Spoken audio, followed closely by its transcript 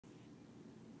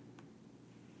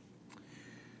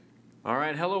All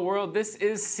right, hello world. This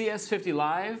is CS50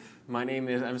 Live. My name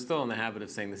is, I'm still in the habit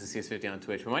of saying this is CS50 on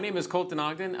Twitch, but my name is Colton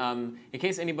Ogden. In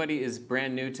case anybody is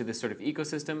brand new to this sort of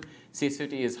ecosystem,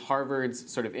 CS50 is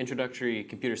Harvard's sort of introductory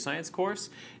computer science course,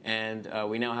 and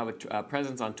we now have a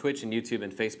presence on Twitch and YouTube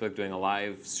and Facebook doing a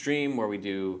live stream where we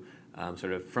do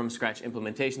sort of from scratch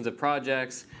implementations of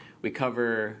projects. We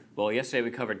cover, well, yesterday we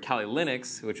covered Kali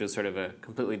Linux, which was sort of a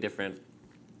completely different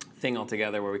thing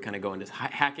altogether where we kind of go into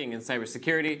hacking and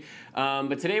cybersecurity.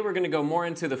 But today we're going to go more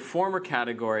into the former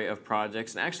category of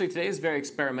projects. And actually today is very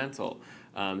experimental.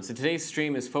 So today's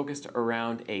stream is focused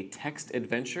around a text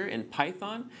adventure in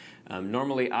Python.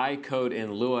 Normally I code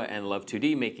in Lua and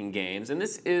Love2D making games. And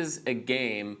this is a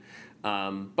game,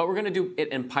 but we're going to do it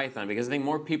in Python because I think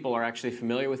more people are actually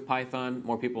familiar with Python.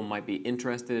 More people might be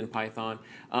interested in Python.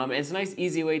 And it's a nice,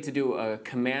 easy way to do a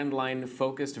command line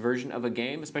focused version of a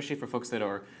game, especially for folks that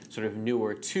are sort of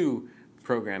newer to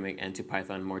programming and to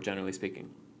Python more generally speaking.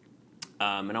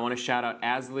 And I want to shout out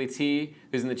Asley T,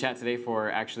 who's in the chat today,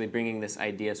 for actually bringing this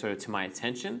idea sort of to my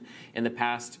attention. In the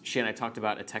past, she and I talked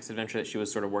about a text adventure that she was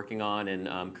sort of working on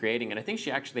and creating. And I think she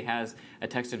actually has a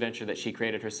text adventure that she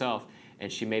created herself.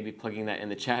 And she may be plugging that in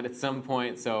the chat at some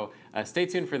point, so stay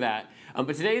tuned for that.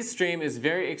 But today's stream is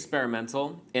very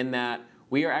experimental in that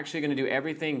we are actually going to do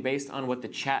everything based on what the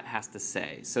chat has to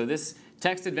say. So this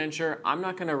text adventure, I'm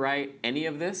not going to write any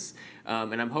of this,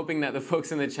 and I'm hoping that the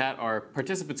folks in the chat are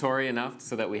participatory enough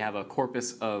so that we have a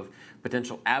corpus of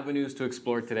potential avenues to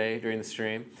explore today during the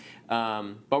stream.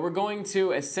 But we're going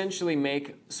to essentially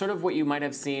make sort of what you might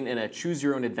have seen in a choose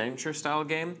your own adventure style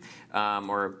game,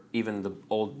 or even the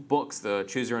old books, the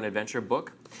choose your own adventure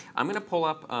book. I'm going to pull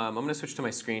up, I'm going to switch to my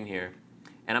screen here,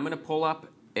 and I'm going to pull up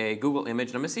a Google image,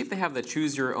 and I'm going to see if they have the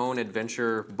choose your own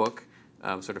adventure book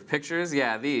sort of pictures.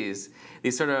 Yeah, these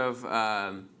sort of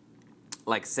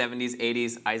like 70s,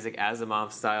 80s Isaac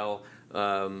Asimov style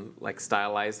like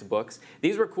stylized books.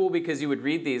 These were cool because you would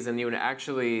read these and you would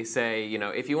actually say, you know,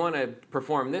 if you want to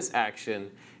perform this action,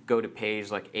 go to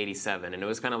page like 87. And it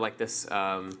was kind of like this,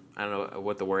 I don't know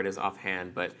what the word is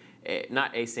offhand, but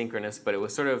not asynchronous, but it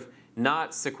was sort of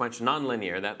not sequential,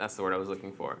 non-linear. That's the word I was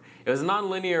looking for. It was a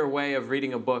non-linear way of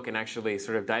reading a book and actually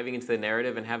sort of diving into the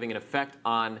narrative and having an effect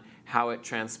on how it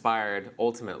transpired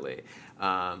ultimately.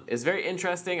 It's very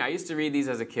interesting. I used to read these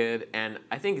as a kid, and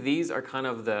I think these are kind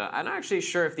of the, I'm not actually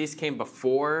sure if these came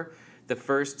before the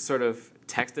first sort of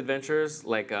text adventures,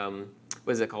 like,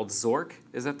 what is it called, Zork?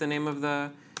 Is that the name of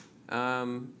the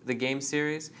game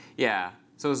series? Yeah,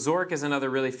 so Zork is another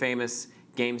really famous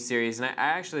game series, and I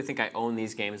actually think I own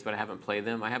these games, but I haven't played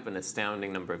them. I have an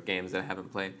astounding number of games that I haven't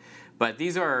played. But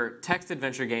these are text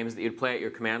adventure games that you'd play at your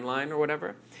command line or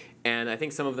whatever. And I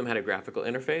think some of them had a graphical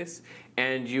interface.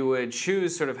 And you would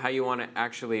choose sort of how you want to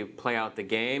actually play out the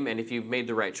game. And if you made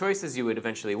the right choices, you would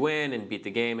eventually win and beat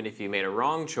the game. And if you made a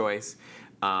wrong choice,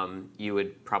 you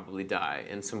would probably die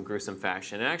in some gruesome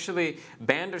fashion. And actually,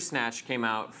 Bandersnatch came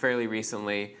out fairly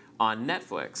recently on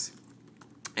Netflix.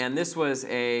 And this was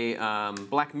a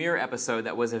Black Mirror episode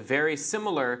that was a very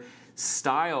similar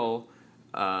style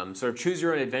sort of choose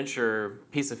your own adventure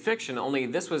piece of fiction, only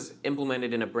this was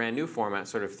implemented in a brand new format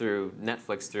sort of through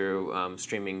Netflix, through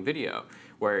streaming video,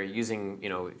 where using, you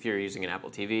know, if you're using an Apple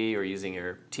TV or using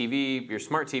your TV, your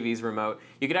smart TV's remote,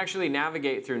 you could actually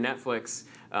navigate through Netflix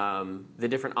the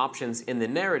different options in the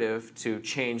narrative to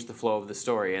change the flow of the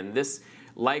story. And this,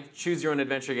 like choose your own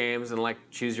adventure games and like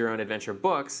choose your own adventure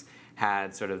books,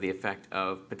 had sort of the effect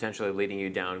of potentially leading you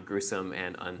down gruesome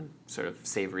and sort of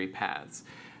savory paths.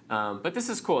 But this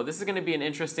is cool. This is going to be an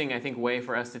interesting, I think, way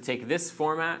for us to take this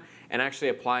format and actually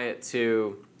apply it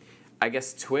to, I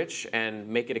guess, Twitch and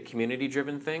make it a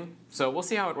community-driven thing. So we'll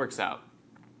see how it works out.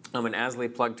 And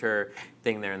Asley plugged her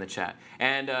thing there in the chat.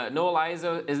 And Noah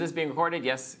Lizo, is this being recorded?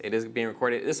 Yes, it is being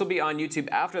recorded. This will be on YouTube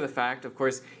after the fact. Of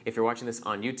course, if you're watching this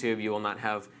on YouTube, you will not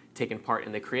have taken part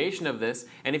in the creation of this.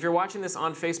 And if you're watching this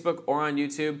on Facebook or on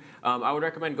YouTube, I would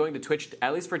recommend going to Twitch,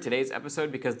 at least for today's episode,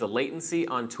 because the latency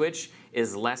on Twitch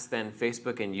is less than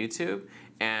Facebook and YouTube.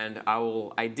 And I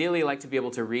will ideally like to be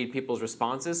able to read people's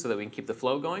responses so that we can keep the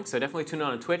flow going. So definitely tune in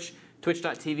on Twitch,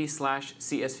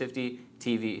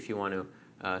 twitch.tv/CS50TV if you want to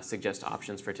suggest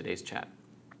options for today's chat.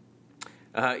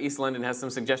 East London has some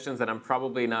suggestions that I'm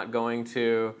probably not going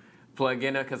to plug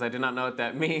in because I do not know what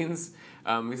that means.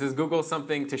 He says, Google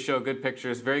something to show good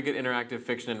pictures, very good interactive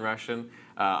fiction in Russian.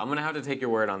 I'm going to have to take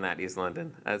your word on that, East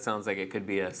London. That sounds like it could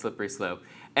be a slippery slope.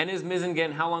 And is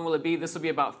Mizingen, how long will it be? This will be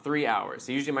about 3 hours.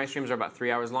 So usually my streams are about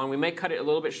 3 hours long. We may cut it a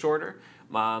little bit shorter.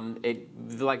 Like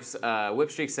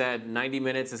Whipstreak said, 90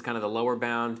 minutes is kind of the lower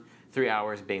bound, 3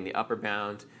 hours being the upper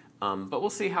bound. But we'll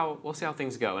see how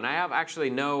things go. And I have actually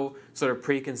no sort of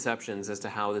preconceptions as to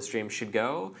how the stream should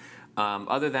go.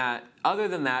 Other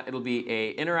than that, it'll be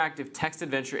a interactive text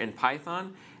adventure in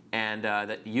Python, and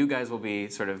that you guys will be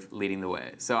sort of leading the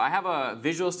way. So I have a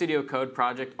Visual Studio Code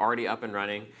project already up and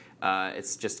running.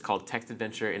 It's just called Text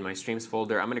Adventure in my streams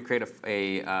folder. I'm going to create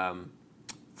a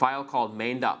file called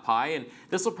main.py, and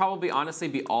this will probably honestly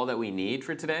be all that we need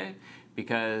for today,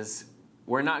 because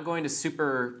we're not going to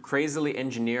super crazily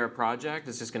engineer a project.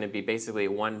 It's just going to be basically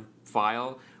one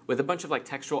file with a bunch of like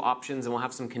textual options, and we'll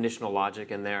have some conditional logic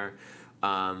in there.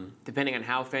 Depending on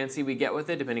how fancy we get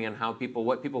with it, depending on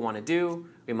what people want to do,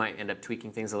 we might end up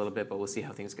tweaking things a little bit, but we'll see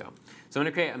how things go. So I'm going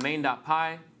to create a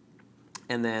main.py,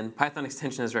 and then Python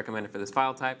extension is recommended for this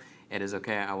file type. It is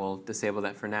OK. I will disable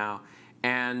that for now.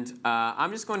 And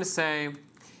I'm just going to say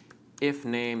if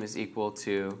name is equal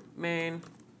to main,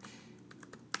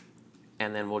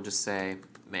 and then we'll just say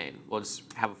main. We'll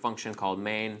just have a function called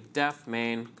main def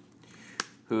main,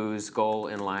 whose goal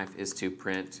in life is to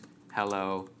print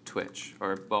hello Twitch,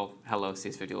 or well, hello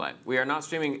CS50 Live. We are not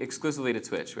streaming exclusively to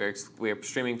Twitch. We are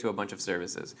streaming to a bunch of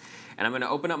services. And I'm going to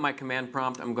open up my command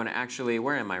prompt. I'm going to actually,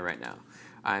 where am I right now?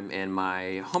 I'm in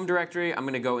my home directory. I'm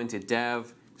going to go into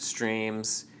dev,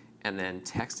 streams, and then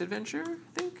text adventure,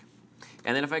 I think.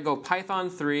 And then if I go Python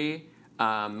 3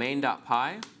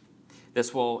 main.py,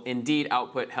 this will indeed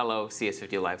output hello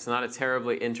CS50 Live. So not a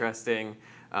terribly interesting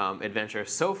adventure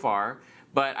so far.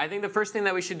 But I think the first thing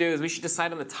that we should do is we should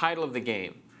decide on the title of the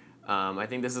game. I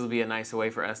think this will be a nice way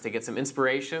for us to get some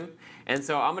inspiration. And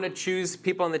so I'm going to choose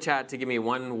people in the chat to give me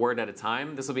one word at a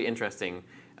time. This will be interesting.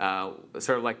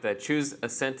 Sort of like the choose a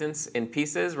sentence in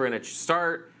pieces. We're going to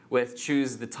start with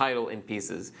choose the title in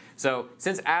pieces. So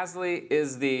since Asley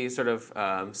is the sort of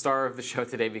star of the show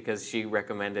today because she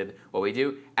recommended what we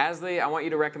do, Asley, I want you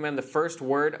to recommend the first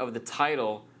word of the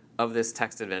title of this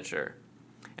text adventure.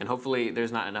 And hopefully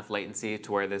there's not enough latency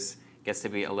to where this gets to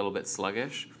be a little bit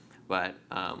sluggish, but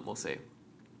we'll see.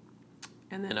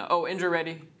 And then, oh, Indra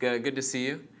Reddy, good to see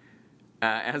you.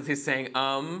 As he's saying,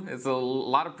 it's a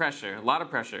lot of pressure, a lot of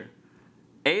pressure.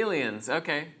 Aliens,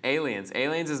 OK, aliens.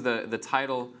 Aliens is the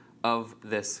title of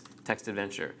this text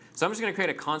adventure. So I'm just going to create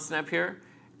a constant up here,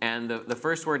 and the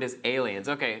first word is aliens.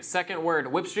 OK, second word,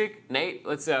 whipstreak. Nate,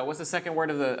 let's. What's the second word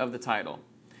of the title?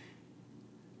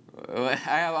 I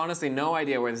have honestly no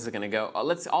idea where this is going to go.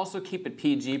 Let's also keep it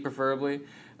PG, preferably.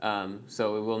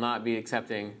 So we will not be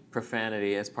accepting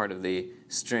profanity as part of the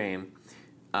stream.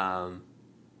 But,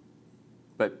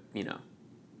 you know.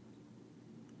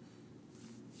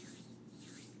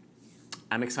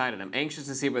 I'm excited. I'm anxious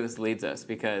to see where this leads us,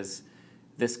 because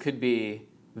this could be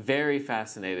very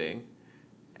fascinating.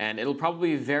 And it'll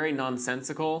probably be very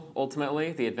nonsensical,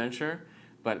 ultimately, the adventure.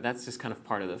 But that's just kind of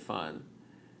part of the fun.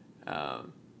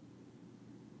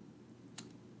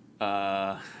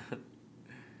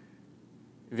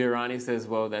 Virani says,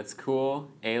 whoa, that's cool.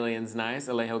 Aliens, nice.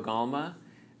 Alejo Galma.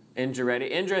 Indra ready.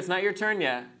 Indra, it's not your turn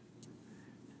yet.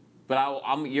 But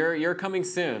you're coming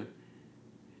soon.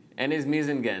 And is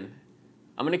Mizingen.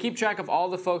 I'm going to keep track of all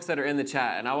the folks that are in the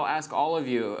chat, and I will ask all of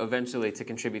you eventually to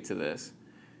contribute to this.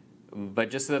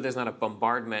 But just so that there's not a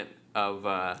bombardment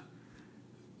of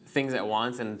things at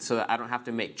once, and so that I don't have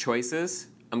to make choices,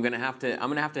 I'm going to have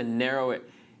to narrow it.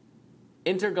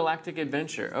 Intergalactic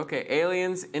adventure. OK,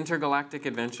 aliens, intergalactic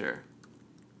adventure.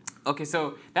 OK,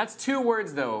 so that's 2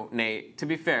 words, though, Nate. To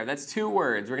be fair, that's 2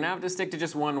 words. We're going to have to stick to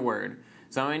just 1 word.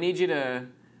 So I need you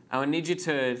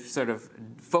to sort of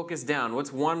focus down.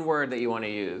 What's 1 word that you want to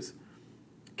use?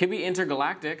 Could be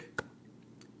intergalactic.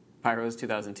 Pyros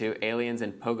 2002. Aliens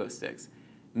and pogo sticks.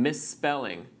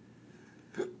 Misspelling.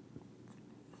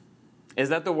 Is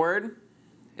that the word?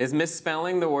 Is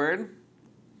misspelling the word?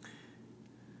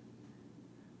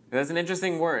 That's an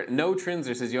interesting word. No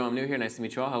Trinzer says, yo, I'm new here. Nice to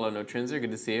meet you all. Hello, No Trinzer.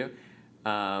 Good to see you.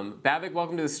 Bavik,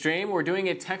 welcome to the stream. We're doing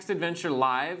a text adventure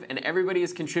live, and everybody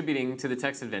is contributing to the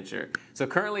text adventure. So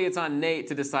currently, it's on Nate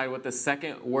to decide what the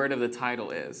second word of the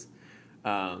title is.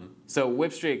 So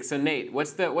whipstreak. So Nate,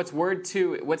 what's word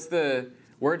 2? What's the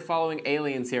word following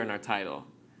aliens here in our title?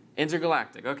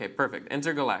 Intergalactic. OK, perfect.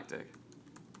 Intergalactic.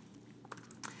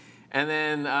 And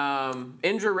then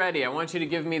Indra Reddy, I want you to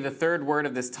give me the 3rd word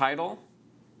of this title.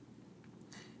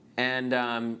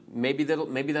 And maybe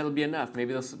that'll be enough.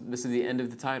 Maybe this is the end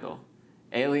of the title.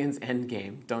 Aliens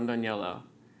Endgame. Don Don Yellow.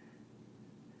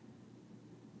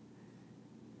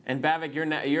 And Bavik,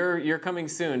 you're coming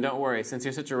soon. Don't worry. Since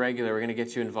you're such a regular, we're gonna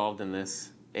get you involved in this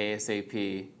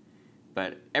ASAP.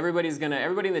 But everybody in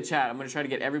the chat, I'm gonna try to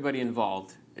get everybody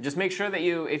involved. Just make sure that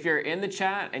if you're in the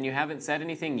chat and you haven't said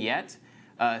anything yet,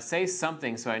 say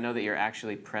something so I know that you're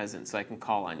actually present, so I can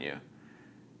call on you.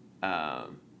 But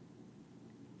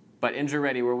Indra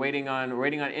ready. We're waiting on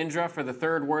Indra for the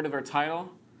third word of our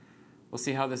title. We'll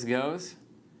see how this goes.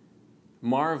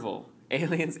 Marvel.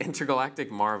 Aliens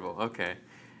Intergalactic Marvel. Okay,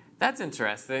 that's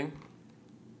interesting.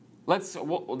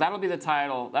 That'll be the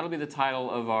title. That'll be the title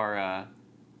of our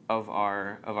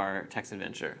text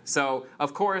adventure. So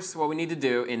of course, what we need to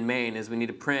do in main is we need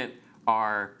to print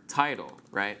our title,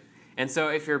 right? And so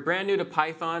if you're brand new to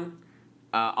Python,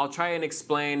 I'll try and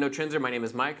explain. No Trinzer, my name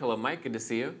is Mike. Hello, Mike. Good to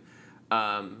see you.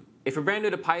 If you're brand new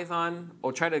to Python,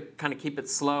 we'll try to kind of keep it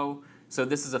slow. So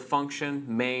this is a function,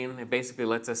 main. It basically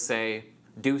lets us say,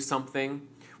 do something.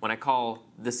 When I call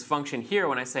this function here,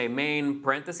 when I say main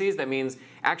parentheses, that means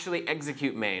actually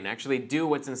execute main, actually do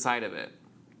what's inside of it.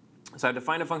 So I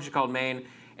define a function called main.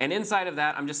 And inside of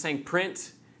that, I'm just saying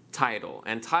print title.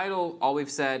 And title, all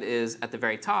we've said is at the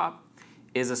very top,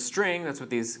 is a string. That's what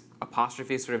these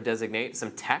apostrophes sort of designate,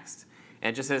 some text.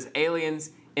 And it just says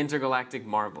aliens intergalactic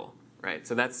marvel. Right?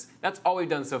 So that's all we've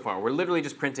done so far. We're literally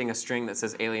just printing a string that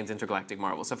says aliens intergalactic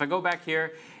marvel. So if I go back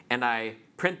here and I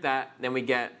print that, then we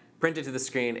get printed to the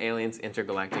screen aliens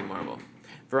intergalactic marvel.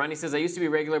 Verani says, I used to be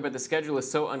regular, but the schedule is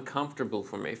so uncomfortable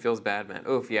for me. Feels bad, man.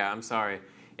 Oof, yeah, I'm sorry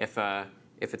if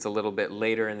it's a little bit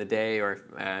later in the day or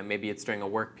maybe it's during a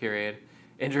work period.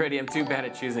 Andretti, I'm too bad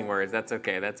at choosing words. That's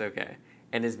okay, that's okay.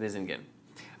 And is Mizingen.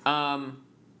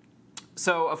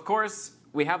 So of course,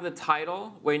 we have the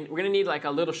title. We're going to need like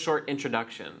a little short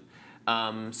introduction.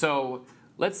 So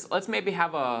let's maybe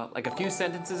have like a few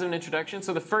sentences of an introduction.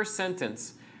 So the first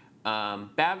sentence,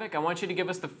 Bavik, I want you to give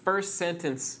us the first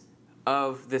sentence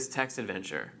of this text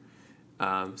adventure.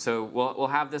 So we'll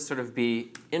have this sort of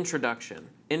be introduction,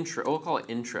 intro. We'll call it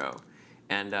intro,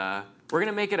 and we're going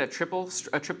to make it a triple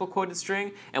quoted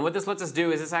string. And what this lets us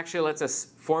do is this actually lets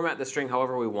us format the string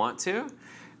however we want to.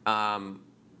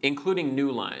 Including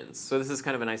new lines. So this is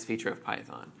kind of a nice feature of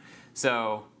Python.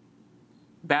 So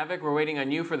Bavik, we're waiting on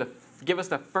you for give us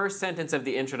the first sentence of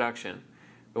the introduction.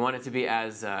 We want it to be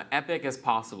as epic as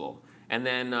possible. And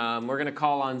then we're going to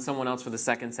call on someone else for the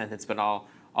second sentence, but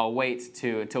I'll wait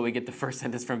until we get the first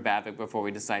sentence from Bavik before we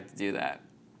decide to do that.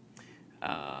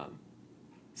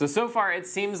 So far it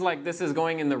seems like this is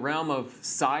going in the realm of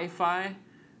sci-fi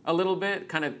a little bit,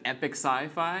 kind of epic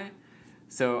sci-fi.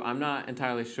 So I'm not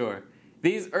entirely sure.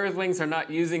 These Earthlings are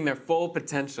not using their full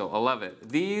potential. I love it.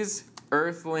 These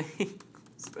Earthlings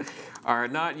are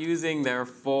not using their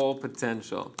full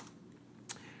potential.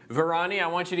 Verani, I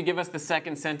want you to give us the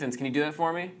second sentence. Can you do that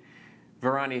for me?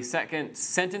 Verani,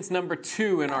 sentence number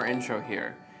 2 in our intro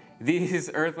here.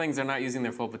 These Earthlings are not using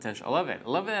their full potential. I love it. I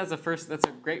love it as that's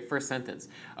a great first sentence.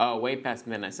 Oh, way past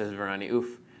midnight, says Verani.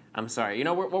 Oof, I'm sorry. You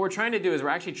know, what we're trying to do is we're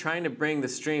actually trying to bring the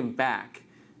stream back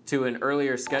to an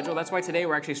earlier schedule. That's why today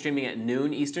we're actually streaming at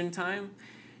noon Eastern time,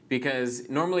 because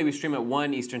normally we stream at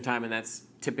 1 Eastern time, and that's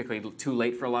typically too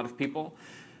late for a lot of people.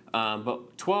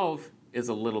 But 12 is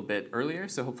a little bit earlier,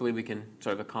 so hopefully we can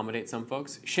sort of accommodate some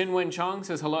folks. Shinwen Chong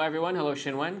says, hello everyone. Hello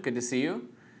Shinwen, good to see you.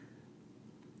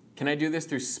 Can I do this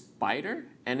through Spider?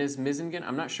 And is Mizingen?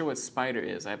 I'm not sure what Spider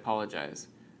is, I apologize.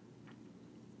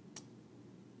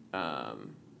 And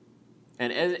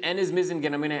is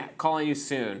Mizingen, I'm gonna call on you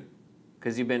soon,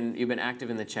 because you've been active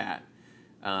in the chat.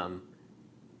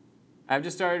 I've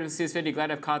just started with CS50.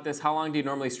 Glad I've caught this. How long do you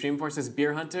normally stream for? Says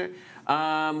Beer Hunter.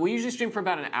 We usually stream for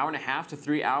about an hour and a half to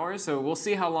 3 hours. So we'll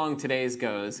see how long today's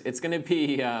goes. It's gonna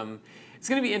be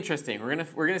interesting.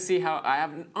 We're gonna see how. I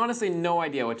have honestly no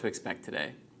idea what to expect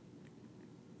today.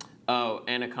 Oh,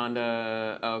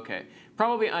 Anaconda. Okay,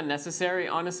 probably unnecessary,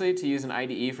 honestly, to use an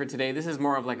IDE for today. This is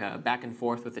more of like a back and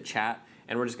forth with the chat.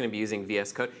 And we're just going to be using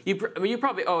VS Code. You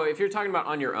probably, if you're talking about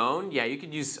on your own, yeah, you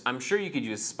could use, I'm sure you could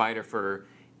use Spider for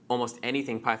almost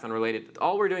anything Python related.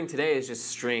 All we're doing today is just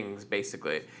strings,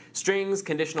 basically. Strings,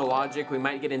 conditional logic, we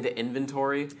might get into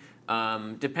inventory.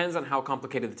 Depends on how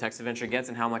complicated the text adventure gets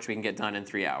and how much we can get done in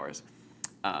 3 hours.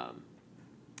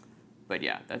 But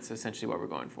yeah, that's essentially what we're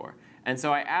going for. And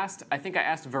so I think I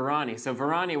asked Verani. So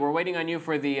Verani, we're waiting on you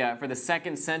for the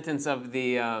second sentence of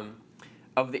the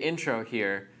intro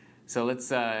here. So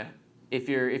let's, if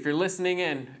you're listening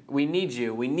in, we need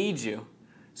you. We need you.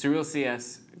 Cyril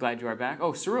CS, glad you are back.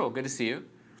 Oh, Cyril, good to see you.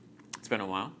 It's been a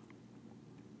while.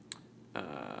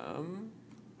 I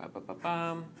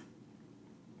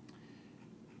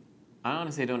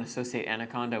honestly don't associate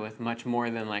Anaconda with much more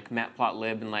than like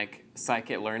matplotlib and like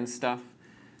scikit-learn stuff,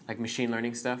 like machine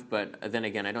learning stuff. But then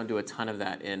again, I don't do a ton of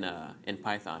that in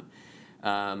Python.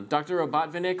 Dr.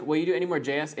 Robotvinik, will you do any more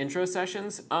JS intro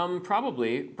sessions?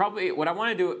 Probably. What I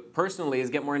want to do personally is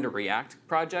get more into React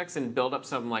projects and build up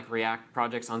some like React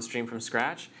projects on stream from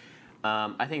scratch.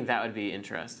 I think that would be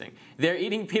interesting. They're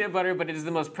eating peanut butter, but it is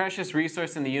the most precious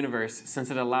resource in the universe since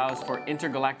it allows for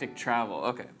intergalactic travel.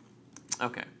 Okay.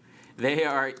 Okay. They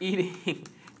are eating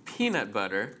peanut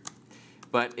butter,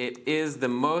 but it is the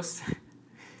most...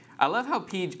 I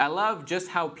love just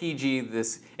how PG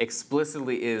this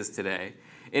explicitly is today.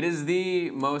 It is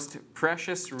the most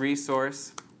precious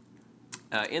resource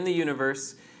in the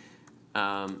universe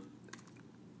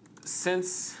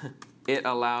since it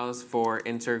allows for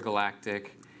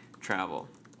intergalactic travel.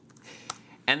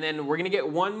 And then we're going to get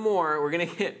one more. We're going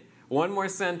to get one more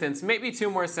sentence, maybe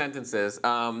two more sentences.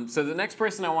 So the next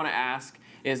person I want to ask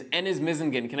is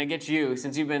Mizingen. Can I get you,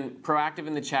 since you've been proactive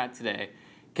in the chat today,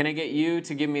 can I get you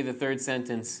to give me the third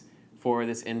sentence for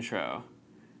this intro?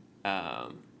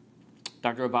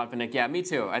 Dr. Robotvinik, yeah, me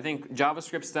too. I think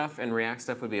JavaScript stuff and React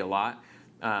stuff would be a lot.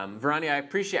 Verani,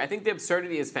 I think the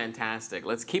absurdity is fantastic.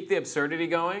 Let's keep the absurdity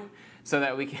going so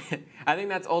that we can, I think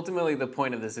that's ultimately the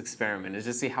point of this experiment, is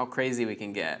just see how crazy we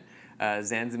can get.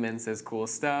 Zanziman says cool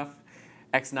stuff.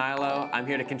 Ex Nihilo, I'm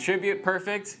here to contribute,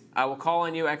 perfect. I will call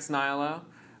on you, Ex Nihilo,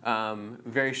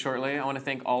 very shortly. I want to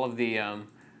thank all of the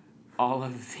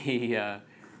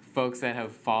folks that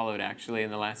have followed, actually,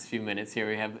 in the last few minutes here.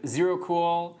 We have Zero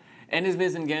Cool, Enes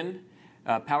Mizingen,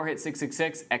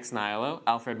 Powerhit666, Ex Nihilo,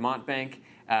 Alfred Montbank,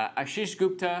 Ashish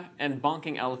Gupta, and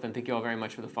Bonking Elephant. Thank you all very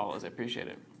much for the follows. I appreciate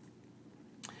it.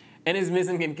 Enes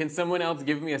Mizingen, can someone else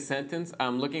give me a sentence?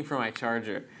 I'm looking for my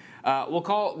charger. We'll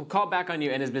call back on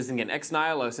you, Enes Mizingen. Ex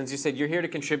Nihilo, since you said you're here to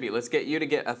contribute, let's get you to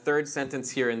get a third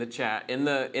sentence here in the chat, in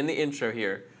the intro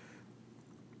here.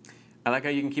 I like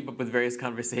how you can keep up with various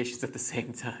conversations at the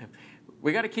same time.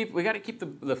 We gotta keep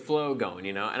the flow going,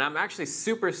 you know. And I'm actually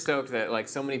super stoked that like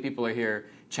so many people are here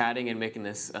chatting and making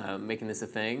this a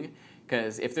thing.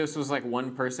 Because if this was like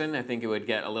one person, I think it would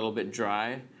get a little bit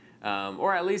dry,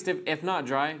 or at least if not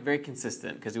dry, very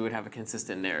consistent, because we would have a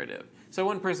consistent narrative. So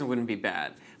one person wouldn't be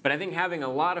bad. But I think having a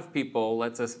lot of people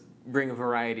lets us bring a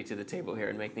variety to the table here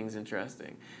and make things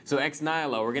interesting. So Ex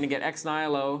Nihilo, we're gonna get Ex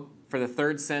Nihilo for the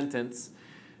third sentence.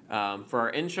 For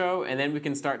our intro, and then we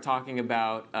can start talking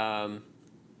about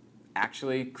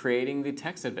actually creating the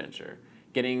text adventure,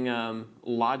 getting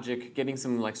logic, getting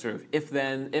some like sort of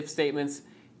if statements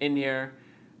in here.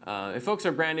 If folks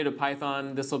are brand new to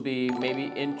Python, this will be maybe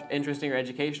interesting or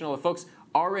educational. If folks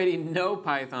already know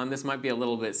Python, this might be a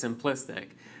little bit simplistic.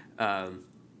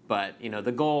 But you know,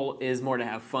 the goal is more to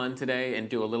have fun today and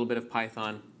do a little bit of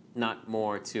Python, not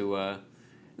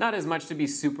as much to be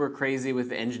super crazy with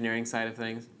the engineering side of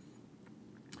things.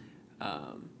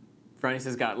 Franny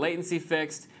says, got latency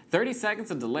fixed. 30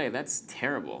 seconds of delay, that's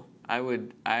terrible. That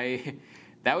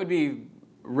would be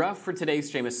rough for today's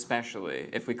stream, especially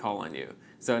if we call on you.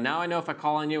 So now I know if I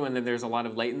call on you and then there's a lot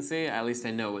of latency, at least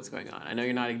I know what's going on. I know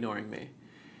you're not ignoring me.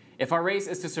 If our race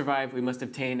is to survive, we must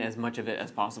obtain as much of it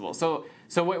as possible. So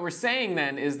what we're saying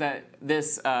then is that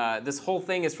this whole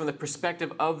thing is from the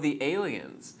perspective of the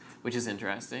aliens, which is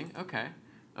interesting. Okay.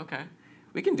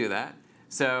 We can do that.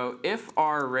 So if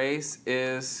our race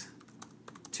is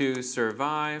to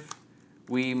survive,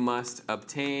 we must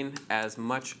obtain as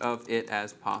much of it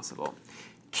as possible.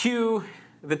 Cue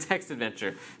the text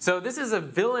adventure. So this is a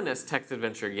villainous text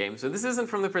adventure game. So this isn't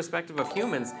from the perspective of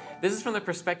humans. This is from the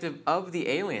perspective of the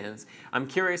aliens. I'm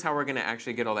curious how we're going to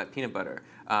actually get all that peanut butter.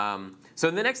 So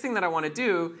the next thing that I want to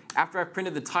do, after I've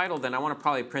printed the title, then I want to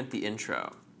probably print the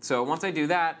intro. So once I do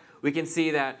that, we can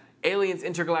see that aliens,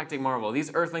 intergalactic marvel.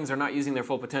 These earthlings are not using their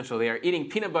full potential. They are eating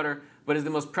peanut butter, but is the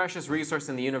most precious resource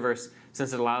in the universe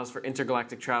since it allows for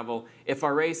intergalactic travel. If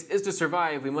our race is to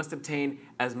survive, we must obtain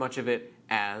as much of it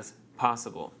as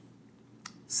possible.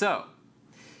 So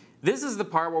this is the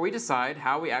part where we decide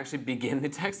how we actually begin the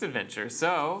text adventure.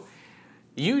 So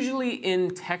usually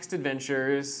in text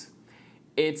adventures,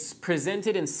 it's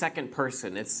presented in second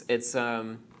person.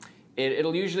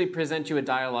 It'll usually present you a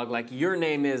dialogue like, your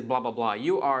name is blah, blah, blah.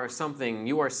 You are something.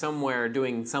 You are somewhere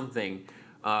doing something.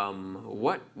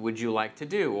 What would you like to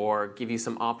do? Or give you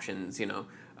some options, you know.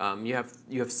 You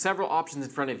have several options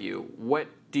in front of you. What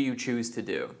do you choose to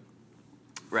do?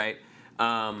 Right?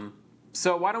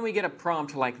 So why don't we get a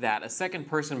prompt like that, a second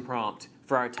person prompt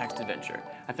for our text adventure?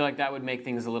 I feel like that would make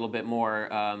things a little bit more,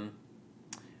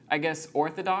 I guess,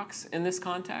 orthodox in this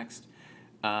context.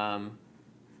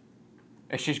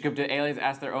 Ashish Gupta, aliens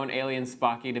ask their own alien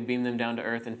Spocky to beam them down to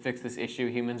Earth and fix this issue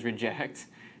humans reject.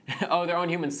 Oh, their own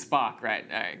human Spock, right.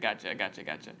 All right, gotcha.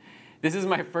 This is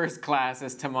my first class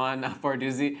as Taman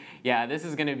Farduzi. Yeah, this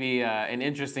is going to be an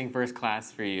interesting first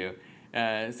class for you.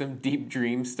 Some deep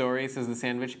dream story, says the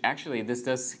sandwich. Actually, this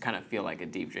does kind of feel like a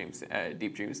deep dream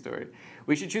story.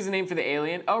 We should choose a name for the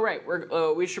alien. Oh, right.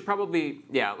 We should probably,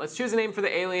 yeah, let's choose a name for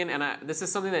the alien. And this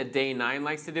is something that Day9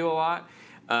 likes to do a lot.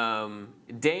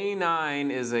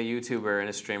 Day9 is a YouTuber and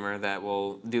a streamer that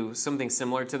will do something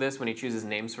similar to this when he chooses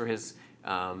names for his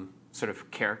sort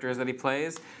of characters that he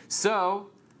plays. So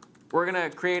we're going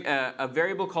to create a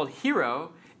variable called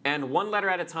hero, and one letter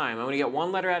at a time. I'm going to get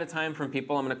one letter at a time from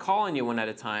people. I'm going to call on you one at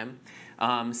a time.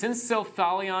 Since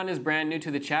Sophalion is brand new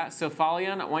to the chat,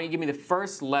 Sophalion, I want you to give me the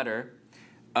first letter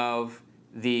of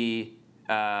the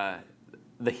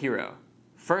hero.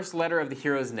 First letter of the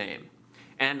hero's name.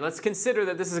 And let's consider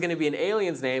that this is going to be an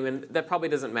alien's name, and that probably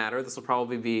doesn't matter. This will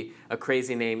probably be a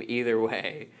crazy name either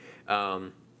way.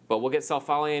 But we'll get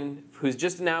Sophalion, who's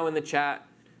just now in the chat,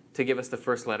 to give us the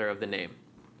first letter of the name.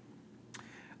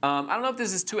 I don't know if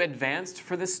this is too advanced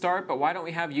for this start, but why don't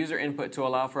we have user input to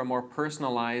allow for a more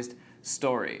personalized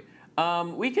story?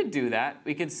 We could do that.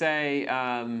 We could say,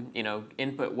 you know,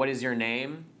 input, what is your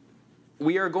name?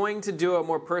 We are going to do a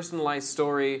more personalized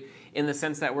story in the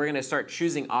sense that we're going to start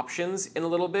choosing options in a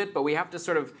little bit, but we have to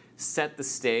sort of set the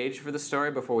stage for the story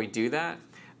before we do that.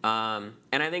 And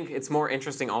I think it's more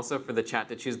interesting also for the chat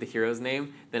to choose the hero's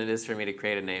name than it is for me to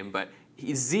create a name. But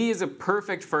Z is a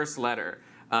perfect first letter.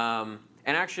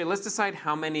 And actually, let's decide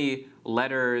how many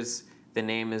letters the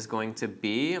name is going to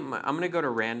be. I'm going to go to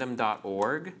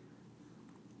random.org.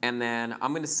 And then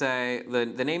I'm going to say the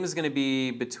name is going to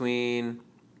be between,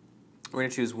 we're going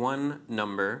to choose one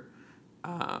number.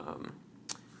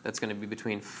 That's going to be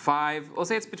between 5, let's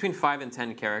say it's between 5 and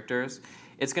 10 characters.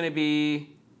 It's going to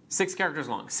be 6 characters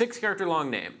long, 6-character long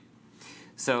name.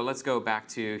 So let's go back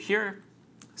to here.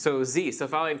 So Z, so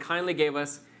Sophalion kindly gave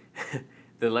us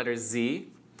the letter Z.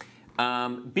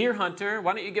 Beer Hunter,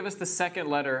 why don't you give us the second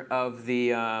letter of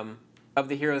the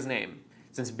hero's name?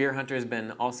 Since Beer Hunter has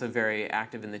been also very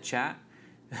active in the chat,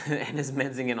 and as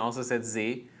Menzingen also said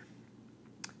Z.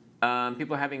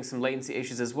 People are having some latency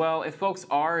issues as well. If folks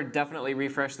are, definitely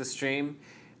refresh the stream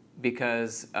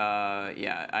because,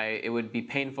 yeah, it would be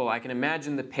painful. I can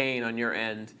imagine the pain on your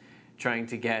end trying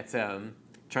to get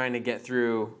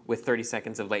through with 30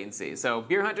 seconds of latency. So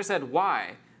Beer Hunter said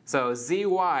Y. So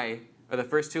ZY are the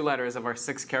first 2 letters of our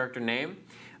 6-character name.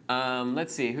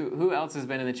 Let's see, who else has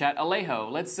been in the chat?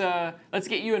 Alejo, let's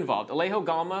get you involved. Alejo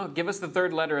Galma, give us the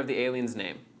 3rd letter of the alien's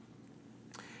name.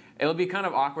 It'll be kind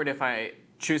of awkward if I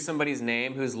choose somebody's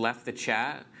name who's left the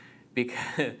chat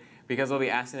because we'll be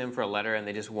asking them for a letter and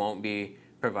they just won't be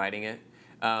providing it.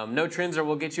 No Trinzer,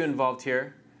 we'll get you involved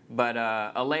here. But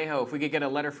Alejo, if we could get a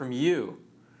letter from you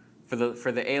for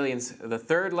the aliens, the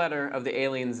 3rd letter of the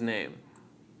alien's name.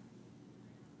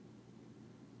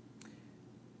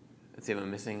 Let's see if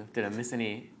I'm missing. Did I miss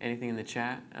anything in the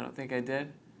chat? I don't think I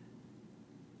did.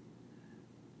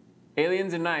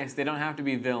 Aliens are nice. They don't have to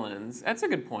be villains. That's a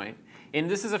good point. And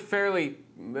this is a fairly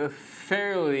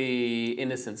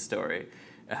innocent story.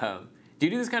 Do you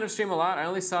do this kind of stream a lot? I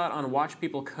only saw it on Watch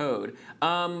People Code.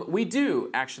 We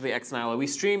do, actually, Xnila. We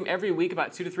stream every week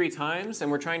about 2 to 3 times, and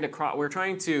we're trying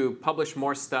to publish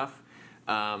more stuff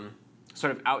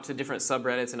sort of out to different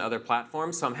subreddits and other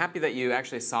platforms. So I'm happy that you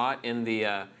actually saw it in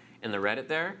the Reddit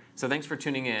there. So thanks for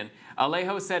tuning in.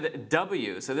 Alejo said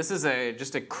W. So this is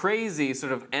just a crazy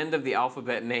sort of end of the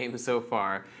alphabet name so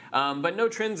far. But no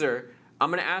Trinzer. I'm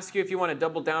going to ask you if you want to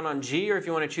double down on G or if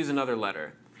you want to choose another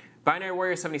letter. Binary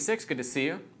Warrior 76, good to see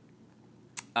you.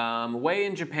 Way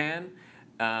in Japan.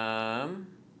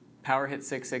 Power Hit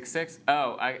 666.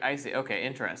 Oh, I see. OK,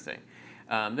 interesting.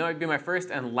 That might be my first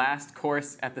and last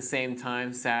course at the same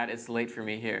time. Sad, it's late for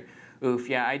me here. Oof,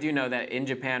 yeah, I do know that in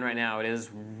Japan right now it is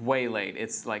way late.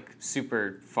 It's like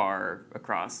super far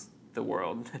across the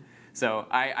world. So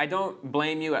I don't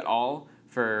blame you at all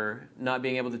for not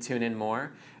being able to tune in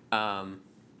more.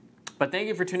 But thank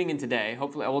you for tuning in today.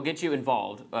 Hopefully I will get you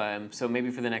involved, so maybe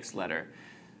for the next letter.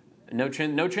 No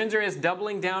Trinzer is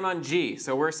doubling down on G.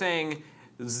 So we're saying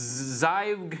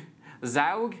Zaug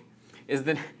is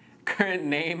the current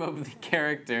name of the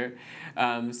character.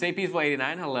 Stay Peaceful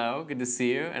 89, hello, good to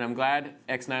see you. And I'm glad,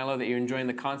 Xnilo, that you're enjoying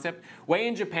the concept. Way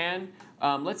in Japan,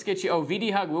 let's get you, oh,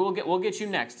 VD Hug, we'll get you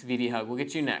next, VD Hug, we'll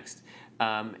get you next.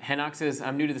 Henox says,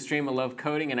 I'm new to the stream, I love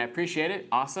coding, and I appreciate it.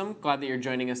 Awesome, glad that you're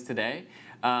joining us today.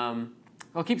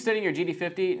 Well, keep studying your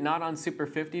GD50, not on Super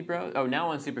 50 Bros. Oh,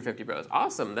 now on Super 50 Bros.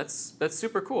 Awesome, that's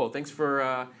super cool. Thanks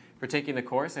for taking the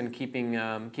course and keeping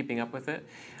up with it.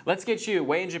 Let's get you,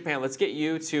 Way in Japan, let's get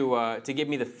you to give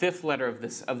me the 5th letter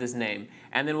of this name.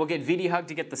 And then we'll get VD Hug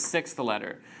to get the 6th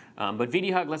letter. But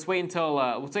VD Hug, let's wait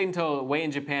until Way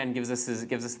in Japan gives us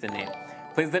the name.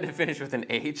 Please let it finish with an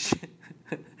H.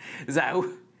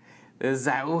 Zao.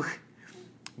 Zao.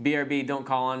 BRB, don't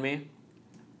call on me.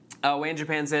 Wayne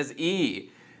Japan says E.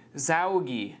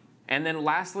 Zaogi. And then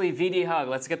lastly, VD Hug.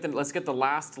 Let's get the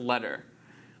last letter.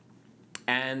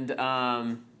 And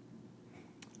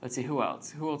let's see, who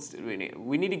else? Who else do we need?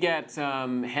 We need to get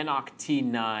Henok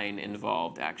T9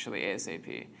 involved, actually,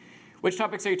 ASAP. Which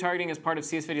topics are you targeting as part of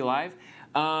CS50 Live?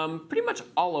 Pretty much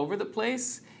all over the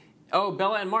place. Oh,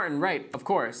 Bella and Martin, right, of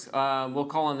course. We'll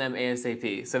call on them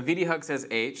ASAP. So VD Hug says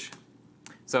H.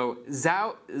 So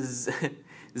Zauge.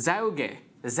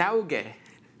 Zauge.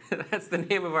 That's the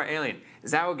name of our alien.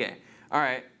 Zauge. All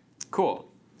right, cool.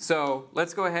 So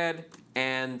let's go ahead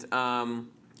and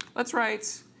let's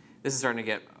write. This is starting to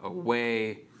get a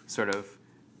way sort of,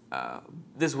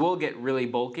 this will get really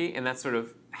bulky, and that's sort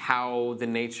of how the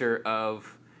nature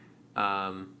of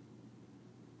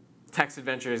text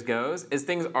adventures goes, is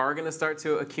things are going to start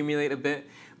to accumulate a bit,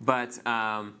 but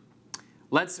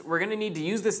we're going to need to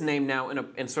use this name now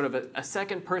in sort of a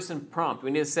second person prompt.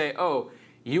 We need to say, oh,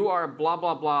 you are blah,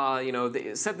 blah, blah, you know,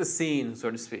 set the scene, so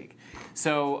to speak.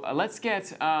 So let's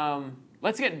get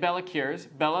Bella Cures.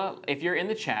 Bella, if you're in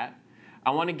the chat, I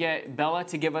want to get Bella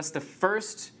to give us the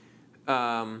first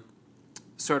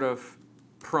sort of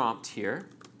prompt here,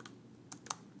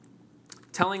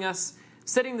 telling us,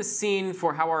 setting the scene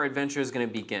for how our adventure is going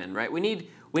to begin, right? We need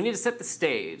to set the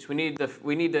stage. We need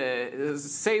to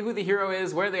say who the hero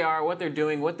is, where they are, what they're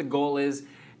doing, what the goal is,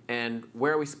 and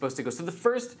where are we supposed to go. So the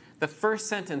first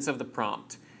sentence of the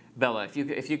prompt, Bella,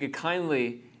 if you could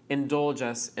kindly indulge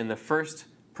us in the first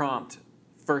prompt,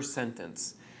 first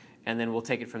sentence, and then we'll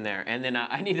take it from there. And then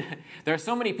there are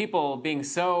so many people being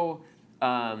so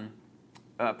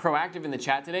proactive in the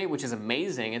chat today, which is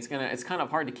amazing. It's kind of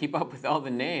hard to keep up with all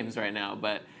the names right now,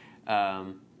 but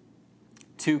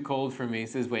too cold for me,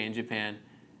 says Way in Japan.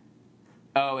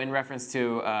 Oh, in reference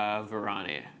to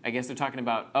Varani. I guess they're talking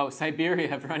about, oh,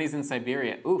 Siberia. Varani's in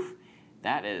Siberia. Oof,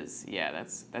 that's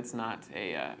not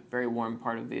a very warm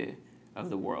part of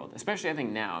the world. Especially, I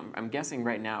think now. I'm guessing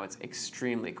right now it's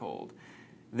extremely cold.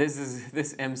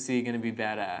 This MC gonna be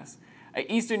badass.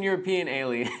 Eastern European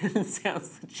alien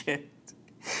sounds legit.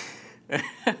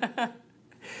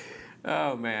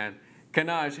 Oh man,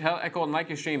 Kanaj, Colton, like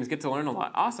your streams, get to learn a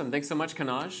lot. Awesome, thanks so much,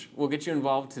 Kanaj. We'll get you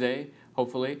involved today,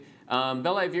 hopefully.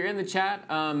 Bella, if you're in the chat,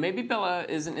 maybe Bella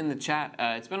isn't in the chat.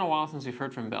 It's been a while since we've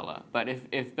heard from Bella, but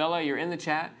if Bella, you're in the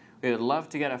chat, we would love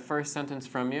to get a first sentence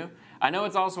from you. I know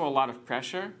it's also a lot of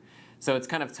pressure, so it's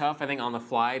kind of tough, I think, on the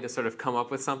fly to sort of come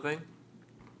up with something.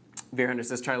 Beer Hunter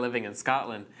says, try living in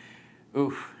Scotland.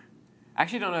 Oof. I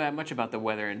actually don't know that much about the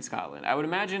weather in Scotland. I would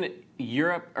imagine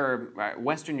Europe, or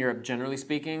Western Europe generally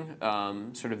speaking,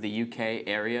 sort of the UK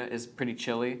area is pretty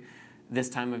chilly this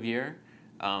time of year.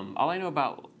 All I know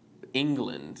about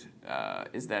England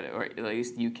is that, or at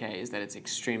least the UK, is that it's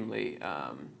extremely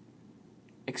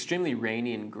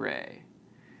rainy and gray.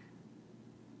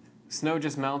 Snow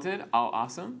just melted. Oh,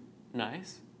 awesome.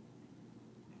 Nice.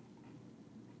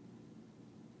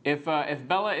 If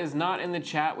Bella is not in the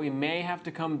chat, we may have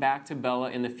to come back to Bella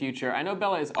in the future. I know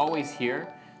Bella is always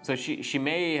here, so she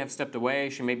may have stepped away.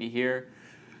 She may be here.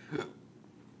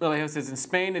 Lilio says, in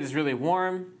Spain, it is really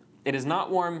warm. It is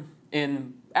not warm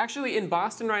actually in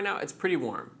Boston right now. It's pretty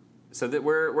warm. So that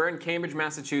we're in Cambridge,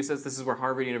 Massachusetts. This is where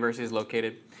Harvard University is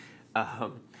located.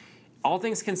 All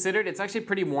things considered, it's actually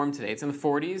pretty warm today. It's in the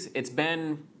 40s. It's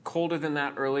been colder than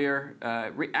that earlier.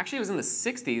 Actually, it was in the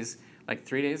 60s. Like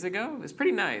 3 days ago. It was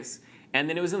pretty nice. And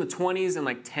then it was in the 20s and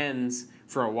like 10s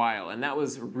for a while, and that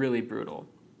was really brutal.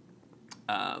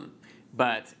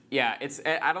 But yeah,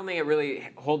 I don't think it really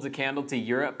holds a candle to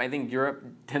Europe. I think Europe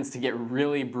tends to get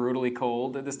really brutally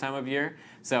cold at this time of year,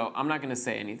 so I'm not going to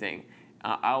say anything.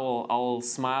 I'll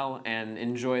smile and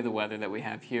enjoy the weather that we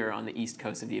have here on the east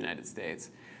coast of the United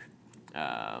States.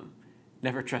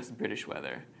 Never trust British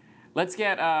weather. Let's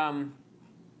get...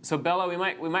 So Bella, we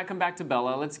might come back to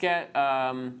Bella. Let's get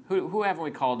who haven't we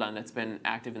called on that's been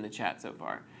active in the chat so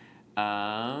far?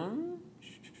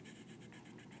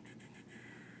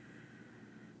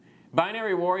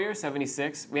 Binary Warrior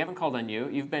 76. We haven't called on you.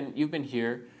 You've been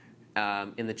here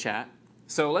in the chat.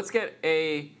 So let's get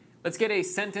a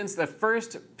sentence, the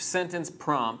first sentence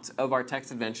prompt of our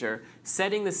text adventure,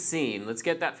 setting the scene. Let's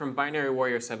get that from Binary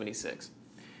Warrior 76.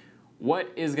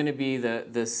 What is going to be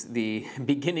the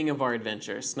beginning of our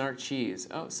adventure? Snark cheese.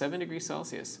 Oh, 7 degrees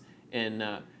Celsius in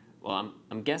well,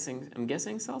 I'm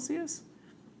guessing Celsius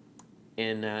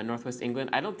in Northwest England.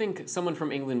 I don't think someone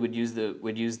from England would use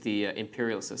the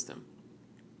imperial system.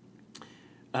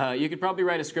 You could probably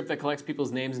write a script that collects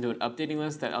people's names into an updating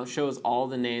list that shows all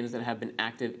the names that have been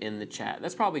active in the chat.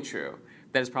 That's probably true.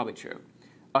 That is probably true.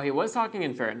 Oh, he was talking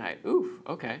in Fahrenheit. Oof,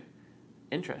 okay.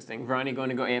 Interesting. Verani going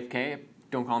to go AFK?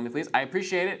 Don't call me, please. I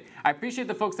appreciate it. I appreciate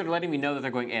the folks that are letting me know that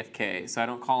they're going AFK, so I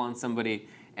don't call on somebody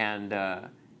and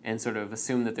sort of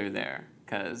assume that they're there.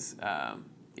 Because,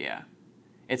 yeah.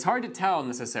 It's hard to tell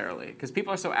necessarily, because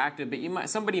people are so active, but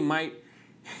somebody might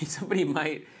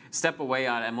step away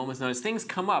at a moment's notice. Things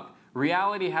come up.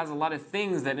 Reality has a lot of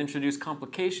things that introduce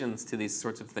complications to these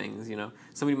sorts of things, you know.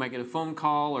 Somebody might get a phone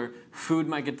call or food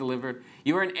might get delivered.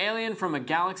 You are an alien from a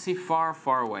galaxy far,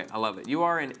 far away. I love it. You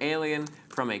are an alien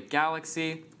from a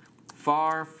galaxy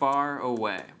far, far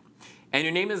away. And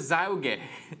your name is Zauge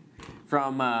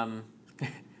from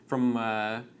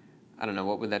I don't know,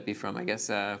 what would that be from? I guess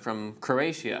from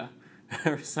Croatia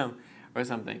or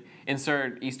something.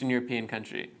 Insert Eastern European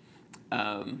country.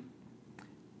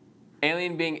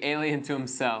 Alien being alien to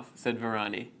himself, said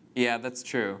Varani. Yeah, that's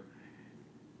true.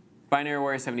 Binary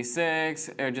Warrior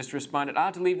 76 just responded, I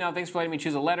have to leave now. Thanks for letting me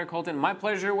choose a letter, Colton. My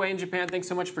pleasure, way in Japan. Thanks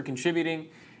so much for contributing.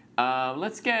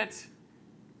 Let's get,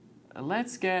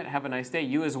 have a nice day.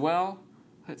 You as well.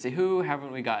 Let's see, who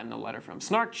haven't we gotten a letter from?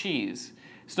 Snark Cheese.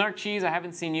 Snark Cheese, I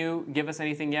haven't seen you give us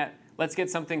anything yet. Let's get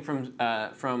something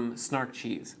from Snark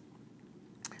Cheese.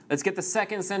 Let's get the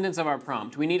second sentence of our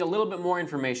prompt. We need a little bit more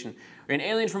information. We're an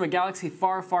alien from a galaxy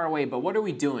far, far away, but what are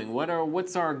we doing?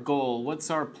 What's our goal?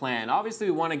 What's our plan? Obviously,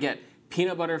 we want to get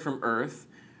peanut butter from Earth,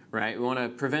 right? We want to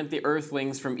prevent the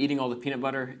Earthlings from eating all the peanut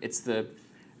butter. It's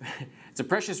a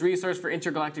precious resource for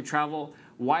intergalactic travel.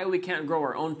 Why we can't grow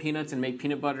our own peanuts and make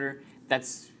peanut butter,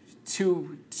 it's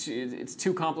too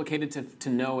complicated to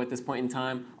know at this point in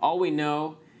time. All we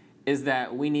know is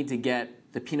that we need to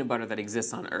get the peanut butter that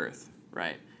exists on Earth,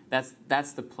 right?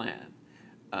 That's the plan.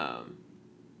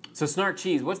 So Snark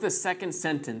Cheese, what's the second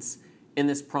sentence in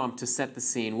this prompt to set the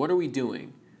scene? What are we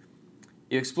doing?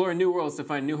 You explore new worlds to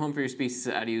find a new home for your species,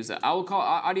 Adiuza. I will call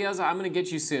Adiuza, I'm going to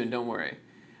get you soon, don't worry.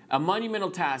 A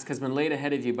monumental task has been laid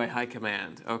ahead of you by High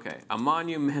Command. Okay, a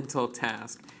monumental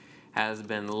task has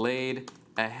been laid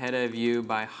ahead of you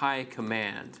by High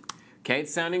Command. Okay,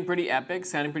 it's sounding pretty epic,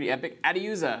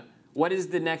 Adiuza, what is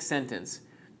the next sentence?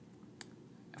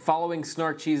 Following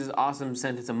Snark Cheese's awesome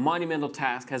sentence, a monumental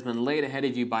task has been laid ahead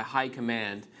of you by High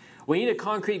Command. We need a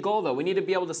concrete goal, though. We need to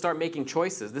be able to start making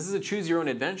choices. This is a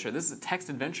choose-your-own-adventure. This is a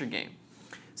text-adventure game.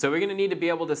 So we're going to need to be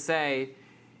able to say,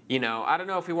 you know, I don't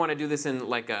know if we want to do this in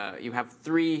like you have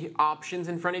 3 options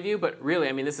in front of you, but really,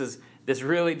 I mean, this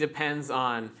really depends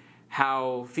on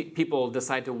how people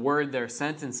decide to word their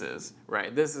sentences,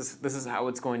 right? This is how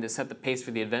it's going to set the pace for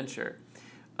the adventure.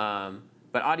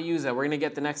 But Adiuza, we're going to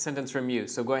get the next sentence from you,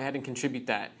 so go ahead and contribute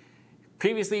that.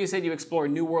 Previously, you said you explore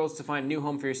new worlds to find a new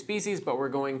home for your species, but we're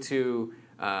going to,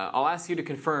 I'll ask you to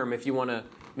confirm if you want to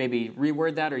maybe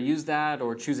reword that or use that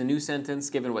or choose a new sentence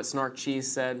given what Snark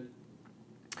Cheese said.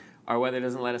 Our weather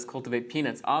doesn't let us cultivate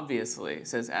peanuts, obviously,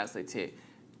 says Asley T.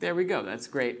 There we go. That's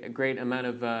great. A great amount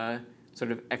of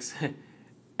sort of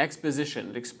exposition.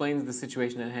 It explains the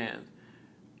situation at hand.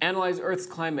 Analyze Earth's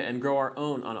climate and grow our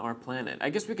own on our planet.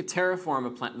 I guess we could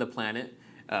terraform the planet,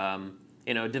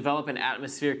 you know, develop an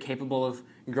atmosphere capable of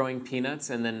growing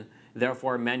peanuts and then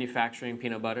therefore manufacturing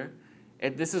peanut butter.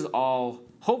 This is all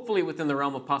hopefully within the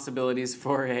realm of possibilities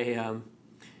for an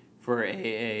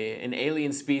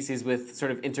alien species with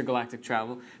sort of intergalactic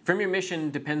travel. From your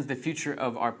mission depends the future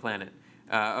of our planet.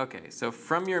 Okay, so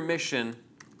from your mission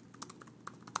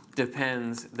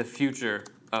depends the future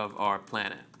of our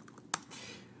planet.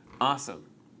 Awesome.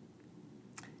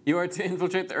 You are to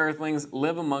infiltrate the Earthlings,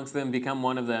 live amongst them, become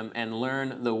one of them, and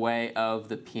learn the way of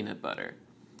the peanut butter.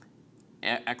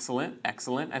 Excellent,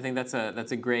 excellent. I think that's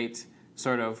a great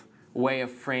sort of way of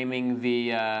framing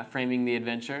the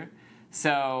adventure.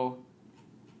 So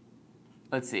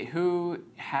let's see, who's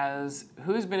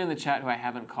been in the chat who I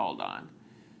haven't called on?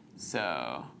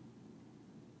 So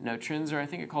No Trinzer, I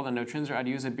think I called on No Trinzer,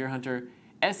 Adiuza, Beer Hunter.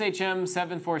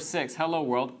 SHM746, hello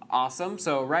world, awesome.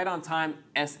 So right on time,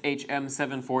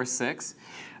 SHM746.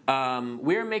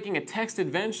 We're making a text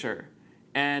adventure,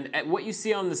 and what you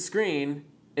see on the screen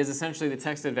is essentially the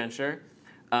text adventure.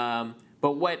 But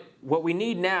what we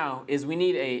need now is we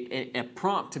need a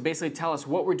prompt to basically tell us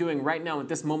what we're doing right now at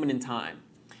this moment in time.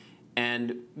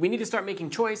 And we need to start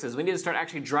making choices. We need to start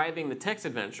actually driving the text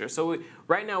adventure. So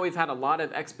right now we've had a lot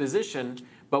of exposition,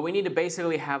 but we need to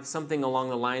basically have something along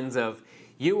the lines of,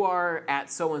 you are at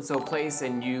so-and-so place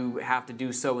and you have to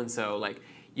do so-and-so. Like,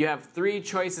 you have 3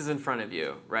 choices in front of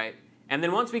you, right? And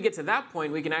then once we get to that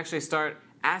point, we can actually start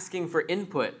asking for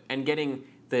input and getting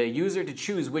the user to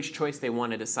choose which choice they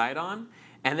want to decide on.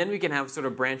 And then we can have sort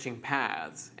of branching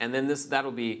paths. And then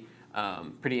that'll be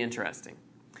pretty interesting.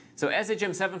 So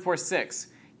SHM746,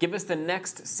 give us the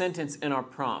next sentence in our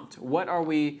prompt. What are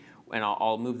we, and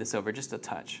I'll move this over just a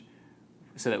touch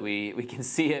so that we can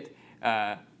see it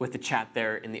with the chat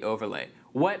there in the overlay.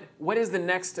 What is the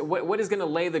next, what is going to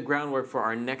lay the groundwork for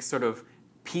our next sort of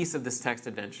piece of this text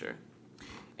adventure?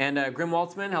 And Grim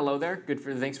Waltzman, hello there.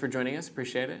 Thanks for joining us.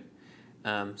 Appreciate it.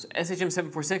 So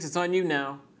SHM746, it's on you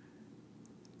now.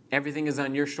 Everything is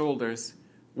on your shoulders.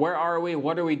 Where are we?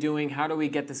 What are we doing? How do we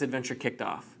get this adventure kicked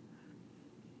off?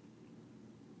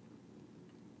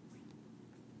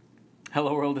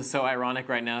 Hello world is so ironic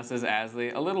right now, says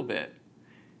Asley. A little bit.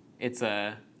 It's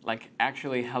like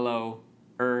actually hello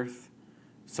Earth,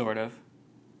 sort of.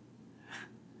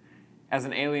 As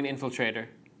an alien infiltrator.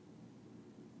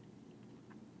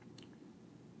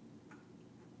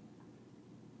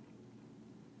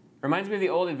 Reminds me of the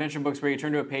old adventure books where you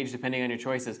turn to a page depending on your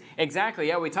choices. Exactly.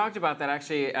 Yeah, we talked about that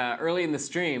actually early in the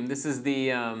stream. This is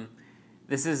the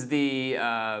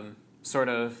sort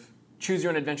of choose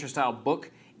your own adventure style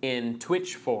book in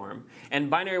Twitch form. And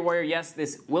Binary Warrior, yes,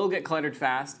 this will get cluttered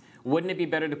fast. Wouldn't it be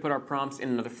better to put our prompts in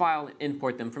another file and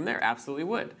import them from there? Absolutely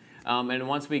would. And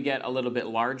once we get a little bit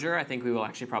larger, I think we will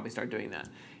actually probably start doing that.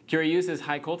 Kiryu says,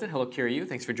 hi Colton. Hello Kiryu.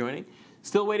 Thanks for joining.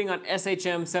 Still waiting on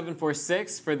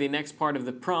SHM746 for the next part of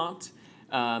the prompt.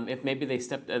 If maybe they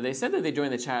said that they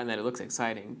joined the chat and that it looks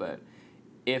exciting, but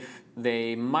if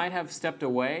they might have stepped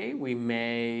away, we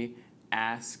may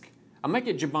ask. I might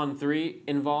get Jabon3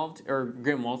 involved, or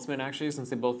Grim Waltzman actually, since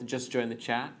they both just joined the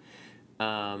chat.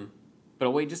 But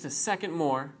I'll wait just a second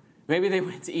more. Maybe they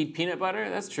went to eat peanut butter.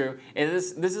 That's true. And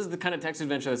this is the kind of text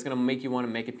adventure that's going to make you want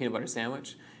to make a peanut butter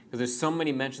sandwich, because there's so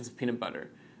many mentions of peanut butter.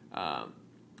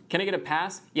 Can I get a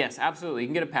pass? Yes, absolutely. You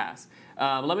can get a pass.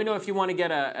 Let me know if you want to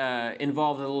get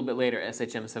involved a little bit later,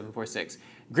 SHM746.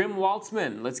 Grim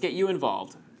Waltzman, let's get you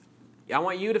involved. I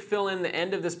want you to fill in the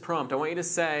end of this prompt. I want you to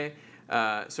say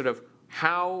sort of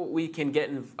how we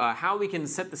can how we can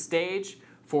set the stage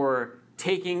for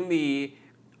taking the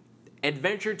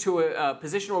adventure to a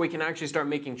position where we can actually start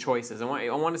making choices. I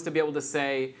want us to be able to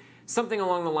say something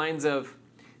along the lines of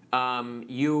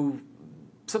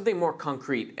something more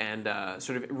concrete and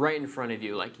sort of right in front of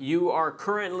you. Like, you are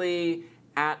currently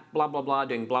at blah, blah, blah,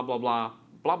 doing blah, blah, blah,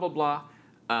 blah, blah,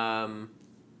 blah.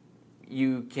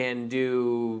 You can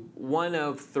do one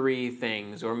of 3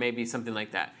 things, or maybe something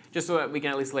like that, just so that we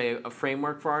can at least lay a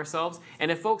framework for ourselves.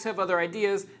 And if folks have other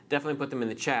ideas, definitely put them in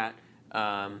the chat.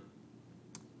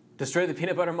 Destroy the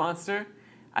peanut butter monster?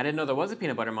 I didn't know there was a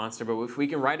peanut butter monster, but if we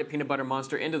can write a peanut butter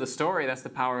monster into the story, that's the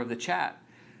power of the chat.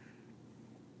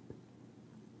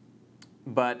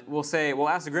 But we'll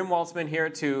ask the Grim Waltzman here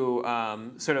to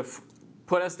sort of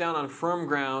put us down on firm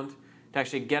ground to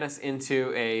actually get us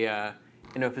into a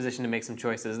position to make some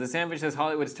choices. The Sandwich says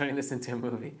Hollywood is turning this into a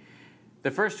movie.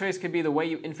 The first choice could be the way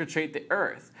you infiltrate the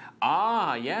Earth.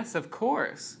 Ah, yes, of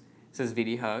course, says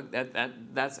VD Hug.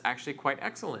 That's actually quite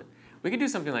excellent. We could do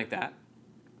something like that.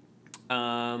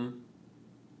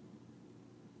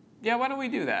 Yeah, why don't we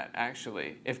do that,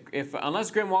 actually?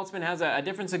 Unless Grim Waltzman has a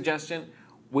different suggestion,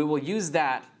 we will use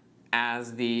that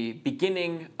as the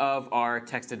beginning of our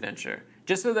text adventure,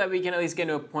 just so that we can at least get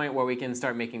to a point where we can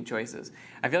start making choices.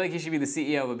 I feel like you should be the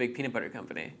CEO of a big peanut butter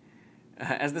company.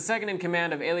 As the second in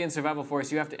command of Alien Survival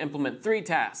Force, you have to implement 3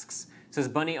 tasks, says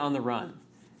Bunny on the Run.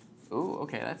 Ooh,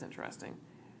 okay, that's interesting.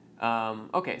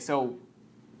 Okay, so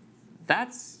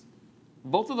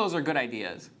both of those are good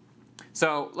ideas.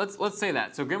 So let's say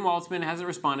that. So Grim Waltzman hasn't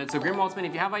responded. So Grim Waltzman,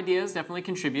 if you have ideas, definitely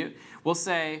contribute. We'll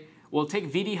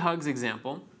take VD Hug's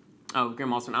example. Oh, Grim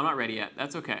Waltzman, I'm not ready yet.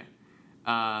 That's okay.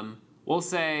 We'll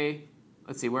say,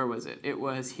 let's see, where was it? It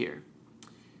was here.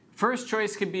 First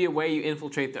choice could be a way you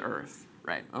infiltrate the Earth.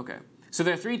 Right, okay. So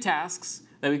there are 3 tasks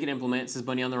that we can implement, says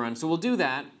Bunny on the Run. So we'll do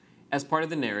that as part of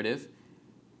the narrative.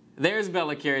 There's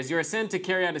Bella Cares. You are sent to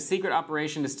carry out a secret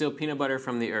operation to steal peanut butter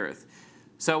from the Earth.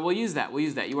 So we'll use that.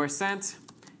 You are sent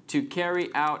to carry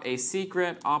out a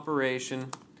secret operation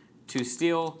to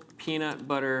steal peanut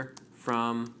butter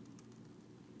from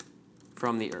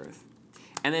the Earth.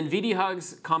 And then VD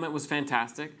Hug's comment was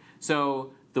fantastic.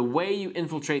 So the way you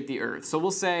infiltrate the Earth. So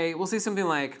we'll say something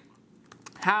like,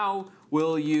 how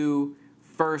will you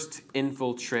first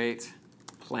infiltrate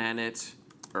planet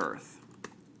Earth?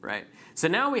 Right? So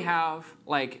now we have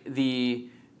like the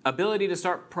ability to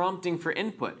start prompting for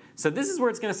input. So this is where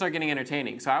it's going to start getting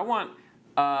entertaining. So I want,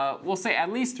 we'll say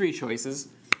at least 3 choices,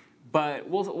 but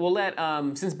we'll let,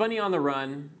 since Bunny on the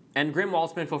Run, and Grim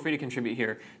Waltzman, feel free to contribute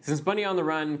here. Since Bunny on the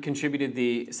Run contributed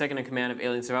the second in command of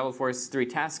Alien Survival Force 3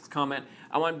 tasks comment,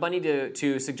 I want Bunny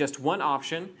to suggest one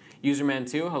option.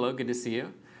 Userman2, hello, good to see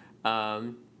you.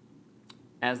 Asley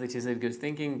said good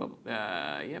thinking,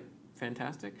 yep.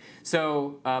 fantastic.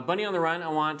 So Bunny on the Run, I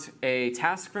want a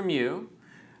task from you.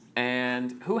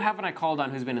 And who haven't I called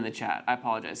on who's been in the chat? I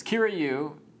apologize. Kira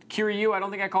Yu, I don't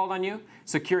think I called on you.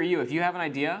 So Kira Yu, if you have an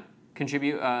idea,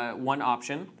 contribute one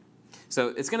option. So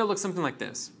it's going to look something like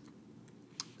this.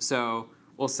 So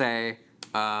we'll say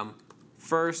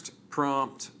first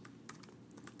prompt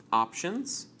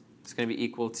options is going to be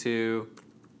equal to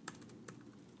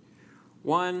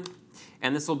 1.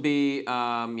 And this will be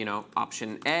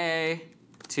option A,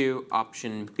 2,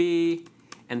 option B,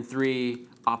 and 3,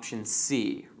 option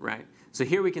C, right? So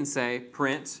here we can say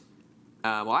print.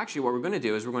 Well, actually, what we're going to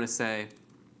do is we're going to say,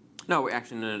 no.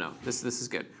 This is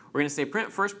good. We're going to say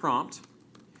print first prompt.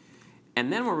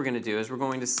 And then what we're going to do is we're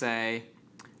going to say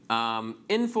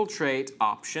infiltrate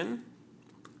option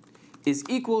is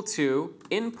equal to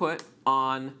input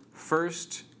on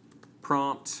first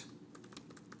prompt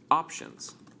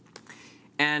options.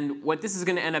 And what this is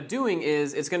going to end up doing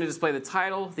is it's going to display the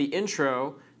title, the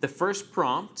intro, the first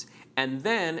prompt, and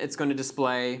then it's going to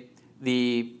display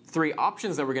the 3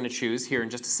 options that we're going to choose here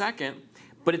in just a second.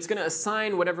 But it's going to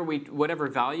assign whatever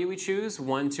value we choose,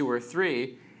 1, 2, or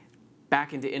 3,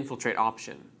 back into infiltrate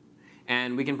option.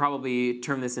 And we can probably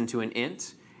turn this into an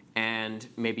int and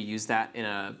maybe use that in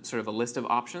a sort of a list of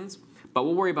options. But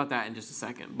we'll worry about that in just a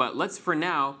second. But let's, for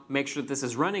now, make sure that this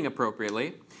is running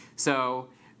appropriately. So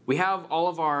we have all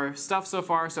of our stuff so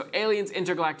far. So aliens,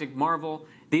 intergalactic, Marvel.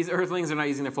 These Earthlings are not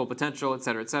using their full potential, et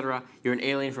cetera, et cetera. You're an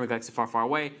alien from a galaxy far, far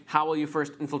away. How will you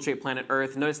first infiltrate planet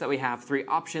Earth? Notice that we have 3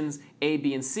 options, A,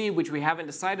 B, and C, which we haven't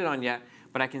decided on yet.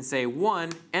 But I can say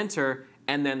 1, enter,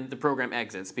 and then the program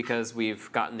exits because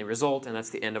we've gotten the result, and that's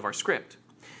the end of our script.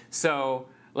 So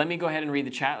let me go ahead and read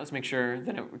the chat. Let's make sure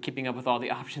that we're keeping up with all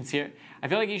the options here. I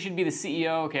feel like you should be the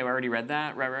CEO. OK, we already read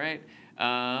that. Right.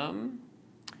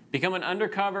 Become an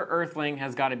undercover Earthling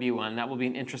has got to be one. That will be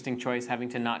an interesting choice, having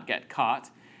to not get caught.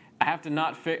 I have to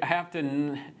not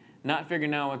figure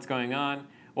now what's going on.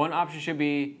 One option should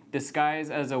be disguise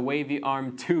as a wavy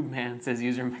armed tube man, says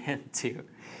userman2.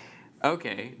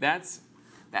 OK, that's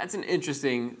an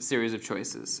interesting series of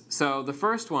choices. So the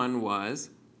first one was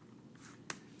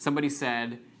somebody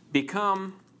said,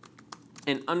 become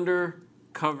an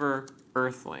undercover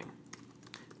Earthling.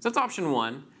 So that's option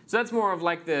 1. So that's more of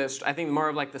like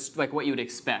like what you would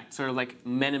expect, sort of like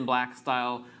Men in Black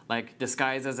style, like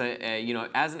disguise as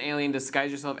as an alien,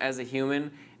 disguise yourself as a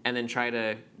human, and then try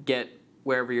to get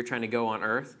wherever you're trying to go on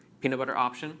Earth. Peanut butter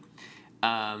option.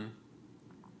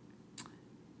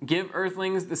 Give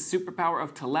Earthlings the superpower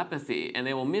of telepathy, and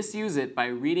they will misuse it by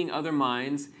reading other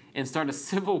minds and start a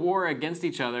civil war against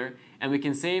each other, and we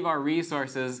can save our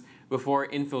resources before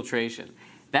infiltration.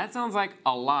 That sounds like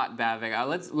a lot,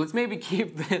 Bavik. Let's maybe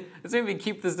keep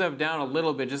this stuff down a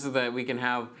little bit, just so that we can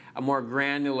have a more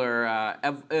granular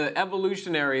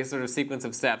evolutionary sort of sequence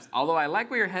of steps. Although I like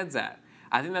where your head's at.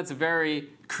 I think that's a very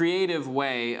creative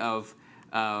way of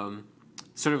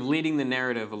sort of leading the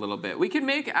narrative a little bit. We could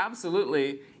make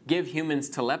absolutely give humans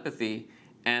telepathy,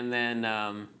 and then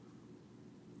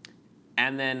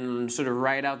sort of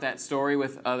write out that story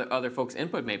with other folks'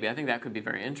 input. Maybe I think that could be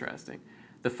very interesting.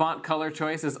 The font color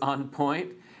choice is on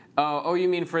point. Oh, you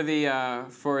mean for the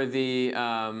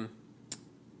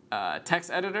text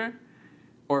editor,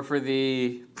 or for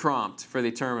the prompt for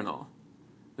the terminal,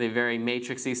 the very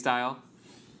matrixy style.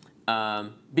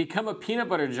 Become a peanut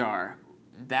butter jar.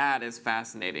 That is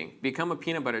fascinating. Become a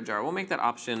peanut butter jar. We'll make that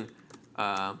option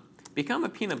become a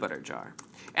peanut butter jar.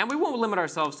 And we won't limit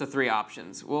ourselves to 3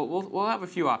 options. We'll have a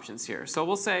few options here. So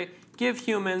we'll say, give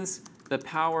humans the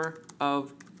power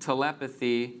of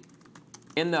telepathy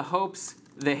in the hopes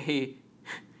they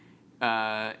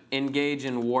engage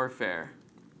in warfare.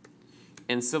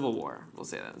 In civil war. We'll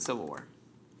say that, in civil war.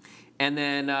 And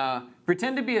then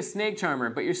pretend to be a snake charmer,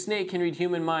 but your snake can read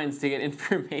human minds to get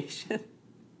information.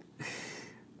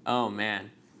 Oh,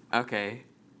 man. OK.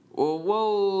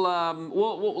 Well,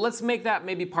 let's make that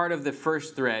maybe part of the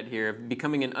first thread here,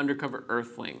 becoming an undercover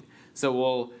Earthling. So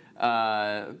we'll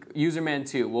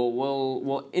userman2.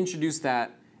 We'll introduce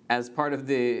that as part of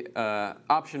the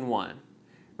option 1,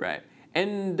 right?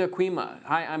 Ndakwima.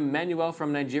 Hi, I'm Manuel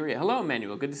from Nigeria. Hello,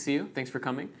 Manuel. Good to see you. Thanks for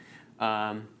coming.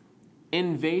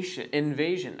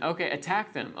 Invasion. OK,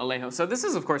 attack them, Alejo. So this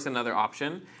is, of course, another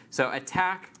option. So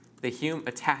attack the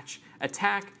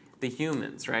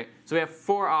humans, right? So we have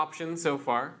 4 options so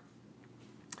far.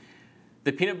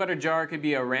 The peanut butter jar could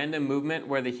be a random movement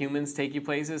where the humans take you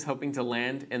places, hoping to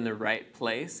land in the right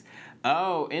place.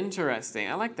 Oh, interesting.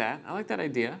 I like that. I like that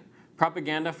idea.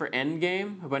 Propaganda for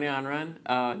Endgame, Bunny on Run.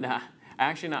 Nah,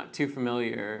 actually not too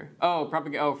familiar. Oh,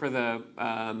 for the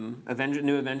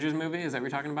new Avengers movie. Is that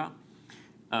what you're talking about?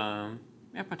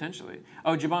 Yeah, potentially.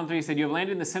 Oh, Jabon3 said, you have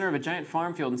landed in the center of a giant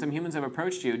farm field and some humans have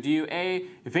approached you. Do you A,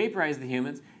 vaporize the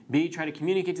humans, B, try to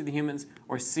communicate to the humans,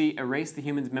 or C, erase the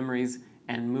humans' memories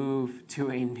and move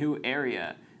to a new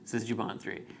area, says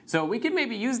Jabon3. So we could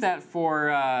maybe use that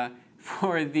for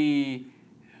the,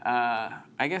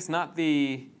 I guess not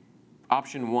the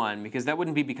option 1, because that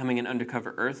wouldn't be becoming an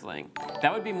undercover Earthling.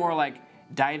 That would be more like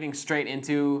diving straight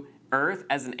into Earth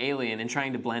as an alien and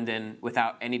trying to blend in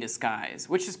without any disguise,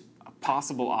 which is a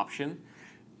possible option.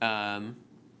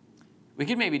 We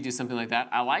could maybe do something like that.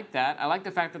 I like that. I like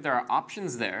the fact that there are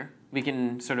options there. We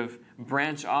can sort of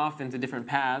branch off into different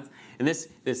paths. And this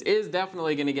is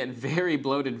definitely going to get very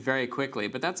bloated very quickly,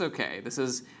 but that's OK. This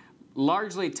is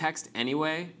largely text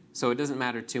anyway, so it doesn't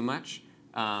matter too much.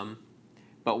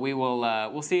 But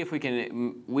we'll see if we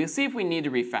can. We'll see if we need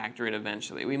to refactor it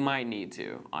eventually. We might need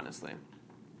to, honestly.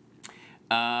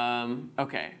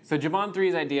 OK, so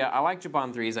Jabon3's idea. I like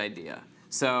Jabon3's idea.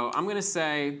 So I'm going to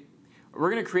say we're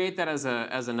going to create that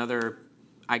as another,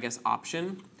 I guess,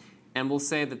 option. And we'll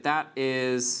say that that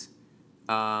is,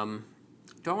 do I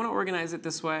want to organize it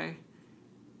this way?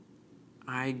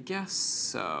 I guess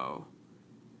so.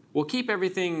 We'll keep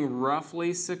everything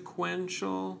roughly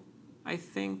sequential, I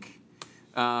think.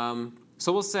 So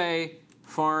we'll say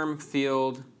farm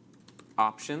field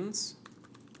options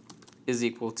is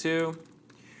equal to,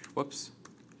 whoops.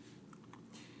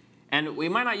 And we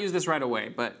might not use this right away,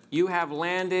 but you have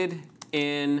landed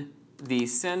in the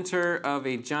center of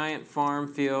a giant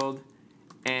farm field,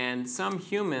 and some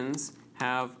humans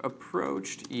have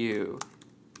approached you.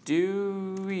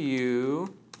 Do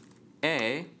you,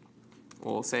 A,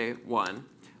 we'll say 1.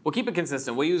 We'll keep it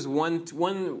consistent. We'll use 1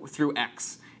 through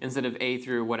X instead of A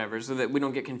through whatever, so that we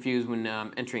don't get confused when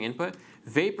entering input.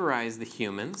 Vaporize the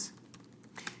humans.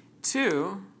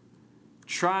 2,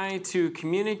 try to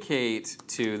communicate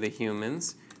to the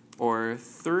humans. Or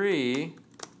 3,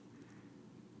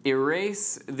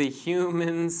 erase the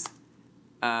humans'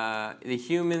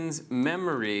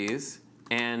 memories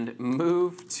and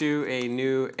move to a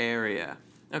new area.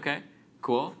 OK,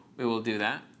 cool. We will do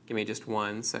that. Give me just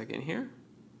 1 second here.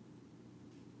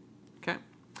 OK.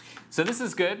 So this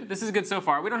is good. This is good so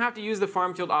far. We don't have to use the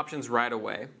farm field options right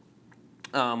away.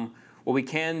 What we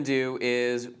can do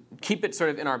is keep it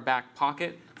sort of in our back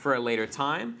pocket for a later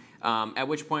time, at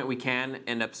which point we can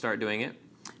start doing it.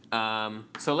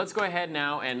 So let's go ahead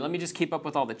now, and let me just keep up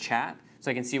with all the chat so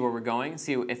I can see where we're going,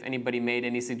 see if anybody made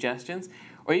any suggestions.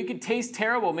 Or you could taste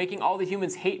terrible, making all the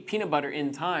humans hate peanut butter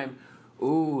in time.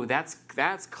 Ooh, that's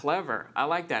clever. I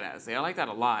like that, Asley. I like that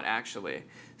a lot, actually.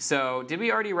 So did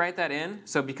we already write that in?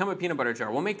 So become a peanut butter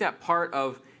jar. We'll make that part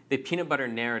of the peanut butter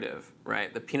narrative,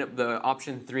 right? The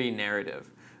option 3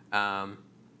 narrative.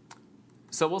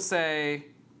 So we'll say,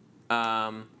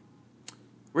 we're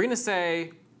going to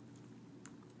say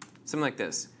something like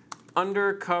this: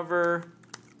 undercover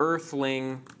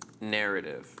Earthling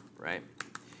narrative, right?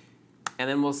 And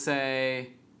then we'll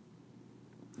say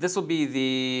this will be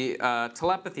the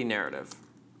telepathy narrative.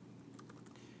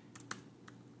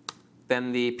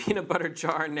 Then the peanut butter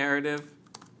jar narrative.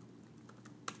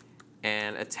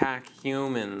 And attack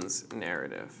humans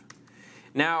narrative.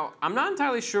 Now, I'm not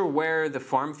entirely sure where the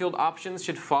farm field options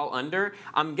should fall under.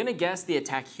 I'm going to guess the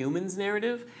attack humans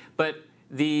narrative, but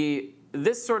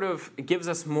this sort of gives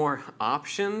us more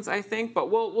options, I think.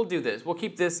 But we'll do this. We'll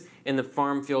keep this in the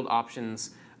farm field options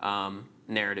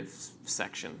narrative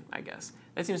section, I guess.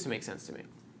 That seems to make sense to me.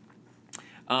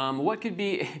 What could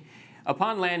be?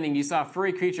 Upon landing, you saw a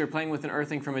furry creature playing with an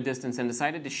earthling from a distance and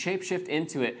decided to shapeshift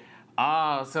into it.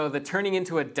 Ah, so the turning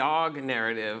into a dog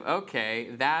narrative.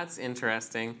 OK, that's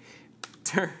interesting.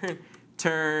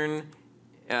 OK,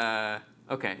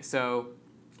 so,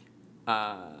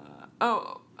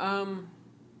 well,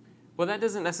 that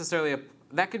doesn't necessarily,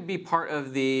 that could be part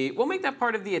of the, we'll make that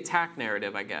part of the attack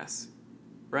narrative, I guess,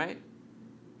 right?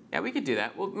 Yeah, we could do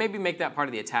that. We'll maybe make that part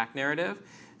of the attack narrative.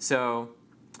 So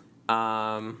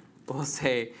we'll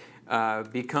say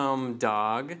become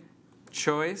dog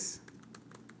choice.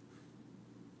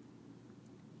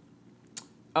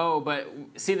 Oh, but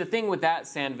see, the thing with that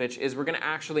sandwich is we're going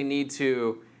to need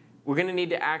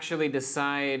to actually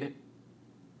decide.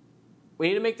 We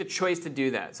need to make the choice to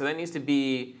do that. So that needs to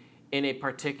be in a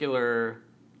particular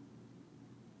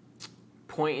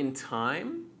point in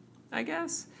time, I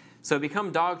guess. So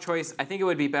become dog choice, I think it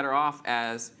would be better off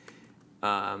as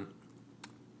upon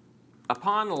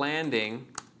landing,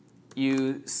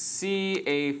 you see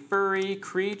a furry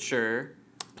creature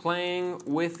playing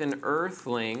with an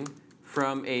earthling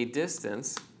from a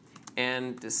distance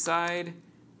and decide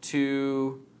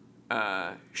to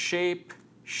shape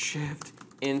shift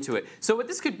into it. So what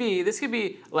this could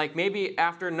be like maybe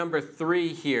after number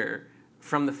 3 here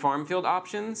from the farm field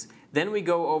options, then we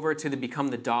go over to the become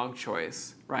the dog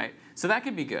choice, right? So that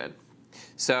could be good.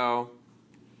 So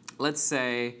let's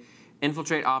say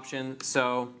infiltrate option.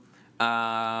 So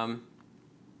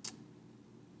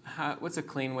what's a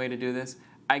clean way to do this?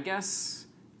 I guess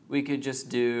we could just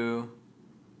do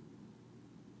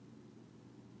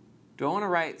I want to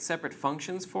write separate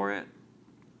functions for it?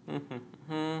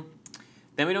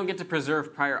 Then we don't get to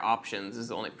preserve prior options is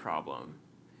the only problem.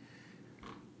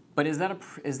 But is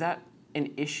that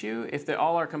an issue? If they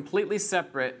all are completely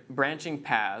separate branching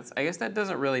paths, I guess that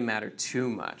doesn't really matter too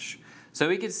much. So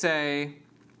we could say,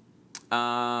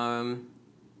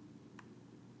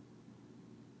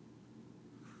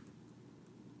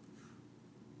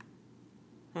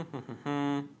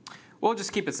 we'll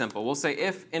just keep it simple. We'll say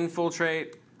if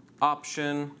infiltrate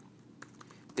option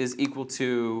is equal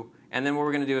to, and then what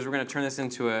we're going to do is we're going to turn this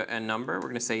into a number. We're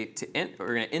going to say to int,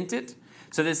 we're going to int it.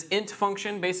 So this int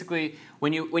function, basically,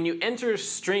 when you enter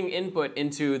string input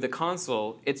into the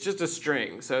console, it's just a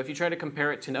string. So if you try to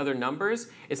compare it to other numbers,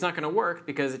 it's not going to work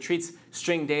because it treats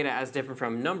string data as different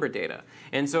from number data.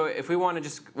 And so if we want to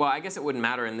just, well, I guess it wouldn't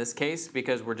matter in this case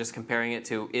because we're just comparing it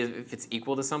to if it's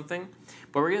equal to something.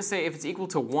 But we're going to say if it's equal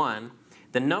to 1,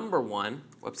 the number 1,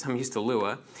 whoops, I'm used to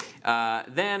Lua,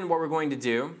 then what we're going to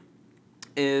do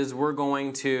is we're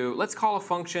going to, let's call a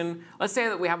function, let's say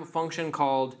that we have a function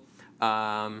called,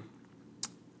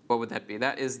 what would that be?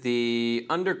 That is the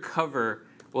undercover,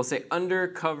 we'll say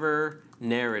undercover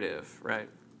narrative, right?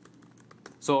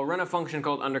 So I'll run a function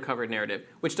called undercover narrative,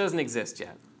 which doesn't exist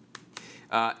yet.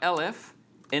 Elif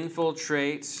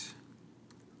infiltrate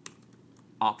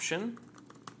option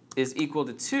is equal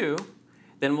to 2.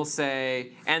 Then we'll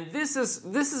say, and this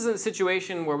is a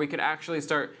situation where we could actually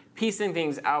start piecing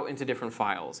things out into different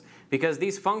files. Because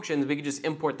these functions, we could just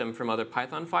import them from other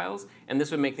Python files, and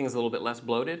this would make things a little bit less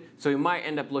bloated. So we might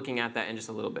end up looking at that in just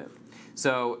a little bit.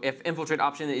 So if infiltrate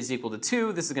option is equal to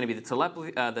 2, this is going to be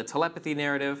the telepathy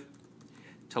narrative.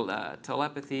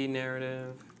 Telepathy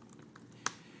narrative.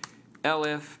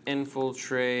 Elif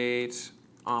infiltrate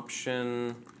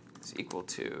option is equal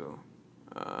to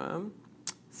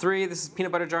 3, this is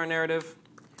peanut butter jar narrative.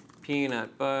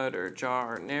 Peanut butter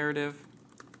jar narrative.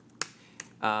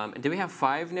 And did we have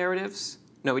 5 narratives?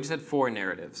 No, we just had 4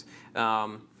 narratives.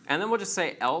 And then we'll just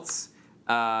say else.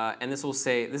 And this will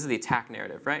say, this is the attack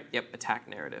narrative, right? Yep, attack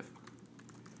narrative.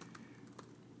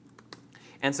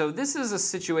 And so this is a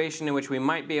situation in which we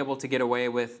might be able to get away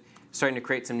with starting to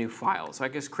create some new files. So I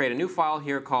just create a new file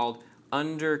here called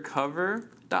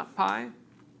undercover.py.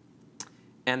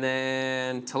 And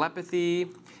then telepathy.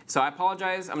 So I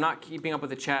apologize, I'm not keeping up with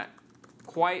the chat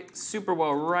quite super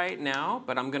well right now,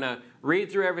 but I'm going to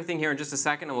read through everything here in just a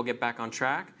second and we'll get back on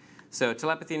track. So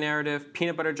telepathy narrative,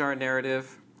 peanut butter jar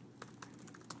narrative.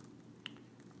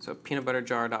 So peanut butter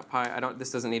jar.py.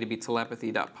 This doesn't need to be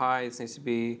telepathy.py. This needs to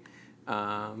be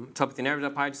telepathy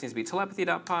narrative.py. Just needs to be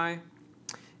telepathy.py.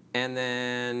 And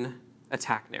then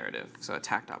attack narrative. So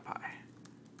attack.py.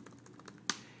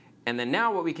 And then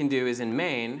now what we can do is in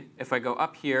main, if I go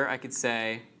up here, I could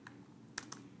say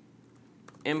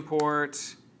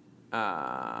import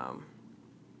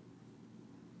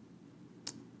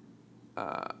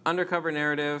undercover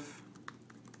narrative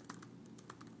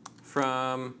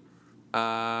from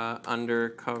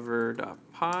undercover.py.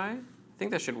 I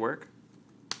think that should work.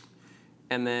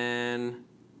 And then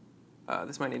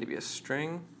this might need to be a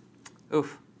string.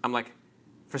 Oof, I'm like,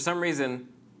 for some reason,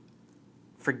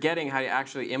 forgetting how to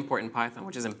actually import in Python,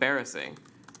 which is embarrassing.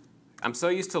 I'm so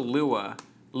used to Lua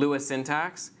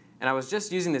syntax. And I was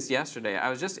just using this yesterday.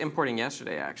 I was just importing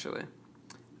yesterday, actually.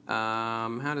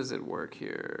 How does it work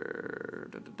here?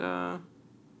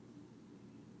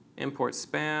 Import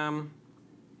spam.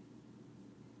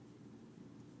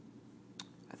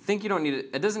 I think you don't need it.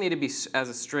 It doesn't need to be as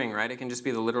a string, right? It can just be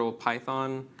the literal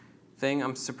Python thing.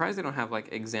 I'm surprised they don't have like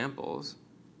examples.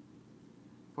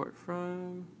 Import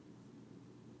from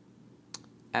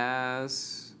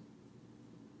as.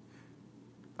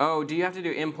 Oh, do you have to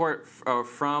do import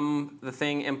from the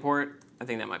thing import? I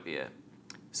think that might be it.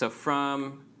 So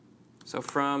from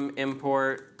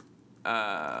import,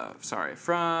 what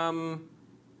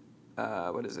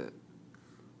is it?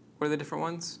 What are the different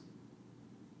ones?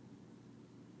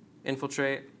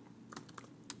 Infiltrate.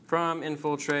 From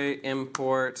infiltrate,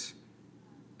 import,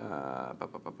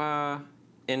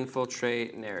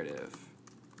 infiltrate narrative.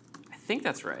 I think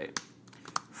that's right.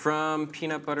 From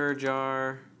peanut butter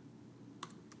jar,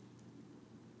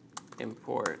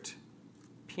 import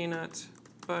peanut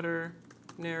butter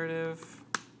narrative.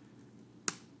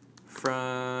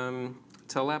 From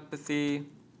telepathy,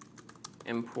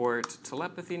 import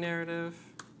telepathy narrative,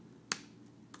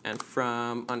 and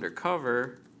from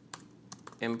undercover,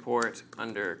 import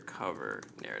undercover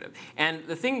narrative. And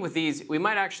the thing with these, we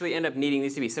might actually end up needing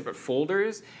these to be separate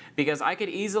folders, because I could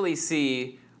easily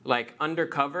see like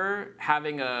undercover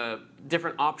having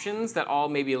different options that all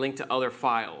maybe link to other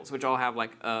files, which all have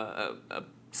like a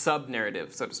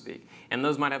sub-narrative, so to speak. And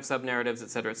those might have sub-narratives, et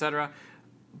cetera, et cetera.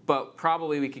 But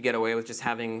probably we could get away with just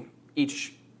having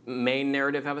each main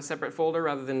narrative have a separate folder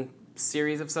rather than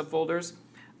series of subfolders.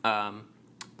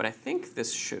 But I think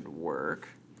this should work.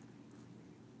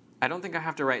 I don't think I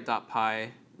have to write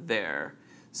 .py there.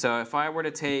 So if I were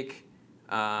to take,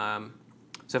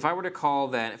 so if I were to call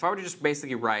then, if I were to just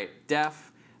basically write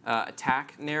def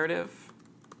attack narrative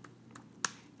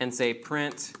and say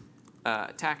print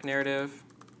attack narrative,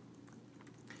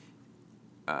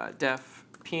 def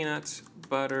peanut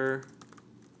butter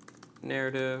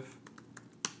narrative,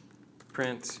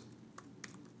 print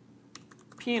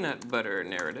peanut butter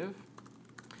narrative.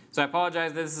 So I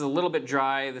apologize, this is a little bit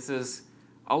dry. This is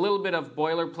a little bit of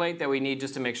boilerplate that we need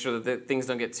just to make sure that things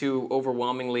don't get too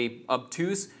overwhelmingly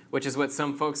obtuse, which is what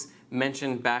some folks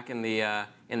mentioned back in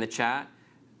the chat.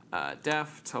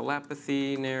 Def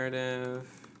telepathy narrative,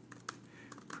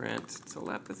 print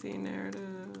telepathy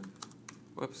narrative,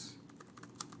 whoops,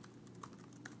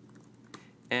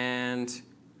 and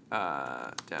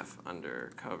def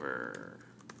undercover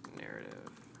narrative,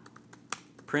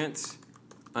 print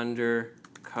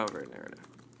undercover narrative.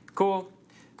 Cool.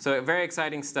 So very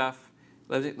exciting stuff.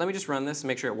 Let me just run this and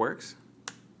make sure it works.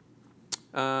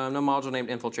 No module named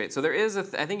infiltrate. So there is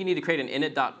I think you need to create an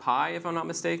init.py if I'm not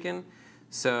mistaken.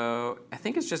 So I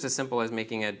think it's just as simple as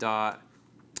making a dot.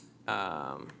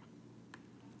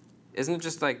 Isn't it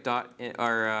just like dot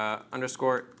or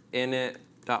underscore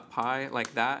init.py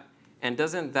like that? And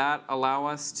doesn't that allow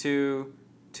us to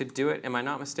do it? Am I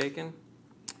not mistaken?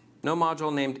 No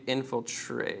module named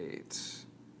infiltrate.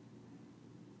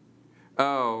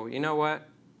 Oh, you know what?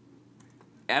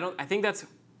 I think that's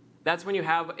when you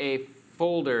have a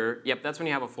folder. Yep, that's when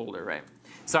you have a folder, right?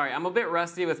 Sorry, I'm a bit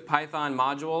rusty with Python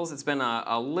modules. It's been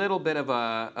a little bit of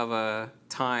a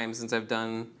time since I've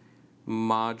done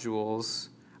modules.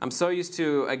 I'm so used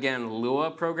to, again,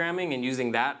 Lua programming and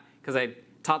using that because I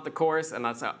taught the course and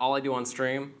that's all I do on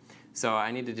stream. So I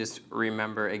need to just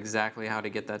remember exactly how to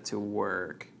get that to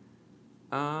work.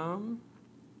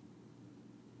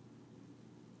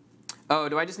 Oh,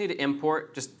 do I just need to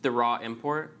import just the raw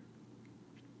import?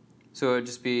 So it would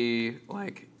just be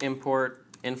like import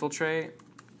infiltrate,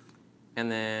 and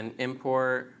then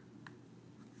import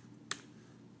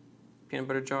peanut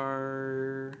butter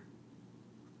jar,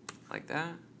 like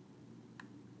that.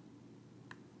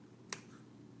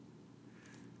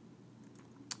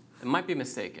 It might be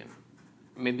mistaken.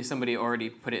 Maybe somebody already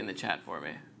put it in the chat for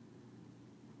me.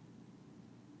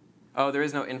 Oh, there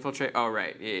is no infiltrate. Oh,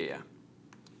 right. Yeah.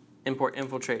 Import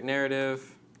infiltrate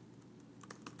narrative.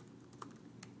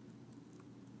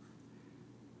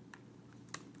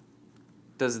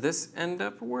 Does this end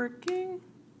up working?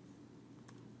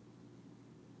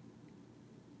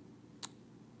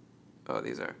 Oh,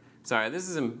 these are. Sorry, this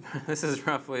is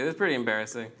pretty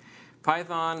embarrassing.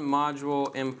 Python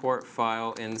module import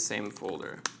file in same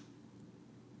folder.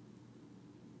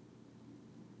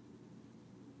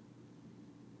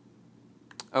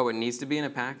 Oh, it needs to be in a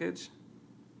package?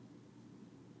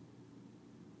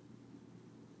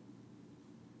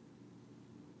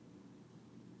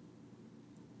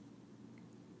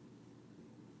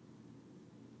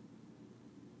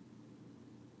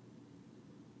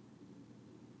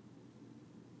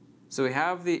 So we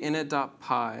have the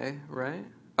init.py, right?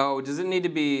 Oh, does it need to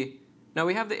be? No,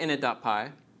 we have the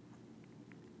init.py.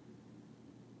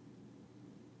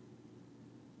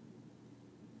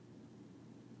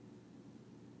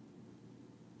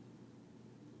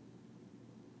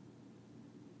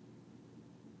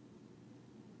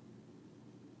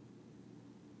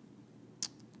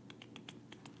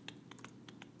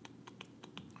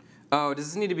 Oh, does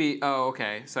this need to be? Oh,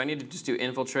 OK. So I need to just do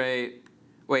infiltrate.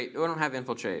 Wait, we don't have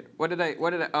infiltrate. What did I,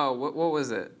 oh, what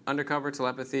was it? Undercover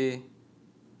telepathy.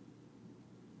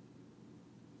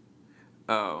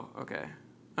 Oh, OK.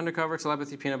 Undercover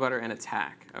telepathy, peanut butter, and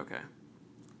attack. OK.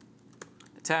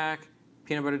 Attack,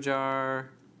 peanut butter jar,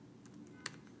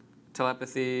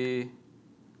 telepathy,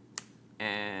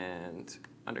 and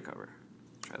undercover.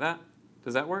 Let's try that.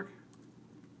 Does that work?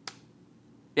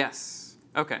 Yes.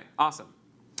 OK, awesome.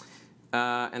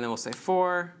 And then we'll say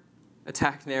for.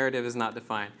 Attack narrative is not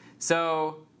defined.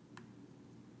 So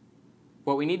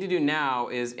what we need to do now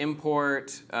is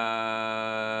import,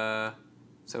 so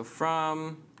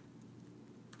from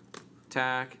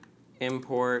tac,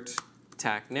 import,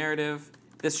 tac narrative.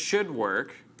 This should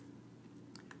work.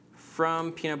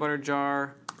 From peanut butter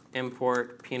jar,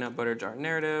 import peanut butter jar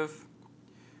narrative.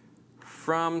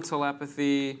 From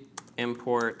telepathy,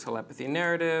 import telepathy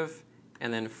narrative.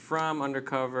 And then from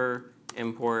undercover,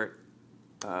 import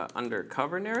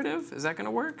undercover narrative. Is that going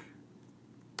to work?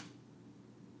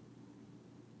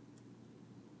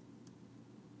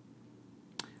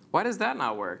 Why does that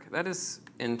not work? That is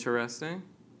interesting.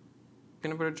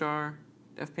 Peanut butter jar,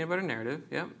 def peanut butter narrative.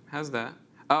 Yep, how's that?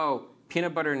 Oh,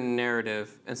 peanut butter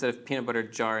narrative instead of peanut butter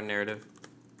jar narrative.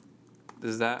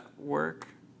 Does that work?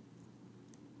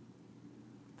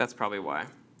 That's probably why.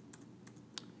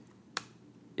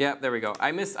 Yep, there we go.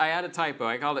 I had a typo.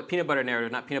 I called it peanut butter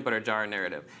narrative, not peanut butter jar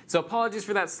narrative. So apologies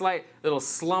for that slight little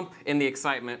slump in the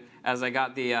excitement as I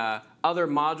got the other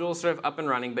modules sort of up and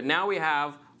running. But now we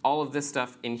have all of this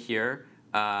stuff in here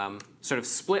sort of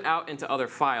split out into other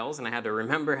files. And I had to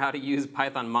remember how to use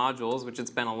Python modules, which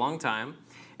it's been a long time,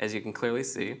 as you can clearly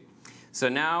see. So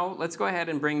now let's go ahead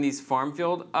and bring these farm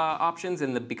field options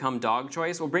in the become dog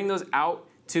choice. We'll bring those out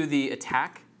to the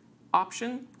attack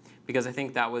option, because I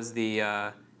think that was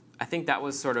the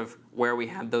sort of where we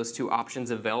had those two options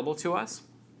available to us.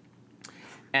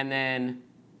 And then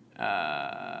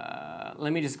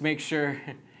let me just make sure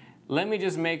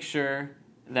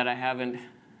that I haven't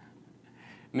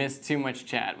missed too much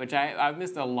chat, which I've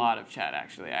missed a lot of chat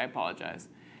actually. I apologize.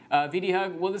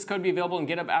 VDHug, will this code be available in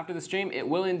GitHub after the stream? It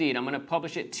will indeed. I'm going to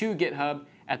publish it to GitHub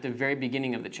at the very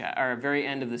beginning of the chat, or very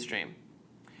end of the stream.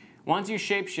 Once you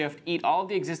shapeshift, eat all of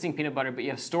the existing peanut butter, but you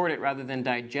have stored it rather than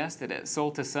digested it. Soul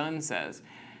to Sun says.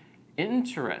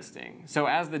 Interesting. So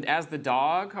as the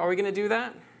dog, are we going to do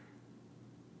that?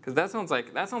 Because that sounds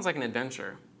like an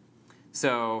adventure.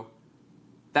 So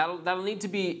that'll need to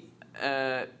be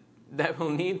that will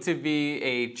need to be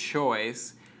a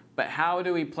choice. But how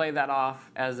do we play that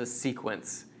off as a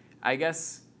sequence? I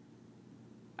guess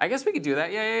we could do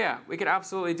that. Yeah. We could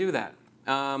absolutely do that.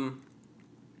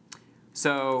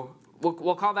 So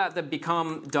we'll call that the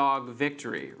become dog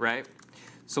victory, right?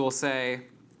 So we'll say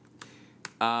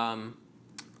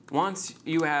once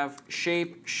you have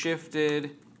shape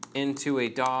shifted into a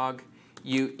dog,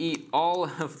 you eat all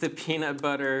of the peanut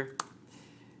butter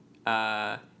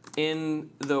in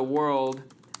the world.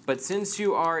 But since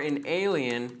you are an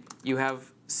alien, you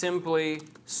have simply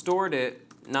stored it,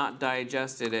 not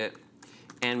digested it,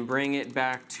 and bring it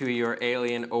back to your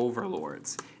alien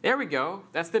overlords. There we go.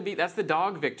 That's the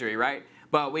dog victory, right?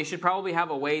 But we should probably have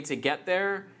a way to get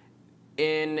there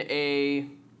in a,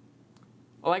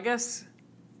 well, I guess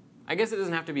it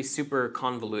doesn't have to be super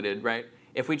convoluted, right?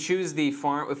 If we choose the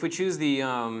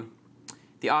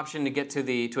option to get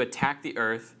to attack the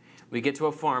Earth, we get to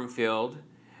a farm field,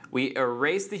 we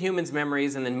erase the human's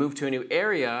memories and then move to a new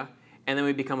area, and then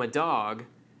we become a dog,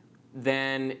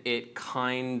 then it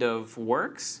kind of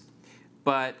works.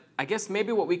 But I guess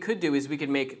maybe what we could do is we could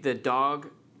make the dog,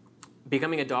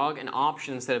 becoming a dog, an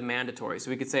option instead of mandatory. So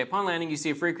we could say, upon landing, you see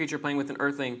a free creature playing with an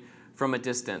earthling from a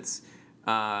distance.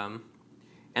 And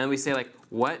then we say, like,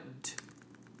 what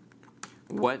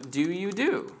do you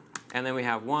do? And then we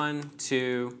have 1,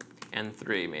 2, and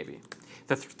 3, maybe.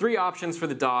 The three options for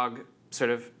the dog sort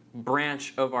of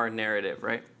branch of our narrative,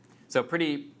 right? So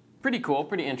pretty cool,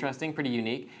 pretty interesting, pretty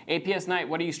unique. APS Night,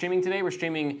 what are you streaming today? We're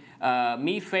streaming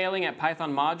me failing at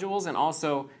Python modules and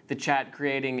also the chat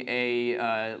creating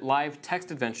a live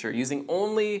text adventure using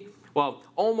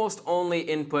almost only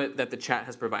input that the chat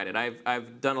has provided.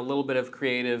 I've done a little bit of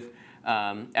creative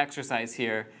exercise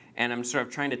here, and I'm sort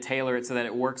of trying to tailor it so that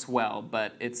it works well,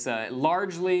 but it's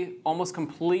largely, almost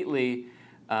completely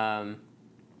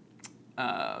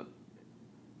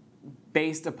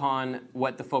based upon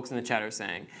what the folks in the chat are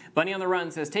saying. Bunny on the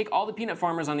Run says, take all the peanut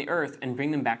farmers on the Earth and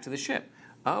bring them back to the ship.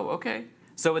 Oh, OK.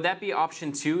 So would that be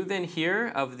option 2 then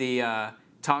here of the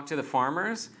talk to the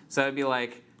farmers? So that would be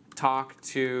like talk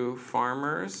to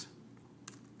farmers.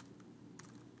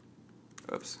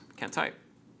 Oops, can't type.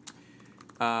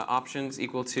 Options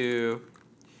equal to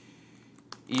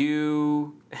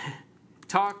you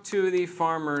talk to the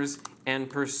farmers and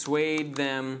persuade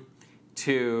them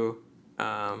to,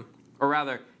 or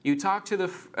rather, you talk to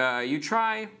the, you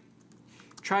try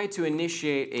to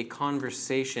initiate a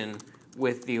conversation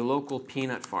with the local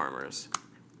peanut farmers.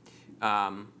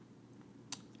 How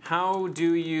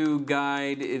do you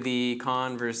guide the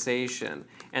conversation?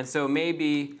 And so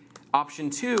maybe option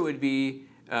 2 would be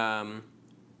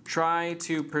try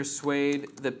to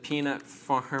persuade the peanut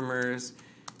farmers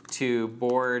to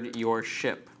board your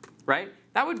ship, right?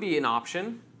 That would be an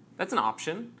option. That's an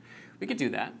option. We could do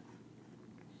that.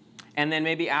 And then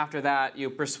maybe after that, you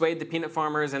persuade the peanut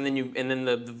farmers, and then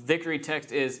the victory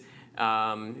text is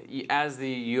as the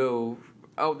you.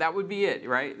 Oh, that would be it,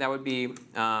 right? That would be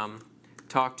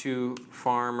talk to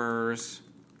farmers.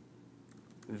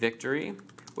 Victory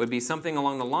would be something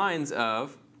along the lines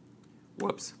of,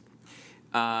 whoops.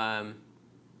 What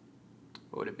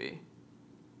would it be?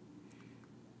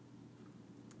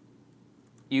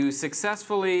 You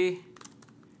successfully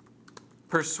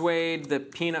persuade the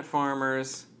peanut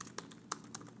farmers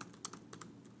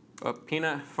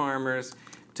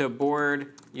to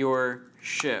board your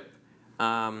ship.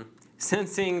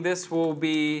 Sensing this will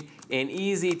be an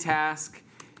easy task,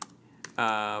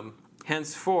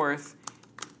 henceforth,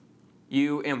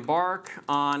 you embark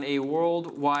on a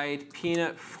worldwide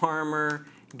peanut farmer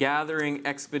gathering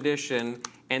expedition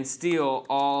and steal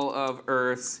all of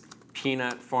Earth's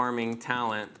peanut farming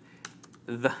talent,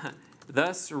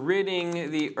 thus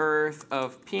ridding the Earth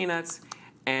of peanuts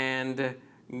and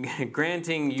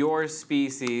granting your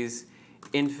species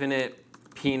infinite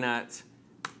peanut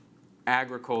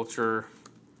agriculture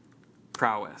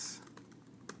prowess.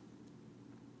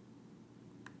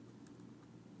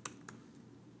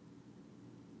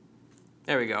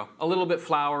 There we go. A little bit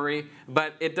flowery,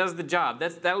 but it does the job.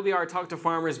 That'll be our talk to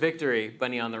farmers victory,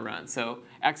 Bunny on the Run. So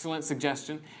excellent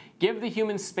suggestion. Give the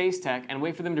humans space tech and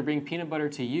wait for them to bring peanut butter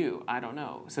to you. I don't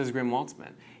know, says Grim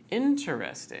Waltzman.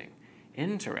 Interesting.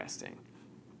 Interesting.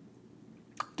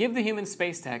 Give the humans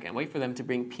space tech and wait for them to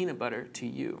bring peanut butter to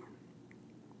you.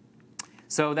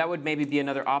 So that would maybe be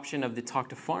another option of the talk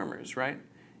to farmers, right?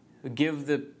 Give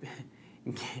the...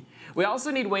 We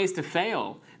also need ways to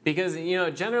fail. Because, you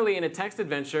know, generally in a text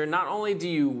adventure, not only do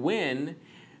you win,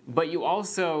 but you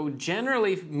also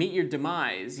generally meet your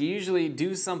demise. You usually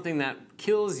do something that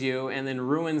kills you and then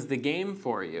ruins the game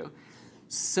for you.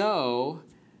 So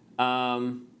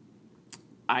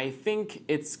I think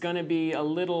it's going to be a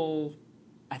little...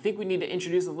 I think we need to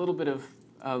introduce a little bit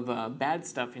of bad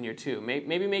stuff in here too.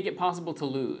 Maybe make it possible to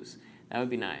lose. That would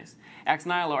be nice.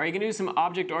 Xnihilo, are you going to do some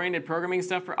object-oriented programming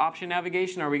stuff for option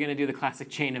navigation, or are we going to do the classic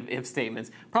chain of if statements?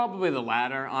 Probably the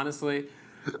latter, honestly.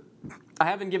 I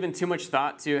haven't given too much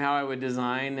thought to how I would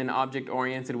design an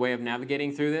object-oriented way of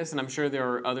navigating through this, and I'm sure there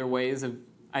are other ways of,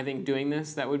 I think, doing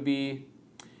this that would be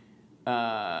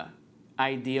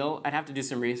ideal. I'd have to do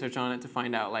some research on it to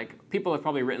find out. Like, people have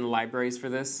probably written libraries for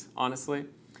this, honestly.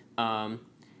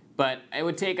 But it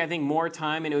would take, I think, more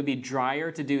time, and it would be drier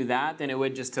to do that than it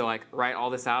would just to like write all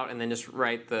this out and then just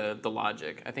write the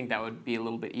logic. I think that would be a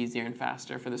little bit easier and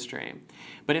faster for the stream.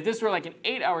 But if this were like an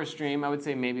 8-hour stream, I would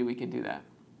say maybe we could do that.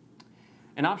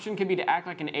 An option could be to act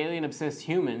like an alien-obsessed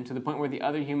human to the point where the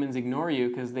other humans ignore you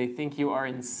because they think you are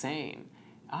insane.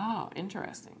 Oh,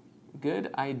 interesting.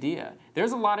 Good idea.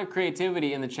 There's a lot of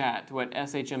creativity in the chat to what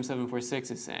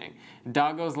SHM746 is saying.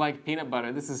 Doggos like peanut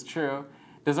butter. This is true.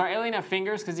 Does our alien have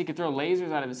fingers? Because he could throw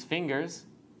lasers out of his fingers.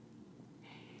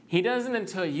 He doesn't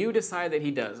until you decide that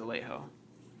he does, Alejo.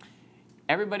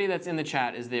 Everybody that's in the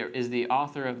chat is the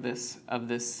author of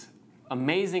this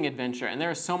amazing adventure. And there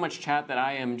is so much chat that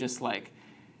I am just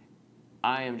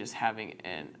having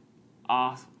an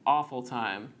awful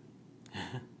time.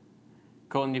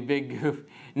 Colton, you big goof.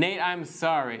 Nate, I'm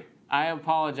sorry. I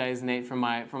apologize, Nate, for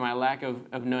my lack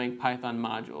of knowing Python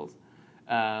modules.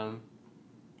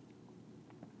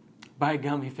 By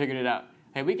gum, he figured it out.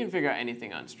 Hey, we can figure out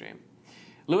anything on stream.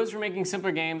 Lewis, for making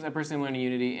simpler games. I personally learned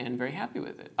Unity and very happy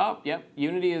with it. Oh, yep.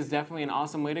 Unity is definitely an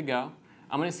awesome way to go.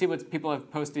 I'm going to see what people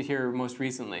have posted here most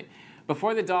recently.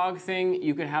 Before the dog thing,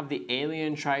 you could have the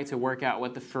alien try to work out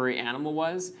what the furry animal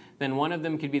was. Then one of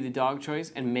them could be the dog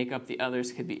choice, and make up the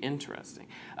others could be interesting.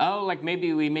 Oh, like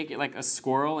maybe we make it like a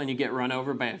squirrel and you get run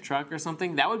over by a truck or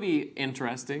something. That would be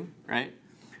interesting, right?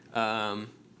 A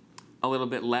little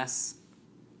bit less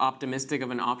optimistic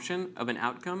of an option, of an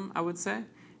outcome, I would say.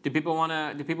 Do people want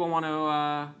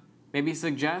to maybe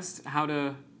suggest how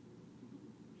to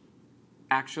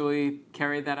actually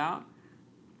carry that out?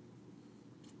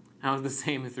 I was the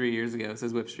same 3 years ago,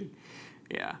 says Whipstreak.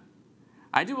 Yeah.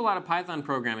 I do a lot of Python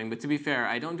programming, but to be fair,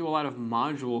 I don't do a lot of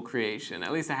module creation.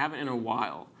 At least I haven't in a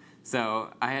while.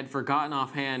 So I had forgotten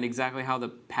offhand exactly how the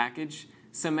package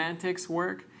semantics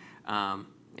work. Yeah,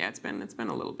 it's been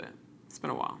a little bit. It's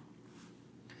been a while.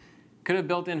 Could have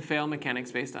built-in fail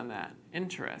mechanics based on that.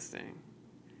 Interesting.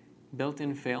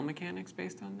 Built-in fail mechanics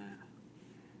based on that.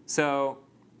 So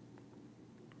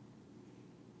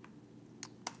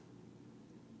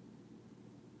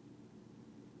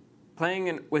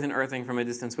playing with an earthling from a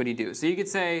distance, what do you do? So you could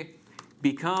say,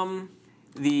 become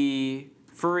the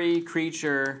furry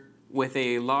creature with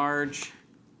a large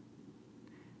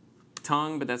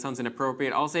tongue, but that sounds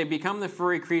inappropriate. I'll say, become the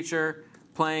furry creature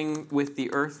 + playing with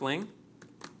the earthling.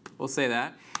 We'll say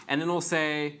that. And then we'll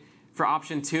say, for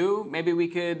option 2, maybe we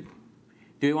could,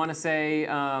 do we want to say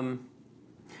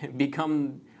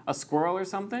become a squirrel or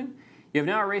something? You have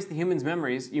now erased the human's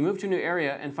memories. You move to a new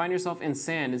area and find yourself in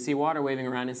sand and see water waving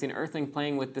around and see an earthling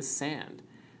playing with the sand.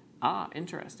 Ah,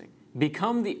 interesting.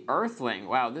 Become the earthling.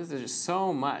 Wow, this is just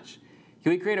so much.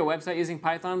 Can we create a website using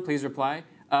Python? Please reply.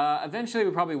 Eventually,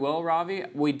 we probably will, Ravi.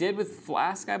 We did with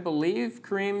Flask, I believe.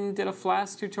 Kareem did a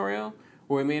Flask tutorial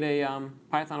where we made a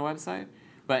Python website.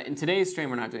 But in today's stream,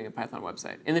 we're not doing a Python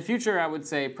website. In the future, I would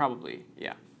say probably,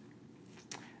 yeah.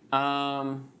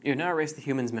 You've now erased the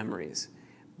human's memories.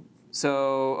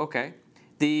 So, OK.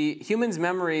 The human's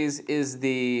memories is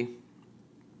the,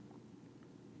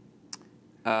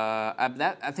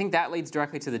 I think that leads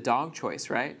directly to the dog choice,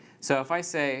 right? So if I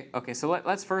say, OK, so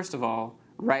let's first of all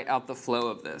write out the flow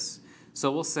of this.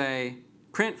 So we'll say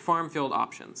print farm field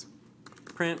options.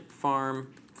 Print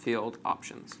farm field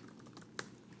options.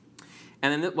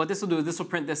 And then what this will do is this will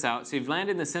print this out. So you've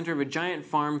landed in the center of a giant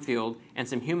farm field, and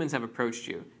some humans have approached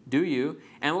you. Do you?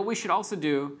 And what we should also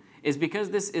do is, because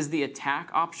this is the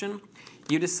attack option,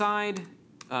 you decide,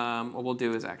 what we'll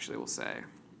do is actually we'll say,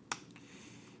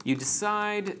 you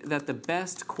decide that the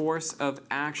best course of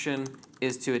action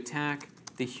is to attack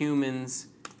the humans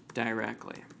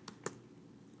directly.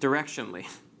 Directionally.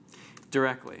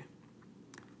 Directly.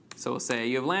 So we'll say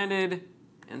you have landed,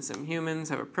 and some humans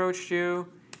have approached you.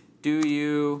 Do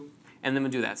you? And then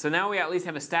we'll do that. So now we at least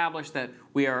have established that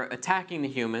we are attacking the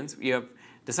humans. You have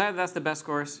decided that's the best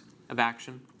course of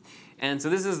action. And so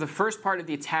this is the first part of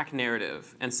the attack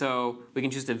narrative. And so we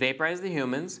can choose to vaporize the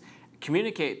humans,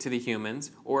 communicate to the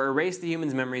humans, or erase the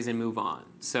humans' memories and move on.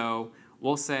 So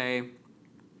we'll say,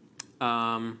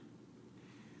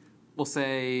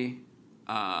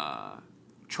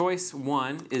 choice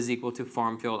 1 is equal to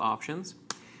farm field options.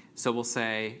 So we'll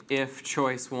say if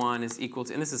choice 1 is equal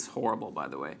to, and this is horrible, by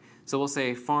the way. So we'll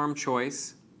say farm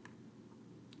choice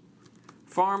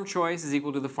is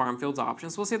equal to the farm field's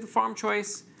options. So we'll say if the farm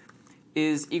choice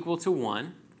is equal to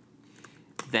 1,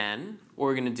 then what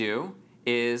we're going to do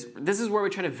is, this is where we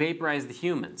try to vaporize the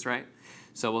humans, right?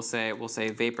 So we'll say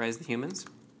vaporize the humans.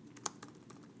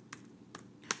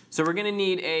 So we're going to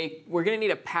need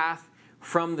a path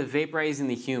from the vaporizing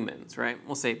the humans, right?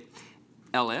 We'll say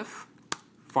elif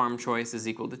farm choice is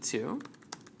equal to 2.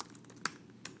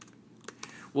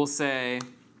 We'll say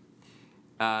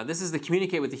this is the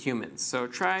communicate with the humans. So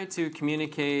try to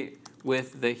communicate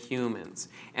with the humans.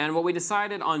 And what we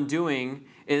decided on doing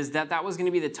is that that was going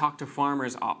to be the talk to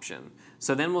farmers option.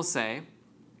 So then we'll say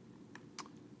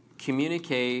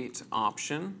communicate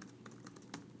option.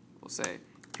 We'll say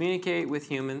communicate with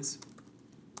humans.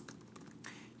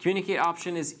 Communicate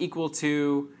option is equal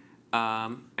to,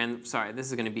 and sorry, this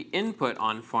is going to be input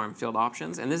on farm field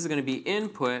options. And this is going to be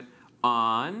input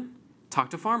on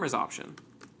talk to farmers option.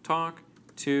 Talk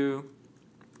to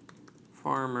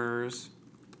farmers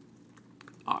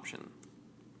option.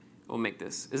 We'll make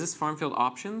this. Is this farm field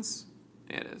options?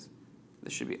 Yeah, it is.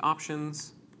 This should be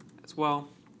options as well.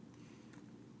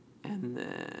 And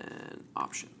then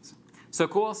options. So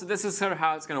cool. So this is sort of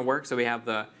how it's going to work. So we have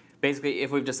the, basically,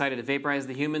 if we've decided to vaporize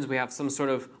the humans, we have some sort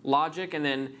of logic. And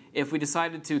then if we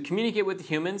decided to communicate with the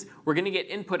humans, we're going to get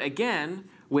input again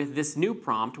with this new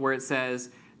prompt where it says,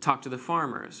 talk to the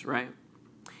farmers, right?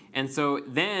 And so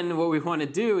then what we want to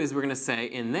do is we're going to say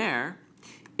in there,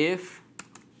 if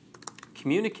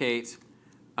communicate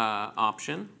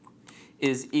option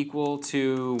is equal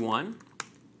to 1,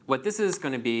 what this is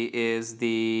going to be is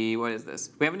the, what is this?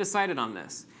 We haven't decided on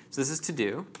this. So this is to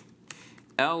do.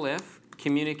 Elif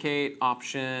communicate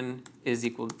option is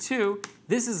equal to 2.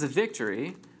 This is a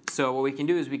victory. So what we can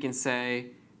do is we can say,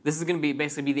 this is going to be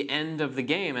basically be the end of the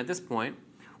game at this point.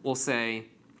 We'll say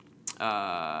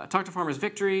talk to farmers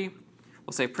victory.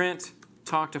 We'll say print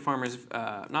talk to farmers,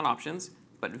 not options,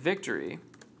 but victory.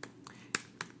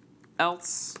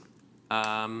 Else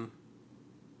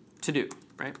to do,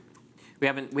 right?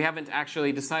 We haven't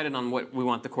actually decided on what we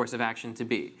want the course of action to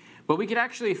be. But we could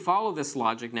actually follow this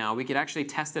logic now. We could actually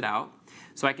test it out.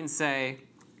 So I can say,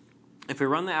 if we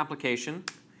run the application,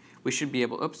 we should be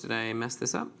able, oops, did I mess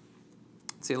this up?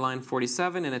 Let's see, line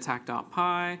 47 in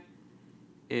attack.py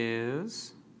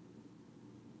is,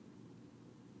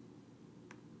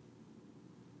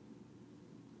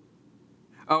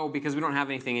 oh, because we don't have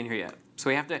anything in here yet. So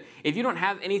we have to, if you don't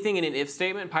have anything in an if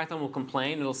statement, Python will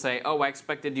complain. It'll say, oh, I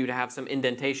expected you to have some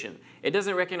indentation. It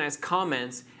doesn't recognize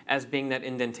comments as being that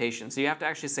indentation. So you have to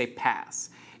actually say pass.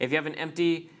 If you have an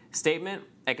empty statement,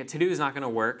 like a to-do is not going to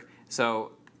work.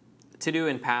 So to-do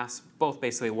and pass both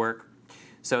basically work.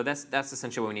 So that's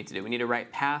essentially what we need to do. We need to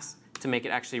write pass to make it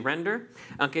actually render.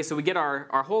 Okay, so we get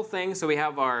our whole thing. So we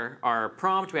have our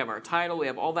prompt, we have our title, we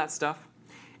have all that stuff.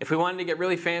 If we wanted to get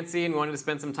really fancy and we wanted to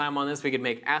spend some time on this, we could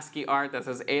make ASCII art that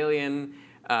says aliens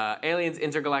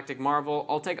intergalactic marvel.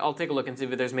 I'll take a look and see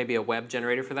if there's maybe a web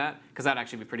generator for that, because that'd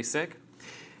actually be pretty sick.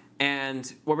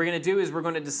 And what we're going to do is we're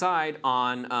going to decide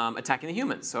on attacking the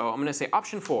humans. So I'm going to say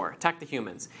option 4, attack the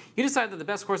humans. You decide that the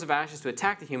best course of action is to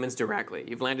attack the humans directly.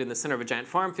 You've landed in the center of a giant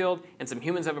farm field, and some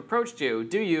humans have approached you.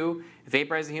 Do you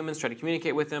vaporize the humans, try to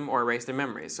communicate with them, or erase their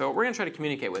memories? So we're going to try to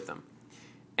communicate with them.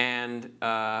 And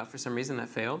for some reason that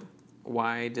failed.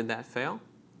 Why did that fail?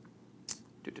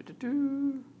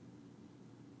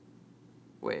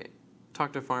 Wait,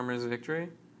 talk to farmers victory?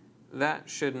 That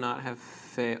should not have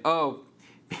failed. Oh,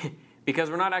 because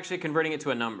we're not actually converting it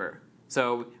to a number.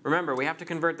 So remember, we have to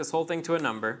convert this whole thing to a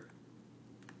number.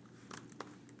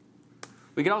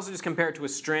 We could also just compare it to a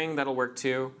string. That'll work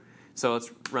too. So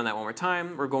let's run that one more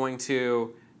time. We're going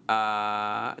to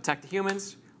attack the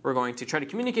humans. We're going to try to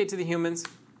communicate to the humans.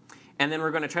 And then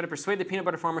we're going to try to persuade the peanut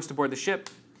butter farmers to board the ship.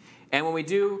 And when we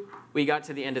do, we got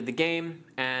to the end of the game,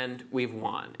 and we've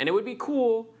won. And it would be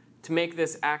cool to make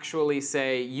this actually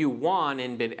say you won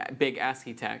in big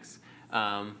ASCII text.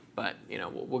 But you know,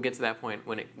 we'll get to that point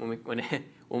when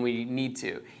we need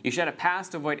to. You should have pass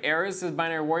to avoid errors, says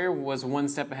Binary Warrior, was one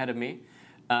step ahead of me.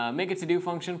 Make a to-do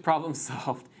function, problem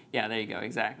solved. Yeah, there you go,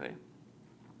 exactly.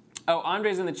 Oh,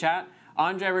 Andre's in the chat.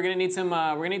 Andre, we're gonna need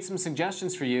some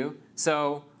suggestions for you.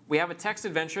 So we have a text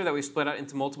adventure that we split out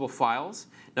into multiple files.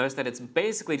 Notice that it's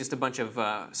basically just a bunch of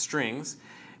strings,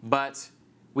 but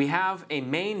we have a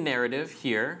main narrative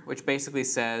here, which basically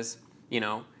says, you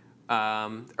know,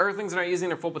 Earthlings that are using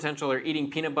their full potential are eating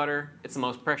peanut butter. It's the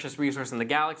most precious resource in the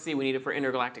galaxy. We need it for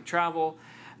intergalactic travel.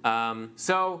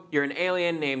 So you're an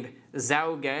alien named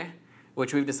Zauge,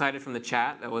 which we've decided from the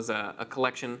chat. That was a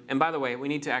collection. And by the way, we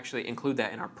need to actually include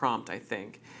that in our prompt, I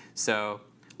think. So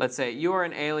let's say you are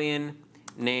an alien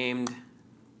named,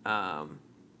 we're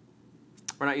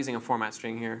not using a format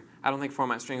string here. I don't think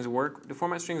format strings work. Do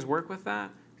format strings work with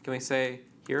that? Can we say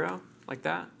hero like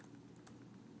that?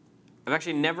 I've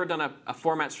actually never done a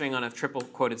format string on a triple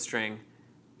quoted string.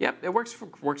 Yep, it works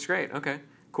great. OK,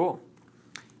 cool.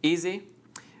 Easy.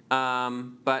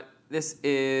 But this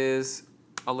is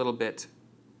a little bit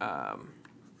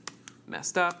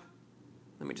messed up.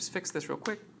 Let me just fix this real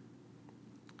quick.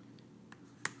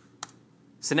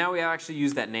 So now we actually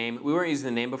use that name. We weren't using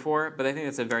the name before, but I think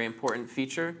that's a very important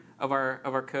feature of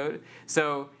our code.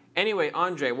 So anyway,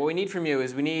 Andre, what we need from you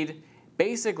is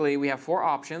basically, we have 4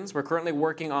 options. We're currently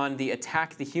working on the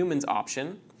attack the humans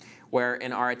option, where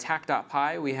in our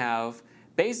attack.py, we have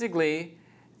basically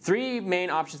 3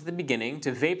 main options at the beginning: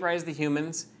 to vaporize the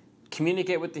humans,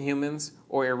 communicate with the humans,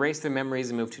 or erase their memories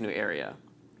and move to a new area.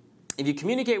 If you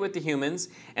communicate with the humans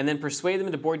and then persuade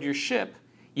them to board your ship,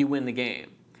 you win the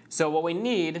game. So what we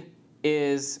need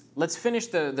is, let's finish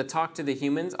the talk to the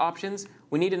humans options.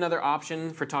 We need another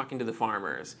option for talking to the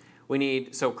farmers.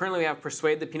 So currently we have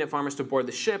persuade the peanut farmers to board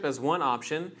the ship as one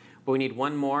option, but we need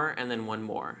one more and then one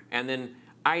more. And then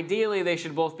ideally they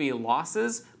should both be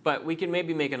losses, but we can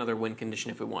maybe make another win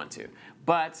condition if we want to.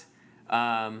 But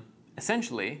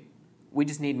essentially, we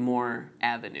just need more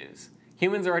avenues.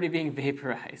 Humans are already being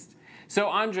vaporized. So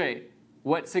Andre,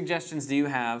 what suggestions do you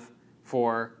have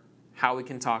for how we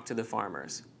can talk to the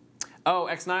farmers? Oh,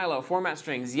 Xnihilo, format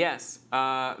strings, yes.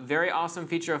 Very awesome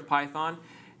feature of Python.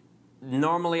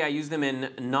 Normally, I use them in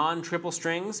non-triple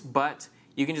strings, but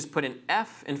you can just put an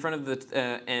F in front of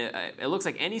it looks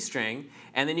like any string,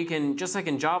 and then you can, just like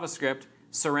in JavaScript,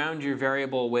 surround your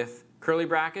variable with curly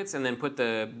brackets and then put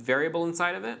the variable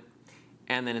inside of it,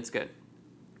 and then it's good.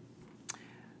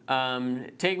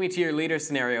 Take me to your leader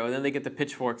scenario, and then they get the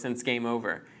pitchforks and it's game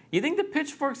over. You think the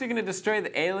pitchforks are going to destroy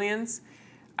the aliens?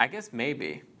 I guess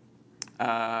maybe.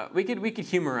 We could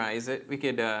humorize it. We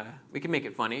could make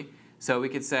it funny. So we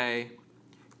could say,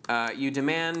 you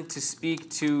demand to speak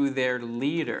to their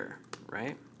leader,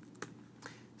 right?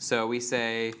 So we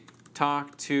say,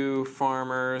 talk to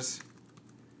farmers.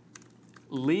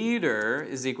 Leader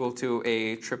is equal to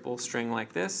a triple string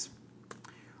like this.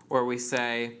 Or we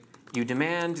say, you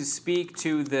demand to speak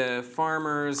to the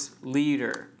farmer's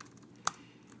leader.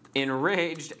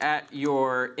 Enraged at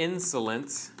your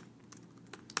insolence,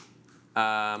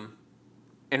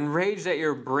 enraged at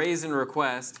your brazen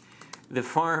request, the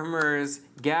farmers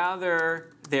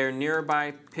gather their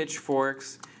nearby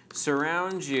pitchforks,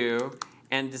 surround you,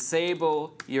 and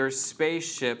disable your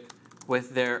spaceship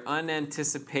with their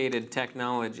unanticipated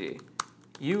technology.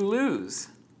 You lose.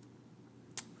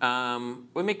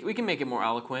 We can make it more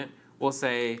eloquent. We'll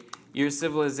say, your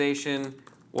civilization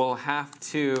will have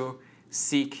to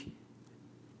seek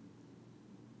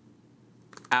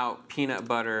out peanut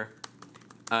butter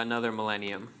another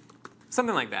millennium.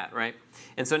 Something like that, right?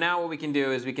 And so now what we can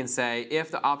do is we can say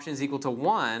if the option is equal to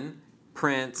 1,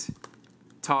 print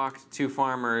talk to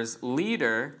farmer's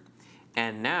leader.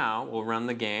 And now we'll run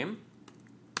the game.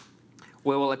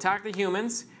 We will attack the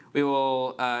humans. We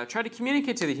will try to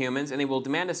communicate to the humans, and they will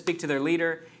demand to speak to their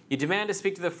leader. You demand to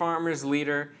speak to the farmer's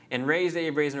leader, and raise that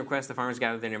you raise and request the farmers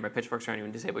gather their nearby pitchforks trying to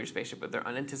disable your spaceship with their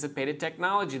unanticipated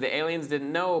technology. The aliens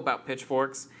didn't know about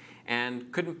pitchforks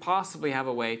and couldn't possibly have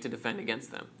a way to defend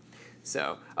against them.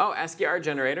 So, oh, ASCII art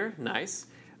generator, nice.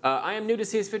 I am new to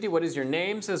CS50. What is your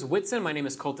name? Says Whitson. My name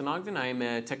is Colton Ogden. I am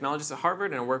a technologist at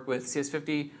Harvard, and I work with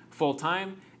CS50 full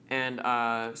time, and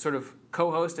sort of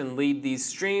co-host and lead these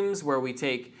streams where we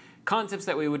take concepts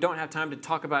that we don't have time to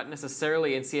talk about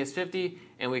necessarily in CS50,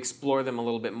 and we explore them a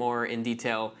little bit more in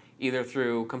detail, either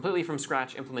through completely from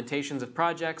scratch implementations of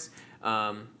projects,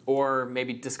 or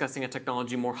maybe discussing a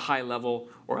technology more high level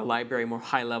or a library more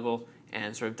high level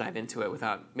and sort of dive into it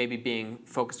without maybe being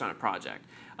focused on a project.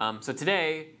 So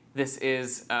today, this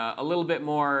is a little bit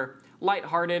more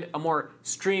lighthearted, a more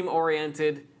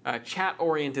stream-oriented,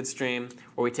 chat-oriented stream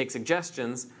where we take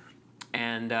suggestions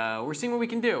and we're seeing what we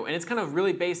can do. And it's kind of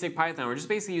really basic Python. We're just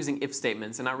basically using if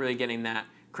statements and not really getting that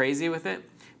crazy with it.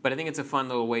 But I think it's a fun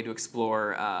little way to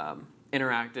explore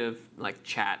interactive like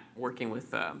chat working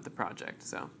with the project.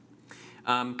 So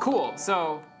cool.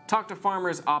 So talk to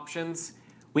farmers options.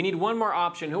 We need one more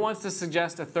option. Who wants to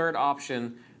suggest a third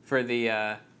option for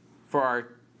the for our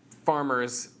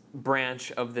farmers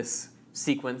branch of this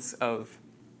sequence of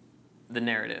the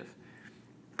narrative?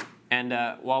 And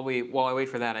while I wait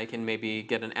for that, I can maybe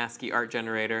get an ASCII art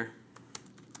generator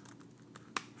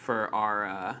for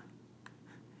our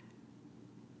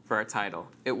title.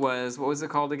 It was, what was it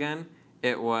called again?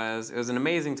 It was an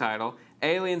amazing title,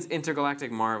 Aliens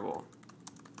Intergalactic Marvel.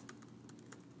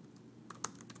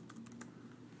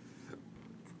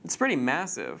 It's pretty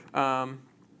massive. So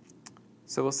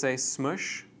we'll say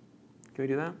smush. Can we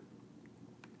do that?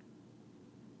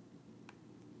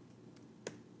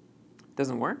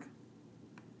 Doesn't work?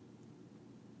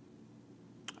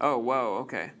 Oh, whoa,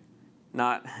 OK.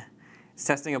 Not, it's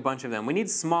testing a bunch of them. We need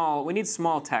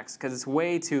small text because it's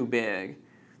way too big.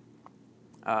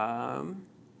 That's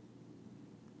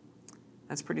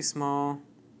pretty small.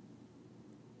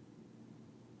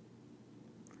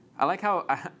 I like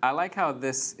how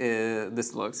this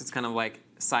looks. It's kind of like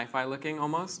sci-fi looking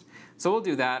almost. So we'll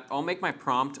do that. I'll make my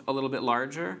prompt a little bit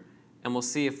larger, and we'll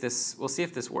see if this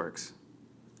works.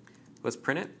 Let's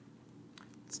print it.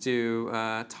 Let's do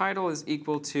title is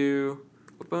equal to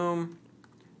boom,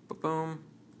 boom.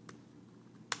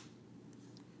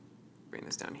 Bring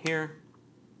this down here.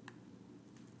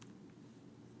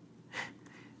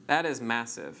 That is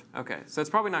massive. OK, so it's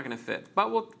probably not going to fit,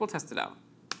 but we'll test it out.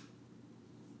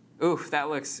 Oof, that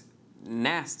looks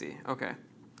nasty. OK,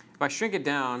 if I shrink it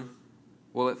down,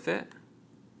 will it fit?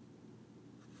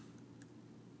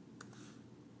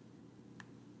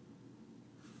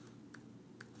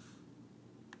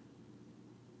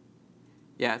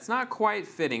 Yeah, it's not quite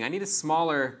fitting. I need a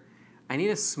smaller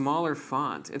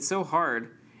font. It's so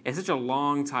hard. It's such a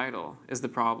long title is the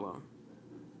problem.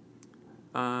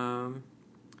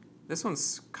 This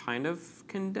one's kind of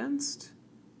condensed.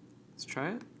 Let's try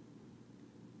it.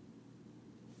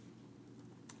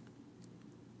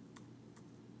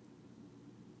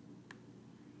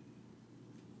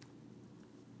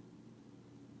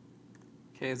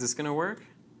 OK, is this going to work?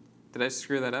 Did I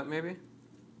screw that up maybe?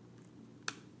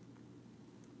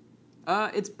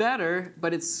 It's better,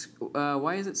 but it's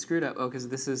why is it screwed up? Oh, because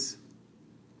this is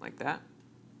like that.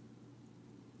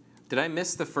 Did I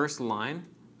miss the first line?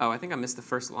 Oh, I think I missed the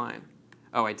first line.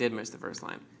 Oh, I did miss the first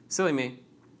line. Silly me.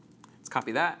 Let's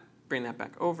copy that, bring that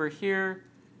back over here,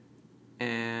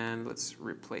 and let's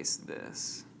replace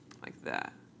this like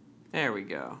that. There we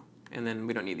go. And then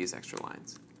we don't need these extra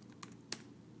lines.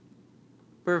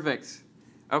 Perfect.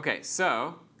 OK, so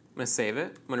I'm going to save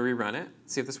it. I'm going to rerun it,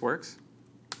 see if this works.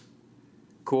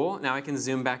 Cool. Now I can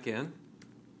zoom back in.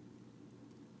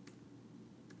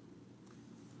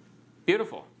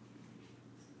 Beautiful.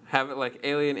 Have it like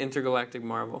Alien Intergalactic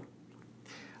Marvel.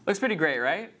 Looks pretty great,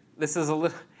 right? This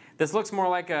looks more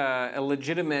like a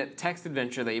legitimate text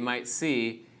adventure that you might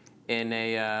see in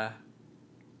a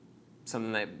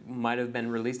something that might have been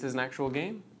released as an actual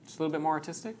game. Just a little bit more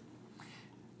artistic.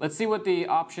 Let's see what the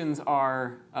options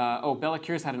are. Oh, Bella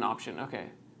Cures had an option. OK.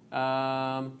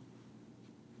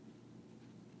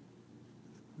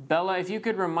 Bella, if you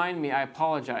could remind me, I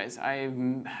apologize.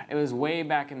 It was way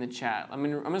back in the chat. I'm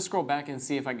going to scroll back and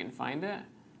see if I can find it.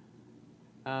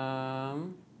 Let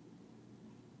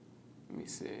me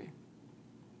see.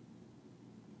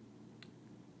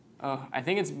 Oh, I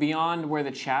think it's beyond where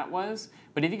the chat was.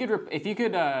 But if you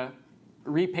could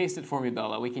repaste it for me,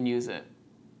 Bella, we can use it.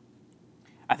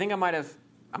 I think I might have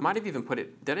even put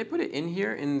it. Did I put it in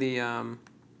here in the?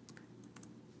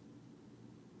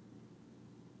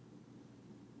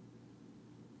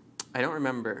 I don't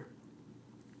remember.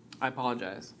 I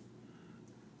apologize.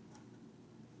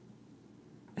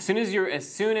 As soon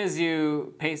as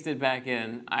you paste it back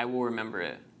in, I will remember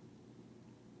it.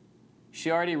 She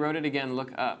already wrote it again.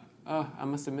 Look up. Oh, I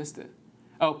must have missed it.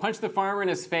 Oh, punch the farmer in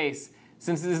his face,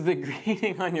 since this is the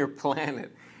greeting on your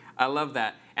planet. I love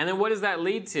that. And then what does that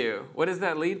lead to? What does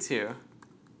that lead to?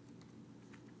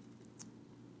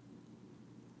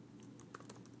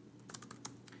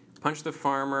 Punch the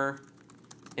farmer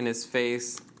in his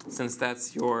face, since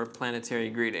that's your planetary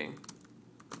greeting.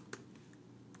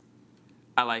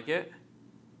 I like it.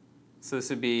 So this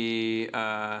would be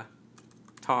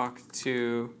talk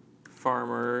to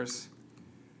farmers,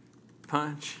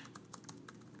 punch.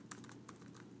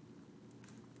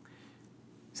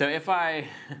 So if I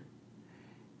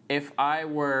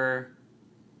were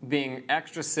being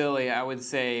extra silly, I would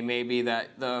say maybe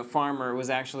that the farmer was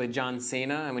actually John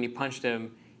Cena, and when you punched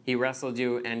him, he wrestled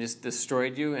you and just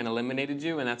destroyed you and eliminated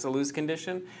you, and that's a lose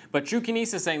condition. But True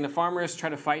Kinesis is saying the farmers try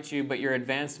to fight you, but your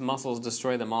advanced muscles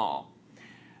destroy them all.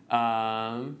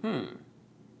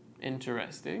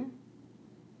 Interesting.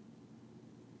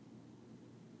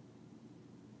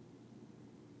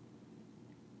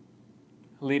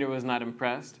 Leader was not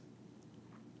impressed.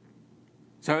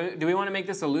 So do we want to make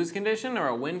this a lose condition or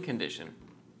a win condition?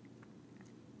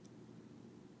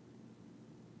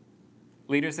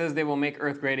 Leader says they will make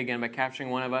Earth great again by capturing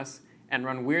one of us and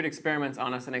run weird experiments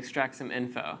on us and extract some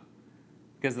info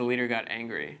because the leader got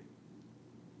angry.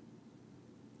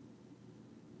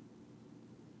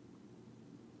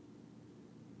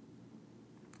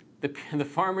 The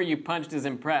farmer you punched is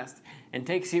impressed and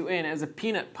takes you in as a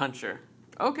peanut puncher.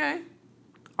 Okay.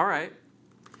 All right.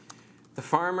 The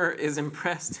farmer is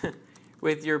impressed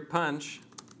with your punch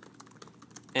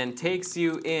and takes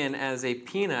you in as a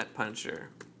peanut puncher.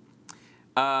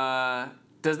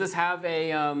 Does this have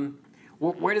a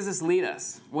where does this lead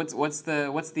us? What's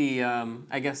the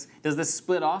I guess, does this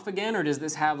split off again, or does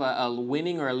this have a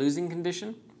winning or a losing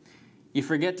condition? You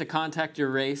forget to contact your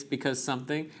race because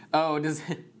something. Oh, does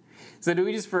it, so do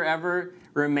we just forever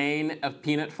remain a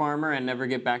peanut farmer and never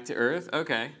get back to Earth?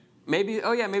 Okay. Maybe,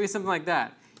 oh yeah, maybe something like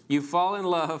that. You fall in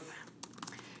love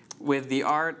with the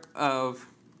art of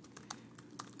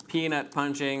peanut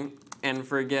punching and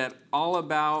forget all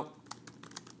about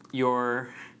your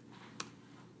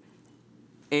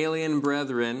alien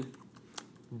brethren,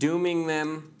 dooming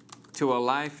them to a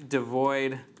life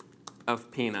devoid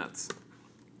of peanuts.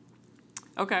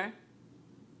 Okay.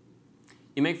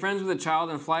 You make friends with a child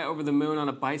and fly over the moon on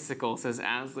a bicycle, says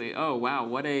Asley. Oh, wow,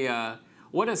 what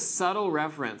a subtle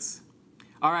reference.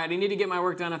 All right, I need to get my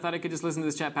work done. I thought I could just listen to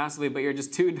this chat passively, but you're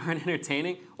just too darn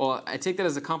entertaining. Well, I take that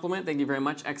as a compliment. Thank you very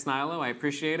much, Ex Nihilo. I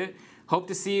appreciate it. Hope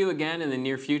to see you again in the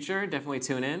near future. Definitely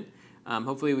tune in.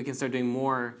 Hopefully we can start doing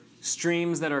more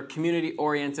streams that are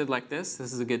community-oriented like this.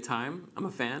 This is a good time. I'm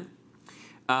a fan.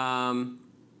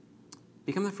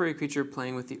 Become the furry creature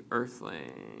playing with the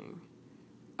Earthling.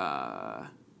 I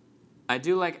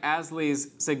do like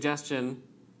Asley's suggestion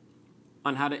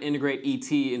on how to integrate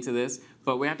ET into this,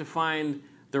 but we have to find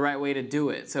the right way to do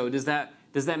it. So does that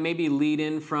maybe lead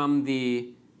in from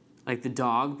the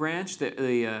dog branch,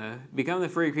 the become the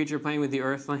furry creature playing with the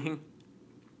Earthling?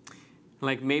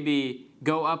 Like maybe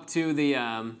go up to the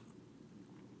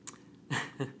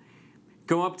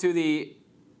go up to the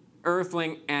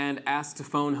Earthling and ask to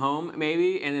phone home,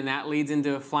 maybe, and then that leads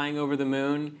into flying over the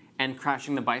moon and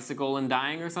crashing the bicycle and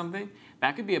dying or something.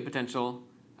 That could be a potential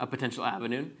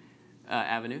avenue.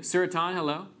 Suratan,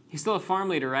 hello. He's still a farm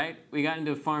leader, right? We got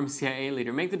into a farm CIA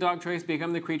leader. Make the dog choice,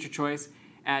 become the creature choice.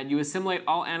 You assimilate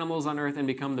all animals on Earth and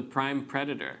become the prime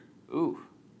predator. Ooh.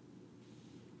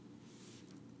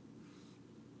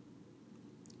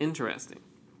 Interesting.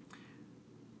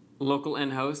 Local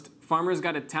end host. Farmers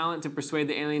got a talent to persuade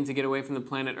the alien to get away from the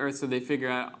planet Earth, so they figure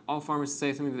out all farmers to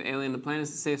say something to the alien. The plan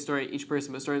is to say a story, each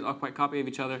person, but stories all quite copy of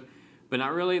each other. But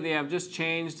not really. They have just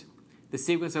changed the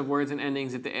sequence of words and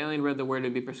endings. If the alien read the word, it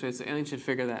would be persuaded, so the alien should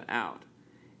figure that out.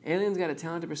 Aliens got a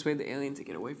talent to persuade the alien to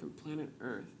get away from planet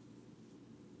Earth.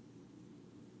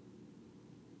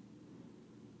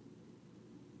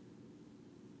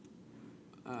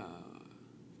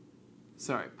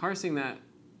 Sorry, parsing that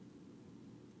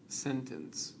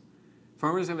sentence.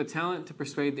 Farmers have a talent to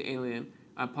persuade the alien.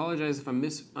 I apologize if I'm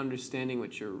misunderstanding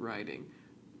what you're writing.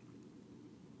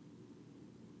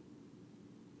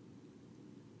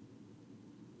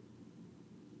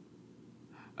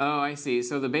 Oh, I see.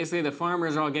 So basically the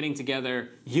farmers are all getting together,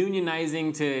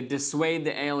 unionizing to dissuade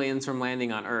the aliens from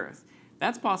landing on Earth.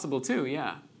 That's possible too,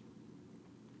 yeah.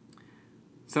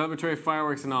 Celebratory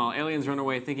fireworks and all. Aliens run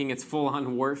away thinking it's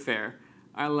full-on warfare.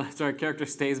 So our character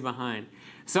stays behind.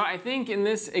 So I think in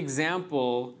this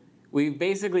example, we've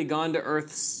basically gone to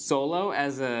Earth solo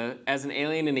as an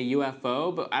alien in a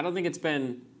UFO, but I don't think it's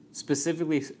been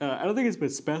specifically, I don't think it's been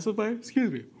specified.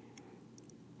 Excuse me.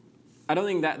 I don't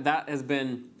think that has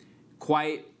been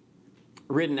quite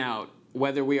written out,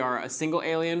 whether we are a single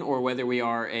alien or whether we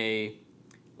are a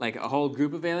whole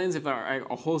group of aliens, if a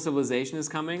whole civilization is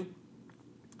coming.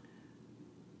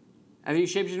 After you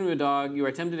shapeshift into a dog, you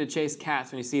are tempted to chase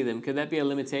cats when you see them. Could that be a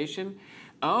limitation?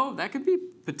 Oh, that could be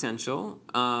potential.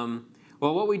 Well,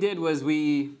 what we did was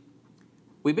we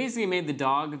basically made the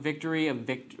dog victory a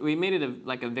we made it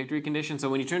like a victory condition. So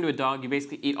when you turn to a dog, you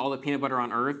basically eat all the peanut butter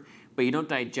on Earth, but you don't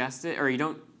digest it, or you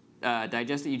don't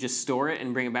digest it, you just store it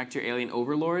and bring it back to your alien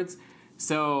overlords.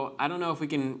 So I don't know if we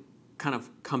can kind of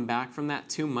come back from that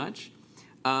too much.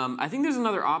 I think there's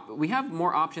another we have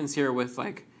more options here with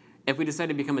if we decide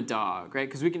to become a dog, right?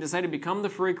 Because we can decide to become the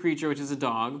furry creature, which is a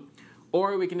dog,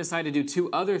 or we can decide to do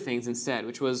two other things instead,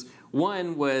 which was,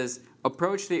 one was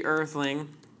approach the Earthling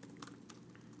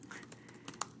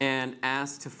and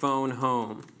ask to phone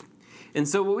home. And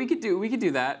so what we could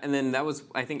do that, and then that was,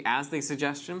 I think, Asley's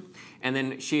suggestion. And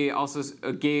then she also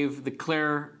gave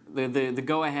the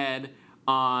go-ahead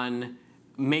on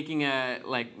making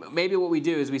maybe what we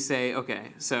do is we say,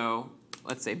 okay, so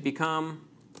let's say become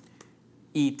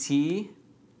ET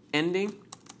ending.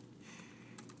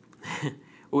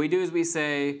 What we do is we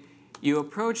say, you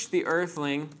approach the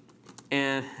Earthling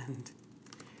and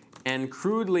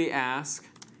crudely ask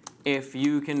if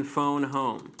you can phone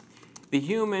home. The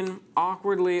human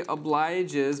awkwardly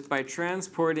obliges by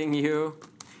transporting you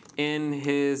in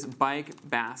his bike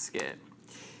basket.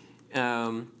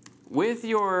 With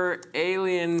your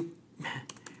alien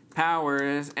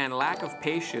powers and lack of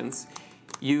patience,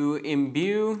 you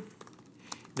imbue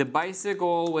the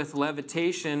bicycle with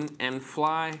levitation and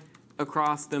fly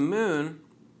across the moon.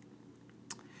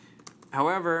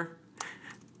 However,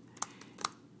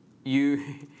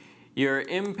 your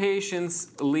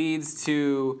impatience leads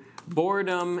to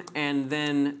boredom and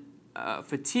then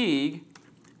fatigue,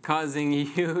 causing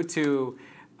you to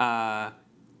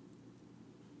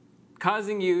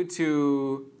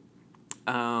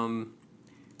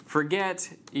forget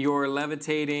your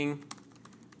levitating,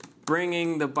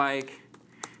 bringing the bike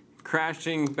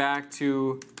crashing back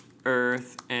to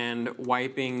Earth and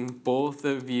wiping both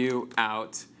of you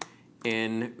out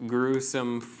in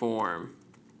gruesome form.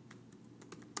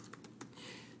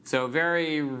 So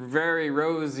very, very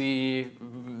rosy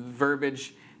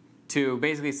verbiage to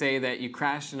basically say that you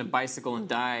crashed in a bicycle and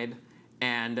died,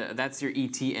 and that's your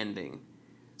ET ending.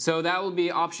 So that will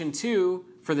be option 2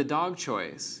 for the dog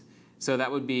choice. So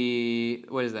that would be,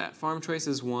 what is that? Farm choice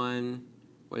is 1.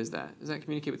 What is that? Does that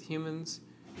communicate with humans?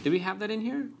 Did we have that in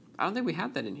here? I don't think we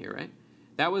had that in here, right?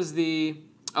 That was the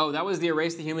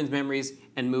erase the humans' memories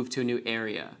and move to a new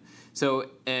area. So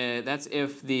that's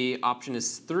if the option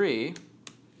is 3.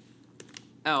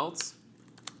 Else,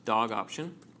 dog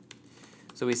option.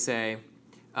 So we say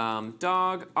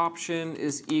dog option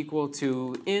is equal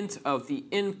to int of the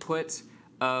input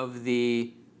of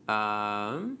the,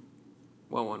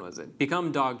 what one was it?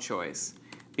 Become dog choice.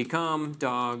 Become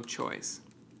dog choice.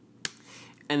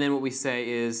 And then what we say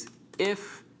is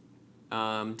if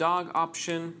dog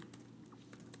option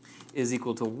is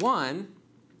equal to 1,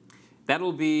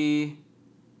 that'll be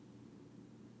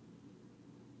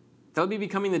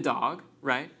becoming the dog,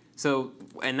 right? So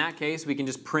in that case, we can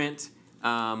just print,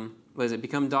 what is it,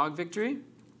 become dog victory.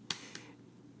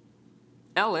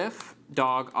 Elif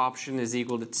dog option is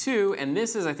equal to 2, and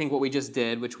this is, I think, what we just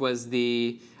did, which was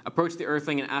the approach the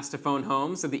Earthling and ask to phone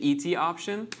home, so the ET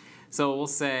option. So we'll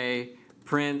say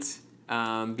print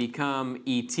become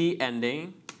ET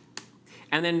ending.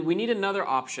 And then we need another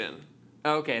option.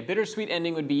 Okay, a bittersweet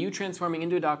ending would be you transforming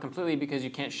into a dog completely because you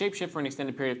can't shapeshift for an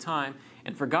extended period of time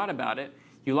and forgot about it.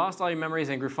 You lost all your memories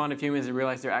and grew fond of humans and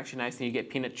realized they're actually nice and you get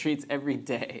peanut treats every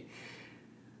day.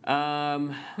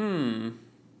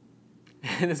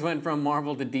 This went from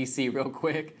Marvel to DC real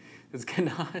quick. This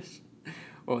ganache.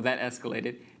 Oh, that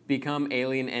escalated. Become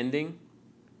alien ending.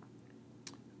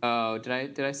 Oh,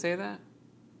 did I say that?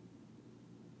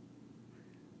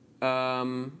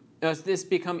 No, it's this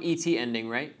become ET ending,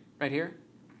 right? Right here.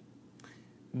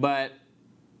 But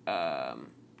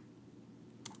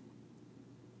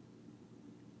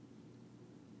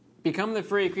become the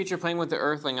furry creature playing with the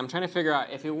Earthling. I'm trying to figure out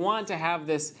if we want to have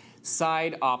this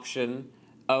side option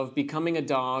of becoming a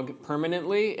dog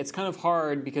permanently, it's kind of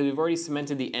hard because we've already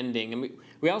cemented the ending. And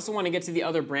we also want to get to the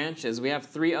other branches. We have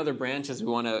 3 other branches we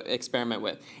want to experiment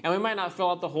with. And we might not fill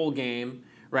out the whole game,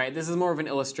 right? This is more of an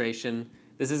illustration.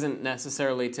 This isn't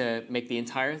necessarily to make the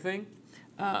entire thing.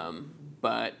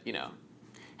 But, you know.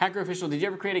 Hacker Official, did you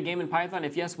ever create a game in Python?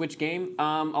 If yes, which game?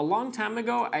 A long time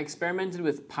ago, I experimented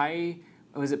with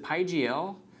was it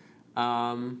PyGL?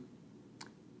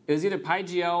 It was either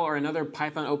PyGL or another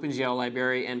Python OpenGL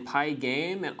library, and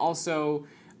Pygame, and also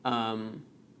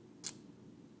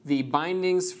the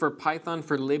bindings for Python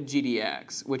for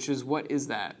libgdx, which is, what is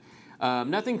that?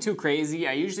 Nothing too crazy.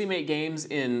 I usually make games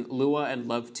in Lua and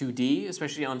Love2D,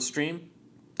 especially on stream.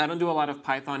 I don't do a lot of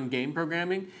Python game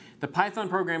programming. The Python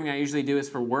programming I usually do is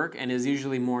for work and is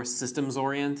usually more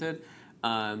systems-oriented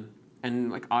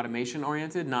and like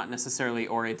automation-oriented, not necessarily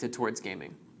oriented towards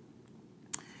gaming.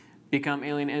 Become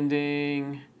alien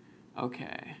ending.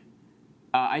 Okay.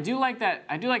 I do like that.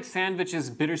 I do like Sandwich's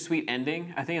bittersweet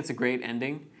ending. I think it's a great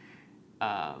ending.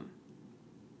 But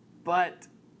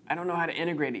I don't know how to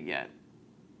integrate it yet.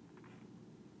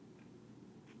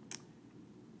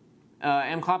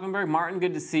 M. Kloppenberg, Martin,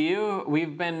 good to see you.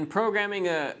 We've been programming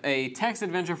a text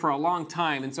adventure for a long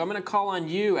time, and so I'm going to call on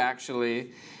you,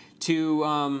 actually,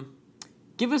 to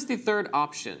give us the third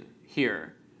option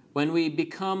here. When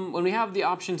we have the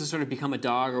option to sort of become a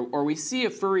dog, or we see a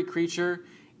furry creature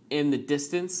in the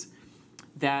distance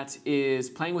that is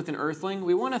playing with an earthling,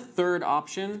 we want a third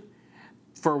option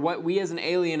for what we as an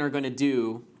alien are going to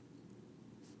do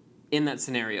in that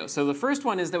scenario. So the first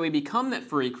one is that we become that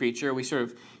furry creature, we sort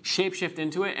of shapeshift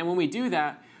into it, and when we do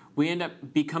that, we end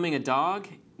up becoming a dog,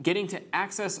 getting to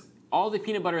access all the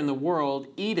peanut butter in the world,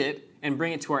 eat it, and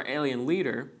bring it to our alien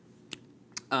leader.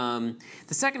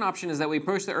 The second option is that we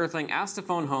approach the earthling, ask to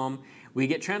phone home, we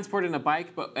get transported in a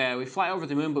bike, but we fly over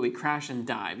the moon, but we crash and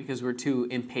die because we're too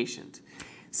impatient.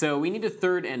 So we need a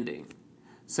third ending.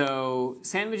 So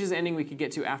Sandwich's ending we could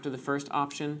get to after the first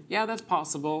option. Yeah, that's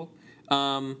possible.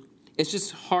 It's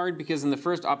just hard because in the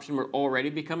first option we're already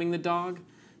becoming the dog,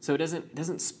 so it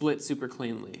doesn't split super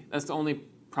cleanly. That's the only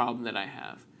problem that I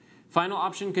have. Final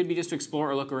option could be just to explore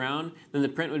or look around. Then the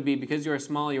print would be, because you are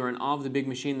small, you are in awe of the big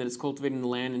machine that is cultivating the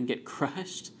land and get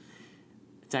crushed.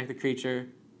 Attack the creature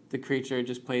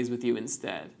just plays with you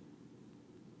instead.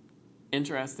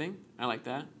 Interesting. I like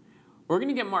that. We're going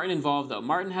to get Martin involved, though.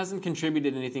 Martin hasn't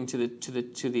contributed anything to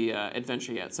the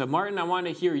adventure yet. So Martin, I want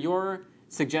to hear your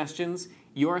suggestions,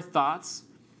 your thoughts,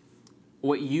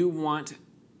 what you want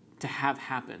to have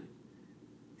happen.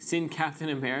 Seen Captain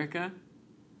America?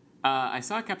 I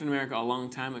saw Captain America a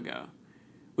long time ago.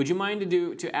 Would you mind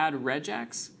to add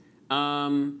regex?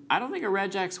 I don't think a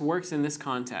regex works in this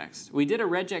context. We did a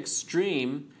regex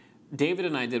stream. David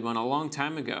and I did one a long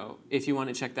time ago, if you want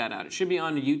to check that out. It should be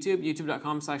on YouTube,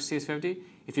 youtube.com/CS50,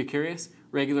 if you're curious.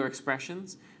 Regular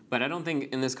expressions. But I don't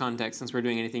think in this context, since we're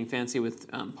doing anything fancy with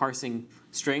parsing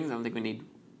strings, I don't think we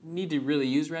need to really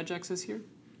use regexes here.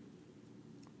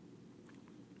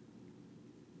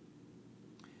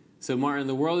 So Martin,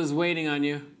 the world is waiting on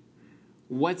you.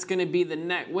 What's going to be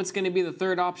what's going to be the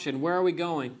third option? Where are we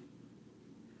going?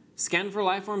 Scan for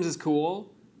lifeforms is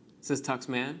cool, says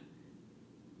Tuxman.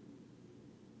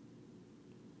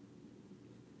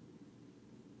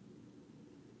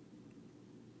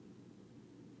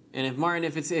 And if Martin,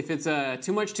 if it's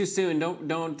too much too soon,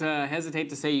 don't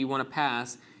hesitate to say you want to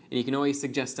pass, and you can always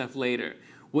suggest stuff later.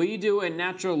 Will you do a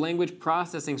natural language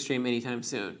processing stream anytime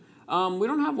soon? We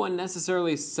don't have one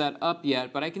necessarily set up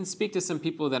yet, but I can speak to some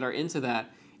people that are into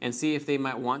that and see if they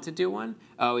might want to do one.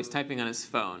 Oh, he's typing on his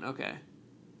phone. Okay,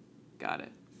 got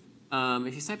it.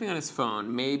 If he's typing on his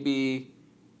phone, maybe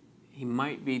he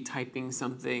might be typing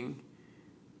something.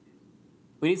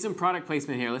 We need some product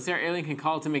placement here. Let's say our alien can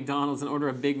call to McDonald's and order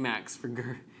a Big Macs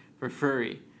for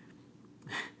furry.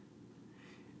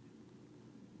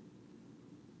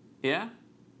 Yeah,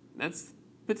 that's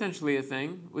potentially a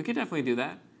thing. We could definitely do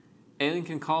that. Alien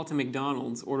can call to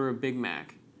McDonald's, order a Big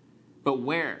Mac. But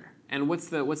where? And what's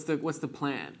the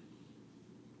plan?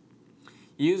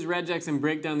 Use regex and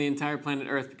break down the entire planet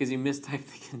Earth because you mistyped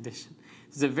the condition.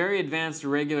 This is a very advanced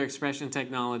regular expression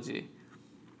technology.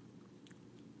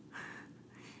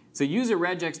 So use a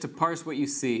regex to parse what you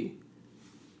see.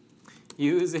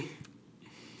 Use a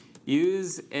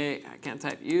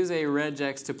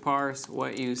regex to parse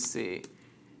what you see.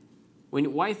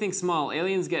 Why think small?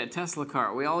 Aliens get a Tesla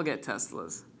car. We all get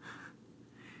Teslas.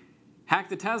 Hack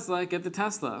the Tesla, get the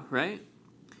Tesla, right?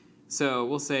 So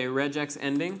we'll say regex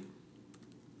ending.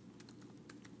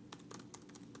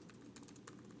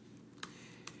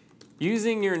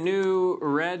 Using your new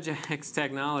regex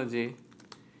technology,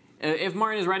 If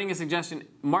Martin is writing a suggestion,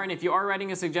 Martin, if you are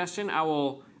writing a suggestion, I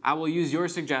will use your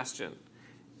suggestion.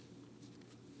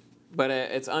 But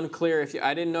it's unclear if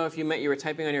I didn't know if you meant you were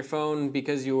typing on your phone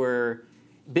because you were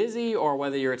busy or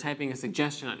whether you were typing a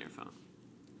suggestion on your phone.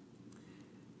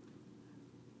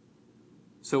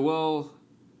 So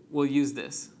we'll use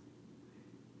this.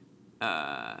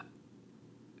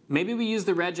 Maybe we use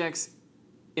the regex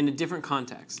in a different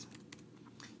context.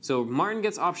 So Martin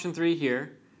gets option 3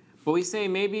 here, but we say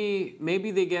maybe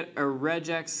they get a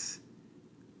regex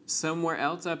somewhere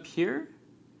else up here.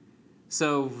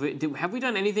 So have we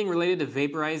done anything related to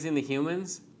vaporizing the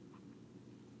humans?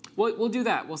 We'll do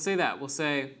that. We'll say that. We'll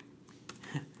say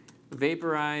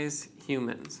vaporize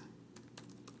humans.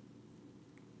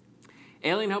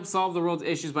 Alien helps solve the world's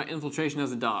issues by infiltration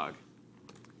as a dog.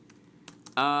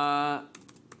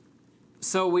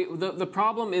 So the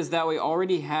problem is that we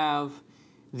already have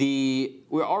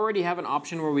an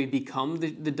option where we become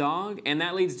the dog, and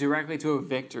that leads directly to a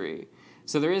victory.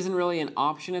 So there isn't really an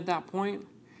option at that point.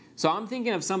 So I'm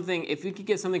thinking of something, if we could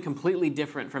get something completely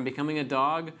different from becoming a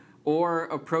dog or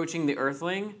approaching the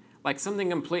Earthling, like something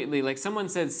completely, like someone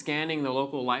said scanning the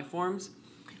local life forms.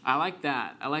 I like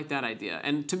that. I like that idea.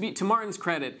 And to Martin's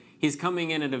credit, he's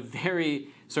coming in at a very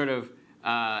sort of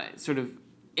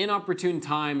inopportune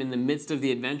time in the midst of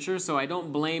the adventure, so I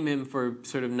don't blame him for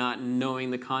sort of not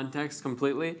knowing the context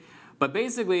completely. But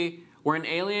basically, we're an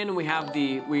alien, and we have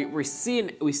we see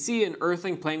an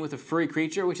Earthling playing with a furry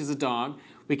creature, which is a dog.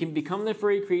 We can become the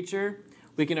furry creature.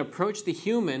 We can approach the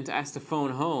human to ask to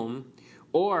phone home,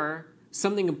 or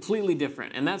something completely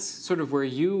different. And that's sort of where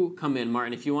you come in,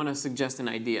 Martin, if you want to suggest an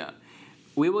idea.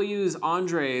 We will use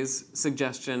Andre's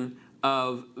suggestion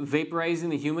of vaporizing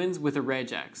the humans with a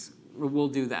regex. We'll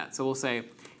do that. So we'll say,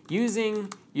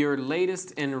 using your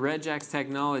latest in regex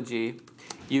technology,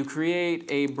 you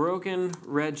create a broken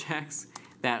regex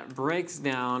that breaks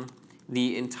down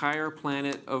the entire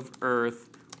planet of Earth,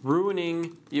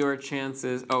 ruining your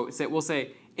chances. Oh, we'll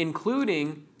say,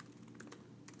 including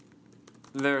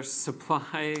their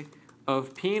supply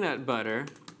of peanut butter,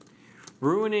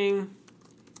 ruining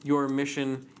your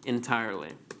mission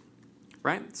entirely.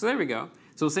 Right? So there we go.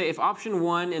 So we'll say if option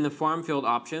 1 in the farm field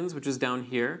options, which is down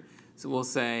here, so we'll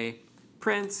say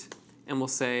print, and we'll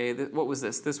say, what was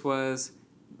this? This was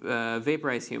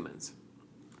vaporize humans.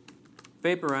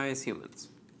 Vaporize humans.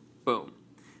 Boom.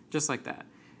 Just like that.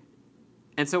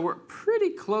 And so we're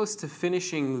pretty close to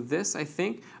finishing this, I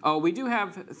think. Oh, we do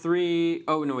have 3.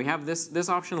 Oh, no, we have this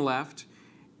option left.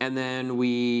 And then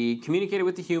we communicated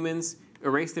with the humans,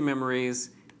 erase their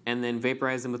memories, and then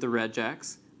vaporize them with the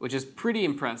regex, which is pretty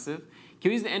impressive. Can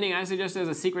we use the ending I suggested as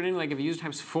a secret ending, like if you use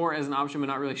times 4 as an option but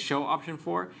not really show option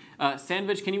 4?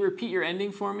 Sandwich, can you repeat your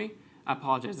ending for me? I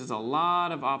apologize. There's a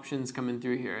lot of options coming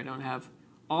through here. I don't have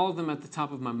all of them at the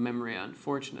top of my memory,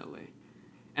 unfortunately.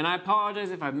 And I apologize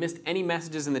if I've missed any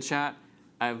messages in the chat.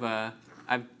 I've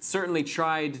certainly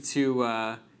tried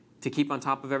to keep on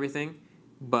top of everything,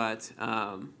 but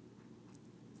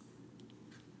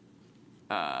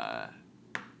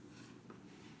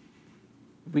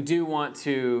we do want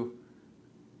to.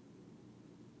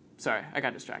 Sorry, I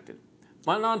got distracted.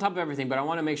 I'm not on top of everything, but I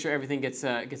want to make sure everything gets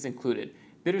included.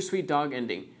 Bittersweet dog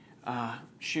ending.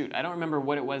 Shoot, I don't remember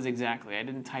what it was exactly. I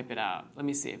didn't type it out. Let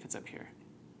me see if it's up here.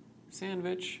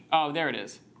 Sandwich. Oh, there it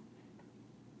is.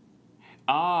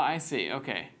 Ah, I see.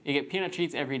 Okay. You get peanut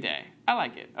treats every day. I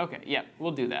like it. Okay, yep,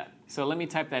 we'll do that. So let me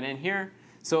type that in here.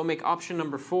 So we'll make option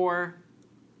number 4.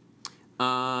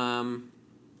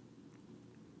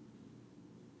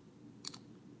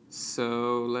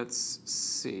 So let's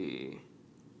see.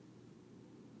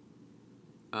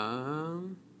 That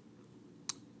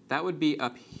would be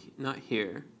up, not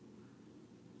here.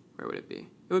 Where would it be?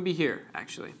 It would be here,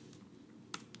 actually.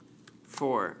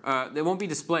 4. They won't be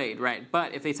displayed, right?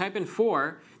 But if they type in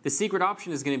 4, the secret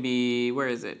option is going to be, where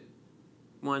is it?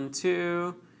 1,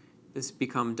 2. This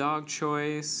become dog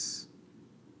choice.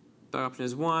 Dog option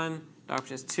is 1. Dog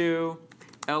option is 2.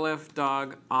 LF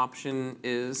dog option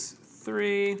is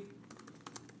 3.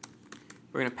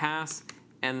 We're going to pass.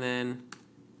 And then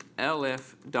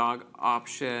LF dog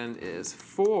option is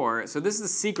 4. So this is the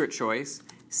secret choice.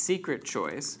 Secret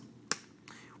choice.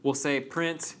 We'll say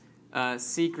print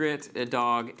secret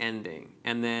dog ending.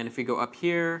 And then if we go up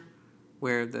here,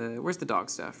 where's the dog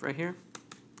stuff? Right here.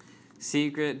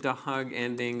 Secret dog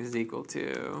ending is equal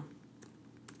to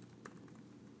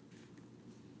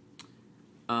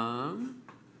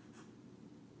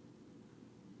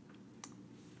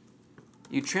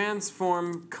you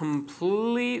transform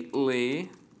completely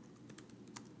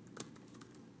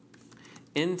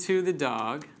into the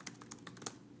dog.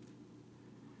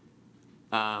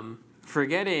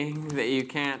 forgetting that you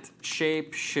can't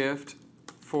shape shift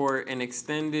for an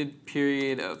extended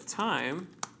period of time,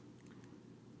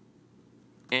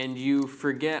 and you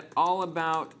forget all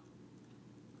about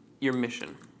your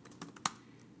mission.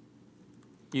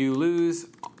 You lose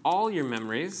all your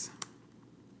memories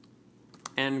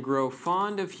and grow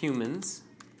fond of humans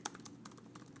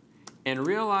and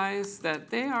realize that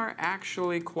they are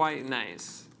actually quite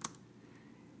nice.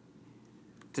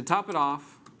 To top it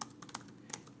off,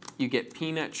 you get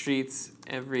peanut treats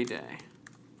every day.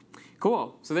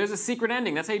 Cool. So there's a secret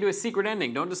ending. That's how you do a secret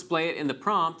ending. Don't display it in the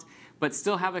prompt, but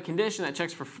still have a condition that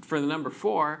checks for the number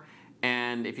 4.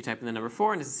 And if you type in the number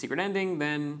 4 and it's a secret ending,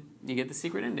 then you get the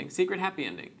secret ending, secret happy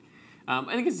ending.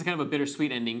 I think it's kind of a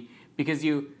bittersweet ending because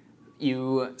you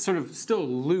sort of still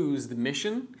lose the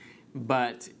mission,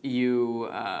 but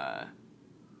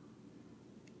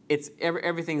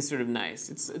everything's sort of nice.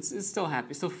 It's still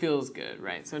happy. It still feels good,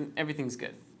 right? So everything's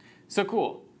good. So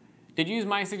cool. Did you use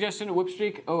my suggestion, a whip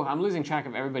streak? Oh, I'm losing track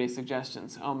of everybody's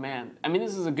suggestions. Oh man. I mean,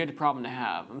 this is a good problem to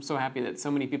have. I'm so happy that so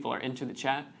many people are into the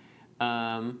chat.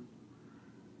 I'm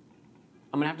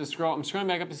gonna have to scroll. I'm scrolling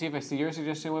back up to see if I see your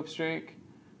suggestion, whip streak.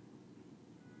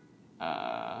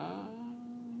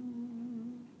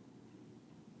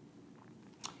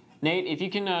 Nate, if you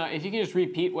can just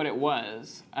repeat what it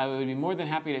was, I would be more than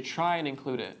happy to try and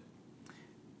include it.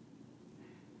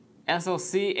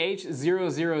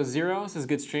 SLCH000 says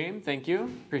good stream. Thank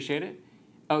you. Appreciate it.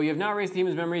 Oh, you have now erased the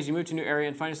human's memories. You move to a new area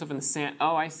and find yourself in the sand.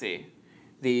 Oh, I see.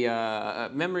 The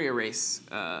memory erase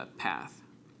path.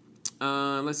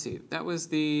 Let's see. That was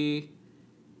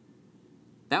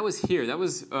here. That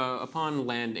was upon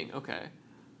landing. Okay.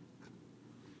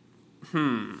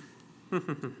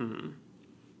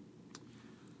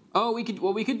 Oh,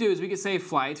 what we could do is we could say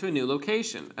fly to a new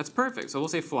location. That's perfect. So we'll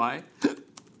say fly,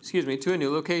 excuse me, to a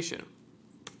new location.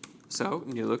 So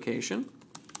new location.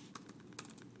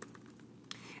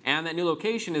 And that new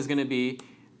location is going to be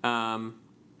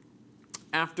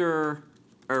after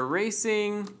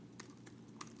erasing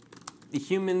the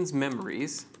human's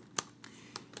memories,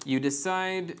 you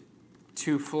decide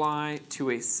to fly to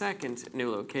a second new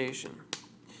location.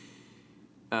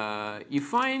 You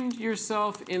find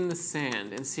yourself in the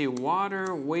sand and see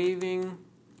water waving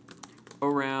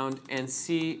around and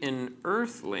see an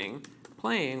earthling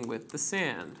playing with the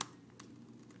sand.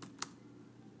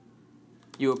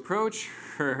 You approach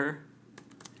her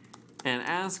and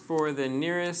ask for the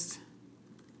nearest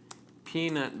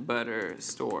peanut butter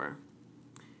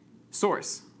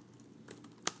source.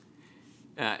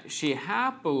 She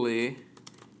happily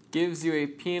gives you a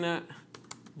peanut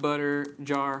butter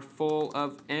jar full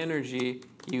of energy.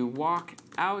 You walk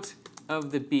out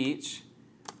of the beach,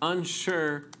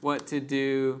 unsure what to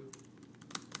do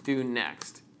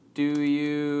next. Do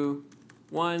you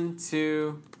 1,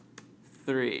 2,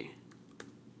 3?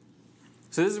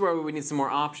 So this is where we need some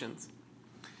more options.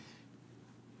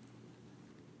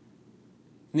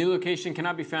 New location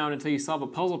cannot be found until you solve a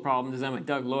puzzle problem designed by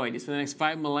Doug Lloyd. You spend the next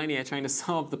 5 millennia trying to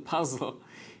solve the puzzle.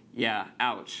 Yeah,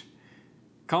 ouch.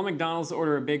 Call McDonald's to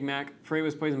order a Big Mac. Frey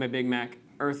was poisoned by Big Mac.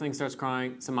 Earthling starts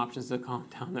crying. Some options to calm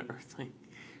down the Earthling.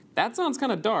 That sounds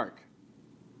kind of dark.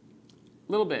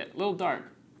 A little bit, a little dark.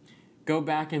 Go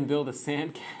back and build a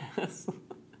sandcastle.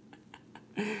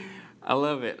 I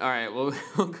love it. All right, we'll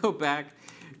go back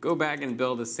and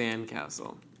build a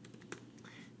sandcastle.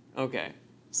 Okay.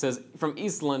 Says from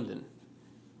East London.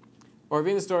 Or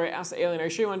reviewing the story, ask the alien, are you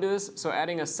sure you want to do this? So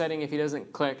adding a setting, if he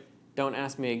doesn't click, don't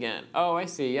ask me again. Oh, I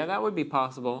see. Yeah, that would be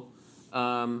possible.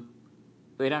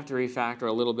 We'd have to refactor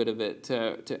a little bit of it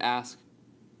to ask.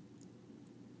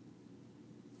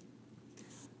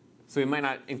 So we might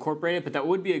not incorporate it, but that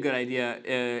would be a good idea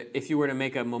if you were to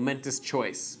make a momentous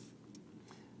choice.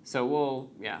 So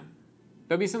yeah.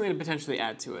 There'll be something to potentially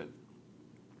add to it.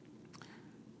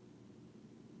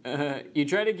 You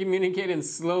try to communicate and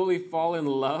slowly fall in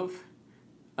love.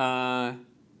 Yeah,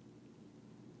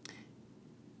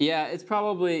 it's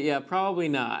probably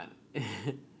not.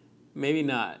 Maybe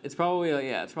not. It's probably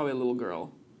it's probably a little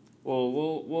girl.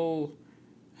 We'll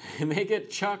make it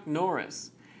Chuck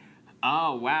Norris.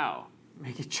 Oh wow,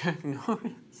 make it Chuck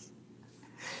Norris.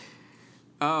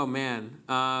 Oh man.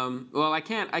 Well, I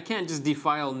can't just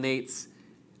defile Nate's.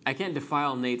 I can't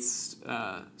defile Nate's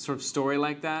sort of story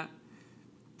like that.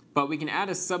 But we can add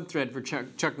a subthread for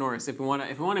Chuck Norris if we want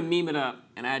to meme it up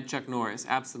and add Chuck Norris.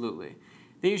 Absolutely.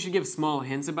 Then you should give small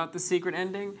hints about the secret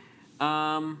ending.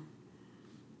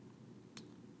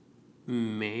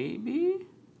 Maybe.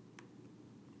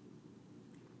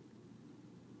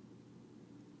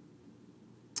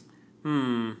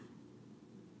 I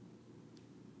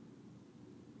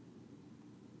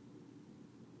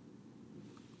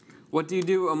What do you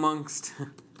do amongst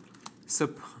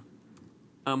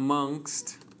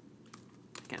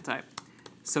can't type,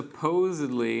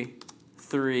 supposedly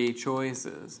 3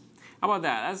 choices? How about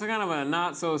that? That's kind of a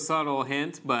not so subtle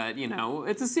hint, but you know,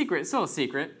 it's a secret, still a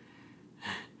secret.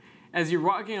 As you're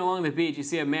walking along the beach, you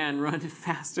see a man run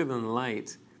faster than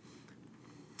light.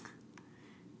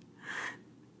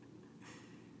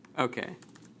 Okay.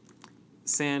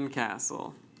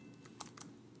 Sandcastle.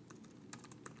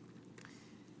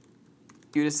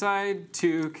 You decide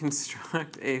to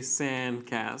construct a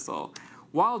sandcastle.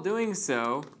 While doing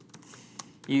so,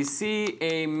 you see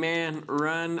a man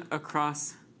run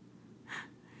across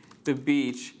the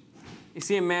beach. You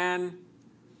see a man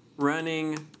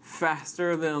running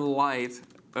faster than light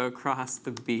across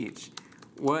the beach.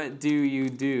 What do you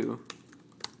do?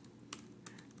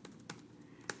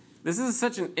 This is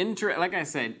such an like I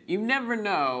said, you never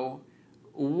know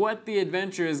what the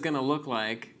adventure is going to look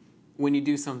like when you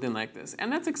do something like this.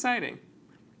 And that's exciting.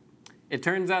 It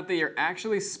turns out that you're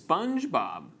actually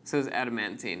SpongeBob, says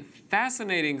Adamantine.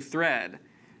 Fascinating thread.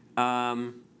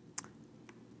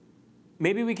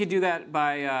 Maybe we could do that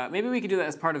by, maybe we could do that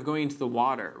as part of going into the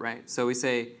water, right? So we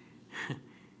say,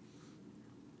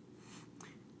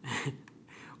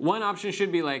 one option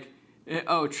should be like,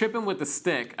 oh, trip him with a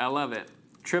stick. I love it.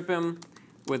 Trip him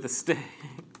with a stick.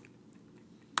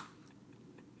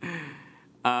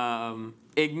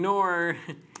 Ignore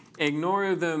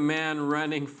the man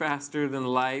running faster than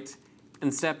light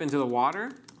and step into the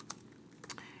water.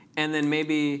 And then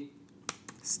maybe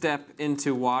step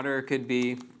into water could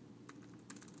be,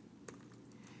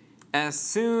 as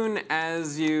soon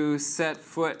as you set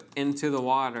foot into the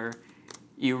water,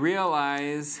 you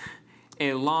realize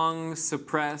a long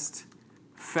suppressed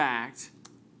fact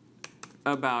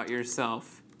about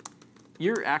yourself.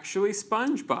 You're actually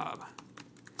SpongeBob.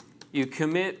 You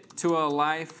commit to a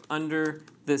life under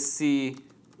the sea,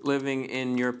 living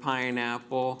in your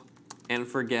pineapple, and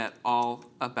forget all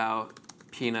about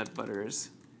peanut butter's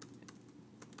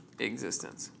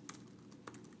existence.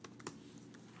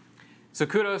 So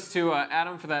kudos to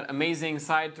Adam for that amazing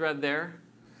side thread there.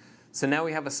 So now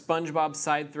we have a SpongeBob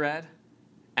side thread.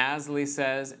 Asley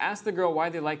says, ask the girl why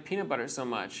they like peanut butter so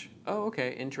much. Oh,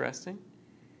 okay, interesting.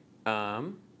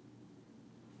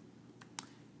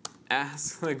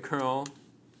 Ask the girl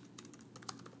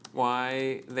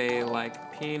why they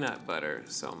like peanut butter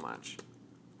so much.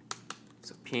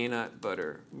 So peanut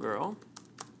butter girl.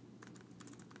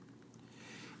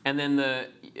 And then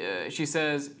she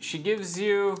says, she gives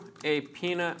you a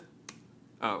peanut,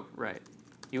 oh, right.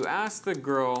 You ask the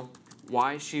girl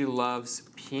why she loves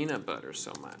peanut butter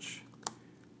so much.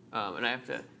 And I have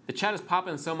to, the chat is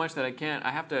popping so much that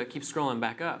I have to keep scrolling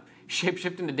back up.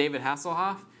 Shapeshift into David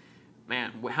Hasselhoff.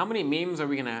 Man, how many memes are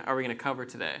we gonna cover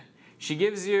today? She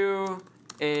gives you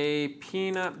a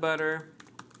peanut butter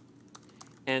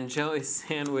and jelly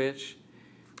sandwich.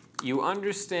 You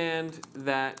understand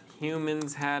that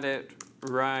humans had it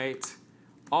right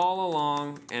all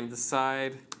along and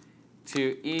decide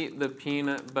to eat the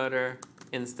peanut butter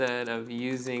instead of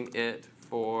using it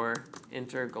for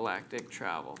intergalactic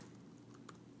travel.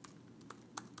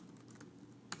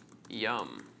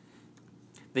 Yum.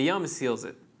 The yum seals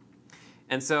it.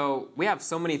 And so we have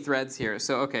so many threads here.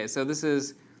 So okay, so this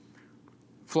is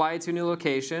fly to a new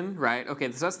location, right?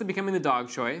 Okay, so that's the becoming the dog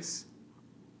choice.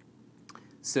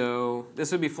 So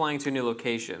this would be flying to a new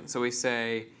location. So we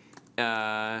say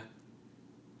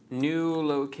new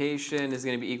location is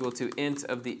going to be equal to int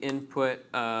of the input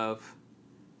of,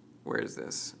 where is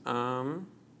this?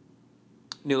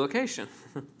 New location.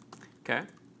 Okay.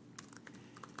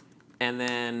 And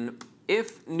then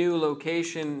if new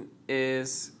location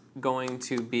is going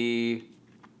to be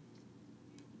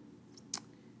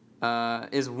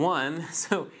is 1,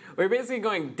 so we're basically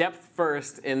going depth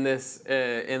first in this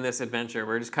adventure.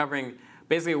 We're just covering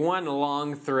basically one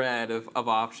long thread of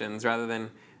options rather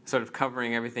than sort of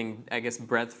covering everything, I guess,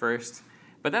 breadth first.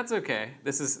 But that's okay.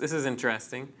 This is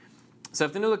interesting. So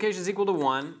if the new location is equal to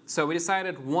 1, so we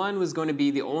decided 1 was going to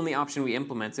be the only option we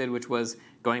implemented, which was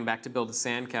going back to build a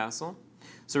sandcastle.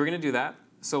 So we're going to do that.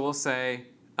 So we'll say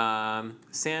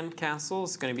sandcastle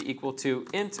is going to be equal to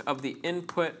int of the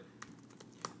input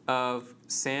of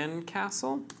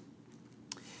sandcastle.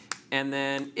 And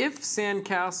then if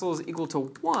sandcastle is equal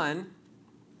to 1,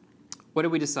 what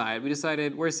did we decide? We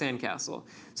decided, where's sandcastle?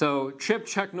 So trip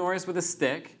Chuck Norris with a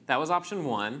stick. That was option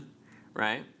 1,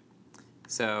 right?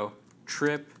 So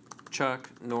trip Chuck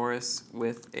Norris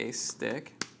with a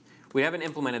stick. We haven't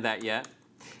implemented that yet.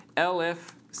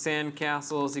 Elif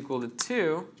sandcastle is equal to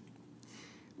 2,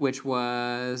 which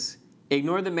was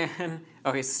ignore the man.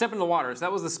 Okay, so step in the water. So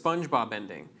that was the SpongeBob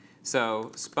ending.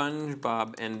 So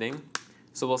SpongeBob ending.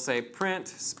 So we'll say print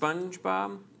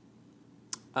SpongeBob.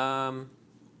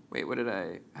 Wait, what did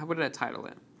I title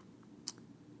it?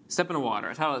 Step into water.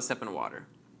 I titled it step into water.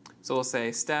 So we'll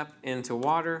say step into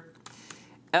water.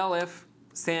 Elif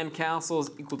sandcastle is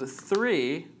equal to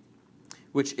 3,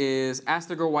 which is ask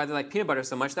the girl why they like peanut butter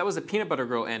so much. That was a peanut butter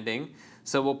girl ending.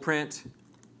 So we'll print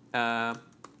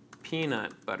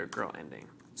peanut butter girl ending.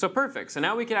 So perfect. So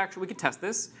now we could test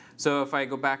this. So if I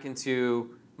go back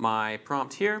into my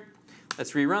prompt here,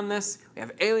 let's rerun this. We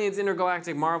have aliens,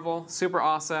 intergalactic marvel, super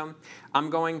awesome. I'm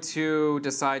going to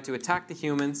decide to attack the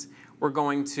humans. We're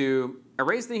going to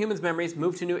erase the humans' memories,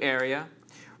 move to a new area.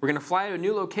 We're going to fly to a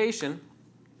new location.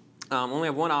 Only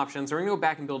have one option, so we're going to go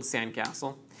back and build a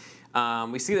sandcastle.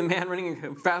 We see the man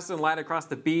running faster than light across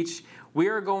the beach. We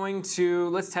are going to,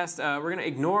 let's test, we're going to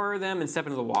ignore them and step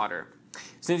into the water.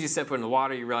 As soon as you step foot in the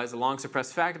water, you realize the long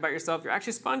suppressed fact about yourself, you're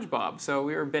actually SpongeBob. So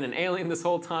we've been an alien this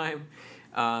whole time.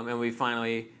 And we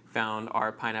finally found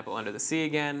our pineapple under the sea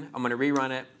again. I'm going to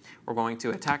rerun it. We're going to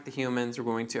attack the humans. We're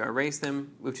going to erase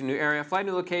them, move to a new area, fly to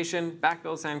a new location, back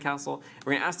build a sandcastle.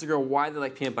 We're going to ask the girl why they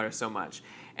like peanut butter so much.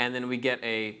 And then we get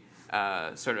a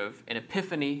sort of an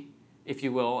epiphany, if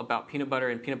you will, about peanut butter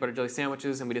and peanut butter jelly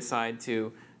sandwiches. And we decide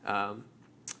to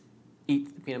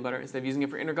eat the peanut butter instead of using it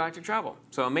for intergalactic travel.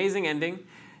 So amazing ending.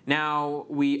 Now,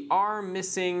 we are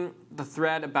missing the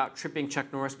thread about tripping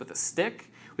Chuck Norris with a stick.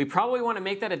 We probably want to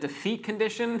make that a defeat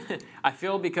condition, I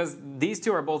feel, because these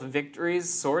two are both victories,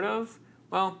 sort of.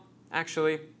 Well,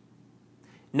 actually,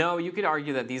 no, you could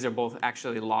argue that these are both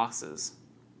actually losses.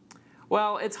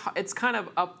 Well, it's kind of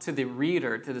up to the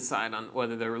reader to decide on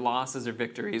whether they're losses or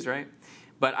victories, right?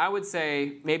 But I would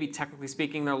say maybe technically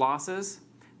speaking they're losses,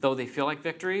 though they feel like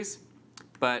victories.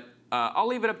 But I'll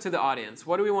leave it up to the audience.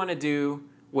 What do we want to do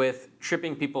with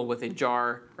tripping people with a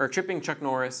jar, or tripping Chuck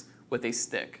Norris with a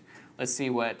stick? Let's see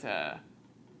what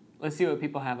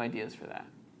people have ideas for that.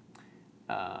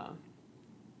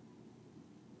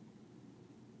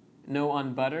 No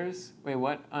on butters. Wait,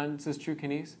 what? Says True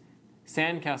Kines.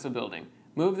 Sandcastle building.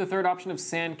 Move the third option of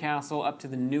sandcastle up to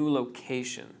the new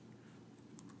location.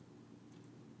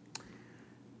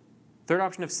 Third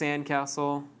option of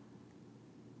sandcastle.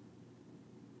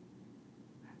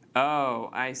 Oh,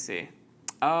 I see.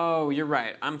 Oh, you're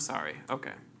right. I'm sorry. OK.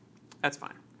 That's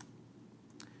fine.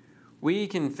 We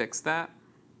can fix that.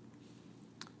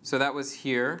 So that was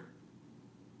here.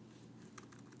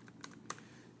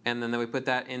 And then we put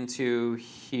that into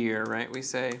here, right? We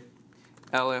say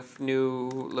elif new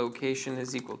location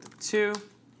is equal to 2.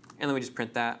 And then we just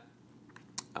print that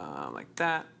like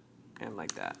that and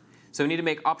like that. So we need to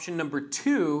make option number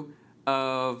 2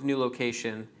 of new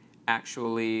location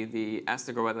actually the ask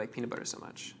the girl why they like peanut butter so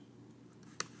much.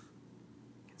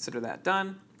 Consider that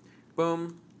done.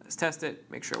 Boom. Let's test it,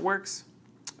 make sure it works.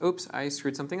 Oops, I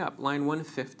screwed something up. Line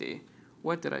 150.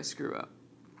 What did I screw up?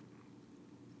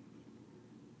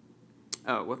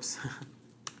 Oh, whoops.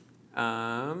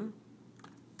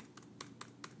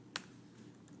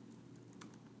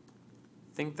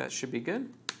 Think that should be good.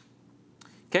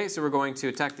 OK, so we're going to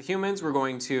attack the humans. We're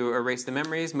going to erase the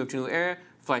memories, move to a new area,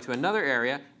 fly to another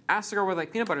area, ask the girl why they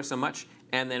like peanut butter so much,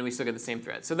 and then we still get the same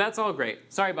thread. So that's all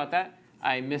great. Sorry about that.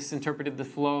 I misinterpreted the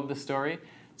flow of the story.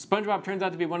 SpongeBob turns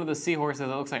out to be one of the seahorses that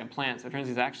looks like a plant, so it turns out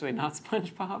he's actually not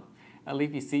SpongeBob, a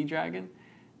leafy sea dragon.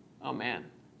 Oh, man.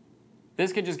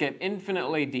 This could just get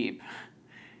infinitely deep.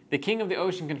 The king of the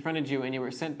ocean confronted you, and you were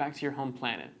sent back to your home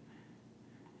planet.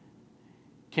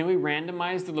 Can we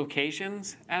randomize the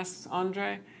locations, asks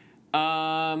Andre.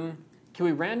 Can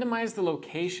we randomize the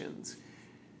locations?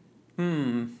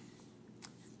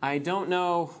 I don't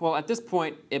know. Well, at this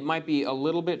point, it might be a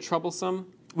little bit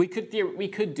troublesome. We could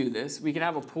do this. We could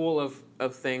have a pool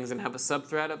of things and have a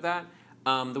subthread of that.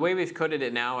 The way we've coded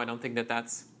it now, I don't think that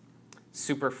that's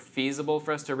super feasible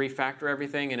for us to refactor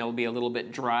everything, and it'll be a little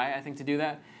bit dry, I think, to do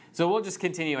that. So we'll just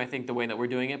continue, I think, the way that we're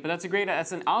doing it. But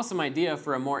that's an awesome idea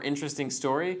for a more interesting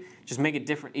story. Just make it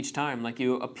different each time. Like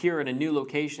you appear at a new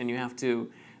location, you have to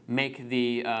make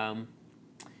the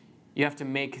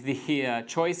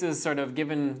choices sort of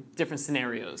given different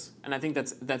scenarios. And I think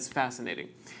that's fascinating.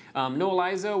 Noah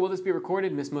Lizo, will this be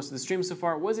recorded? Missed most of the stream so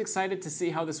far. Was excited to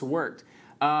see how this worked.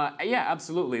 Yeah,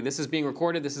 absolutely. This is being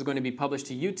recorded. This is going to be published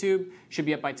to YouTube. Should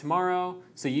be up by tomorrow.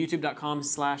 So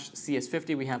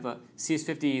youtube.com/CS50. We have a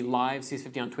CS50 live,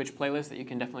 CS50 on Twitch playlist that you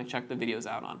can definitely check the videos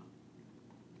out on.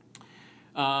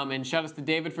 And shout outs to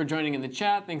David for joining in the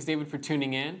chat. Thanks, David, for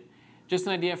tuning in. Just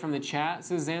an idea from the chat,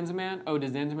 says Zanzaman. Oh,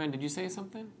 did you say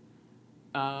something?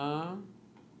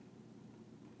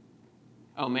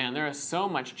 Oh man, there is so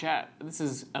much chat. This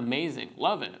is amazing.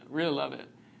 Love it. Really love it.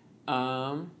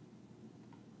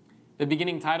 The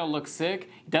beginning title looks sick,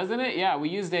 doesn't it? Yeah, we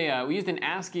used an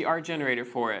ASCII art generator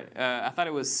for it. I thought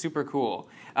it was super cool.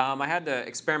 I had to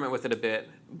experiment with it a bit,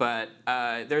 but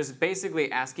there's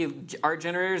basically ASCII art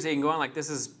generators that you can go on. Like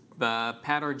this is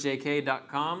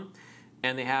padorjk.com,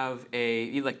 and they have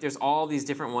there's all these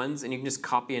different ones, and you can just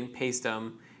copy and paste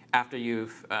them after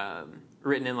you've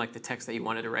written in like the text that you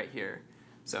wanted to write here.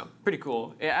 So pretty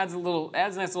cool. It adds a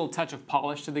nice little touch of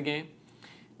polish to the game.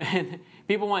 And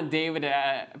people want David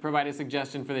to provide a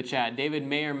suggestion for the chat. David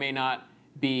may or may not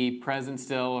be present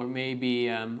still, or may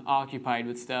be occupied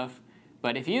with stuff.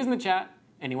 But if he is in the chat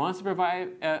and he wants to provide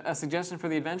a suggestion for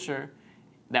the adventure,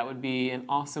 that would be an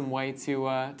awesome way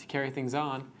to carry things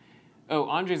on. Oh,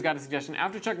 Andre's got a suggestion.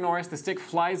 After Chuck Norris, the stick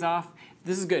flies off.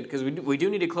 This is good, because we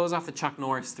do need to close off the Chuck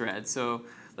Norris thread. So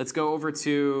let's go over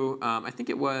to, I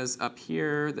think it was up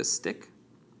here, the stick.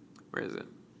 Where is it?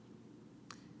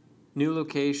 New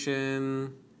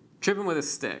location, tripping with a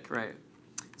stick, right?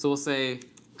 So we'll say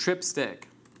trip stick.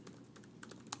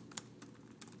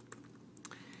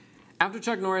 After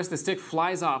Chuck Norris, the stick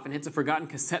flies off and hits a forgotten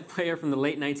cassette player from the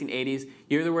late 1980s.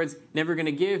 You hear the words, never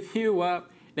gonna give you up,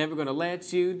 never gonna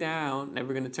let you down,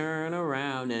 never gonna turn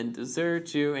around and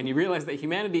desert you. And you realize that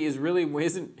humanity is really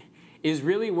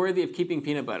worthy of keeping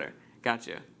peanut butter.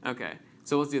 Gotcha. Okay,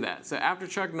 so let's do that. So after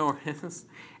Chuck Norris,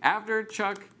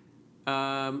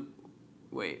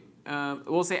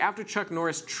 we'll say after Chuck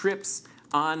Norris trips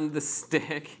on the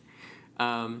stick,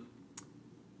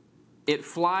 it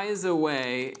flies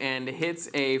away and hits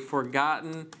a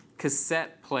forgotten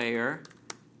cassette player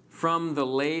from the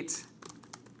late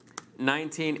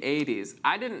 1980s.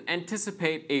 I didn't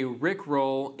anticipate a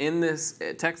Rickroll in this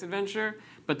text adventure,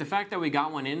 but the fact that we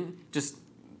got one in just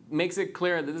makes it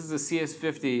clear that this is a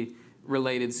CS50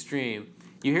 related stream.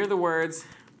 You hear the words,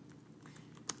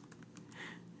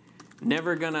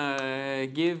 never gonna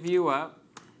give you up,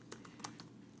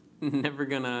 never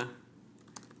gonna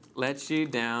let you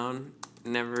down,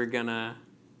 never gonna,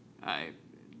 I'm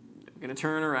gonna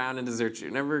turn around and desert you,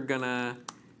 never gonna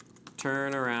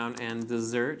turn around and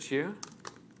desert you.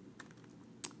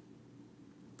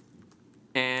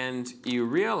 And you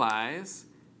realize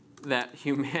that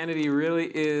humanity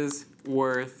really is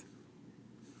worthy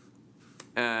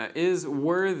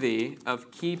of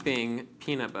keeping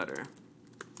peanut butter.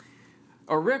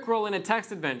 A Rickroll in a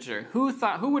text adventure. Who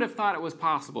would have thought it was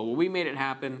possible? Well, we made it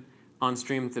happen on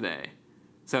stream today.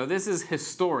 So this is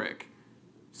historic.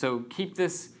 So keep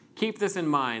this in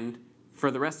mind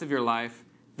for the rest of your life.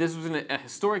 This was a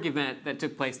historic event that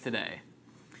took place today.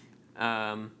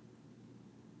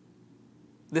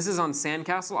 This is on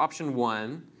Sandcastle, option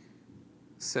 1.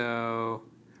 So,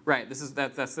 right,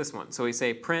 that's this one. So we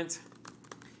say print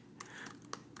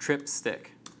trip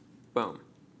stick. Boom.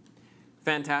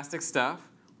 Fantastic stuff.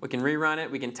 We can rerun it.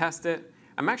 We can test it.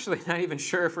 I'm actually not even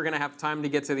sure if we're going to have time to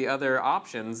get to the other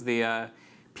options, the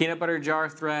peanut butter jar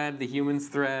thread, the humans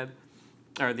thread,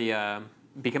 or the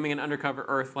becoming an undercover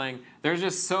Earthling. There's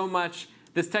just so much.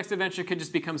 This text adventure could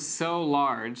just become so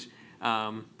large.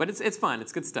 But it's fun.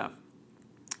 It's good stuff.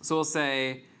 So we'll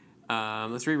say,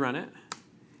 let's rerun it.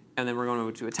 And then we're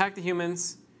going to attack the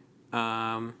humans,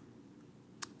 erase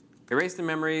the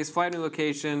memories, fly to a new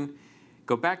location,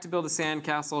 go back to build a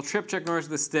sandcastle, trip Chuck Norris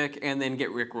with a stick, and then get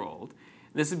Rickrolled.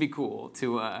 This would be cool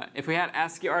to if we had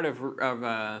ASCII art of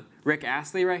Rick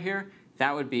Astley right here.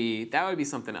 That would be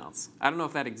something else. I don't know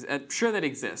if that I'm sure that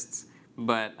exists,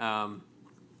 but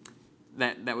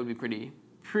that would be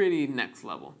pretty next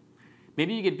level.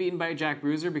 Maybe you get beaten by Jack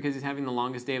Bruiser because he's having the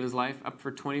longest day of his life, up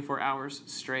for 24 hours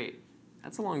straight.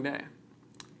 That's a long day.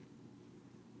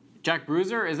 Jack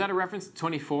Bruiser, is that a reference to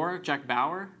 24, Jack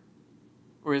Bauer?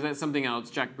 Or is that something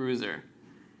else, Jack Bruiser?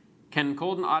 Can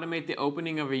Colton automate the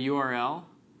opening of a URL?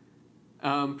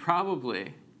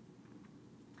 Probably.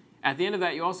 At the end of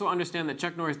that, you also understand that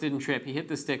Chuck Norris didn't trip. He hit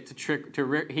the stick to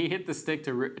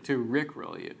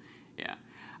Rickroll you. Yeah.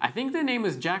 I think the name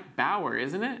is Jack Bauer,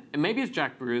 isn't it? And maybe it's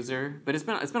Jack Bruiser, but it's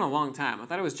been a long time. I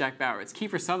thought it was Jack Bauer. It's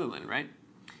Kiefer Sutherland, right?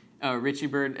 Richie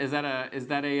Bird. Is that a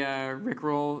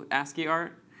Rickroll ASCII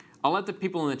art? I'll let the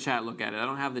people in the chat look at it. I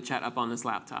don't have the chat up on this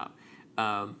laptop.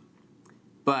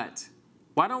 But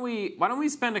why don't we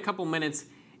spend a couple minutes,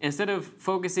 instead of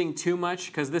focusing too much,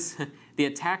 because the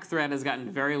attack thread has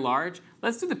gotten very large,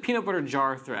 let's do the peanut butter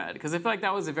jar thread, because I feel like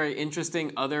that was a very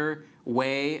interesting other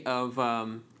way of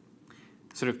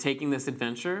sort of taking this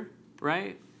adventure,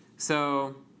 right?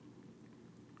 So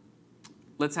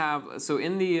let's have, so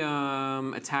in the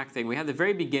attack thing, we had the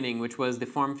very beginning, which was the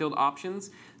farm field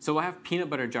options. So we'll have peanut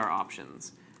butter jar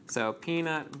options. So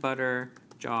peanut butter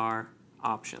jar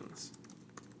options.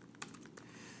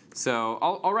 So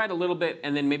I'll write a little bit,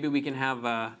 and then maybe we can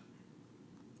have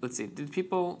let's see, do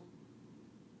people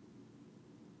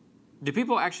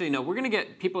actually know? We're going to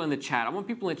get people in the chat. I want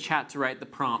people in the chat to write the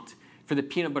prompt for the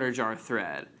peanut butter jar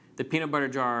thread. The peanut butter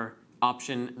jar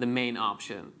option, the main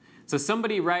option. So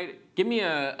somebody give me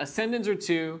a sentence or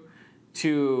two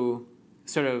to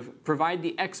sort of provide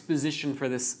the exposition for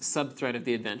this subthread of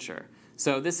the adventure.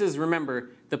 So this is,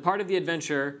 remember, the part of the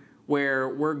adventure where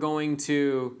we're going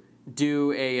to do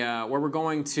where we're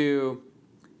going to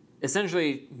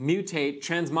essentially mutate,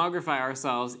 transmogrify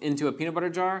ourselves into a peanut butter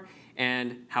jar,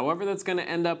 and however that's going to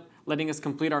end up letting us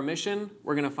complete our mission,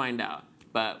 we're going to find out.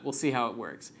 But we'll see how it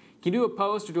works. Can you do a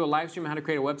post or do a live stream on how to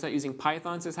create a website using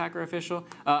Python, says Hacker Official?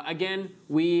 Again,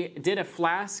 we did a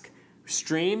Flask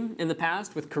stream in the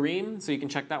past with Kareem, so you can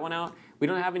check that one out. We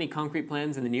don't have any concrete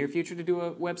plans in the near future to do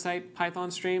a website Python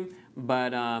stream,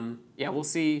 but yeah, we'll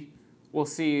see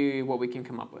what we can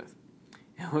come up with.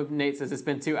 Nate says it's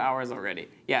been 2 hours already.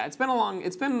 Yeah, it's been a long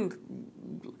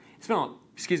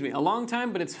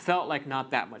time, but it's felt like not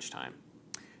that much time.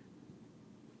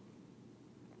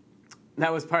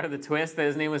 That was part of the twist, that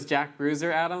his name was Jack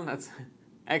Bruiser, Adam. That's an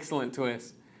excellent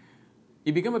twist.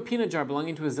 You become a peanut jar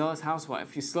belonging to a zealous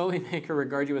housewife. You slowly make her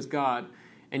regard you as God,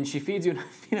 and she feeds you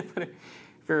enough peanut butter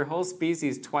for your whole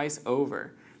species twice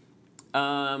over.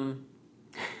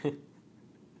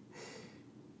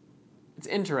 It's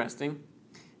interesting.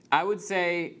 I would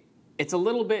say it's a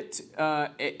little bit,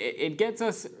 it gets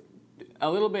us a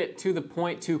little bit to the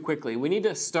point too quickly. We need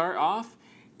to start off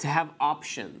to have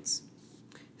options.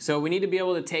 So we need to be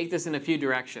able to take this in a few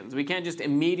directions. We can't just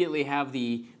immediately have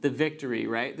the victory,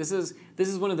 right? This is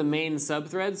one of the main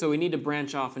subthreads, so we need to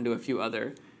branch off into a few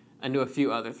other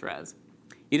threads.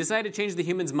 You decide to change the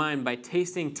human's mind by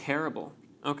tasting terrible.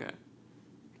 Okay.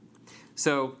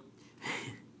 So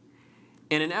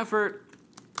in an effort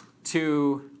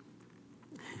to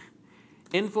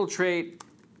infiltrate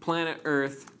planet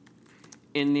Earth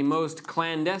in the most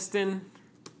clandestine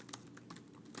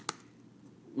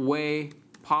way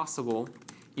possible,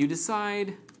 you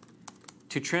decide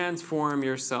to transform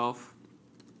yourself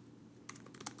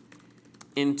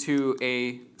into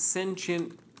a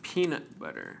sentient peanut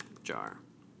butter jar.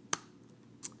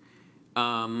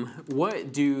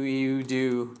 What do you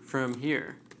do from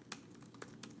here?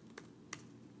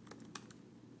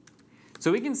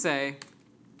 So we can say,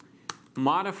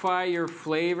 modify your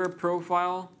flavor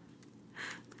profile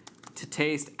to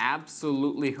taste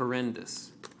absolutely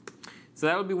horrendous. So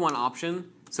that would be one option.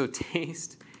 So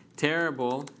taste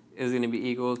terrible is going to be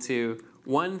equal to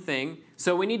one thing.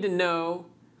 So we need to know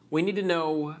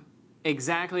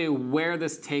exactly where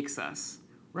this takes us,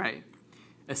 right?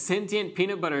 A sentient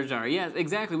peanut butter jar. Yes,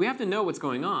 exactly. We have to know what's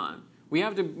going on. We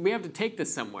have to take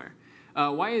this somewhere.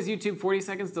 Why is YouTube 40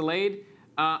 seconds delayed?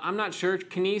 I'm not sure.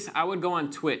 Kanice, I would go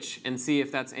on Twitch and see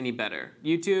if that's any better.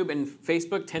 YouTube and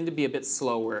Facebook tend to be a bit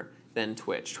slower than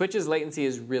Twitch. Twitch's latency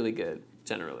is really good,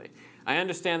 generally. I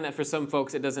understand that for some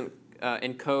folks it doesn't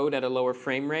encode at a lower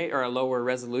frame rate or a lower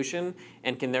resolution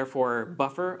and can therefore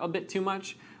buffer a bit too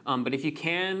much. But if you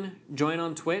can join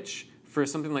on Twitch for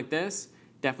something like this,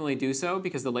 definitely do so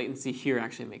because the latency here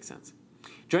actually makes sense.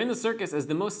 Join the circus as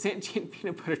the most sentient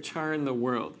peanut butter jar in the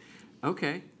world.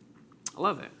 Okay, I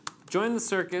love it. Join the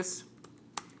circus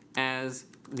as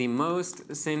the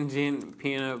most sentient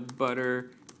peanut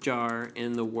butter jar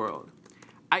in the world.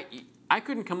 I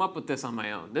couldn't come up with this on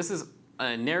my own. This is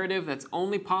a narrative that's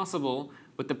only possible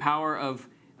with the power of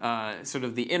sort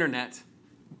of the internet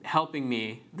helping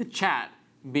me, the chat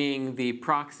being the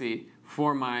proxy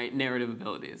for my narrative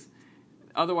abilities.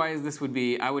 Otherwise,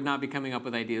 I would not be coming up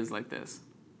with ideas like this.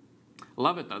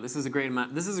 Love it though. This is a great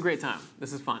time.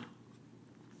 This is fun.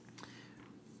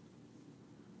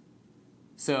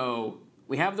 So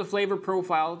we have the flavor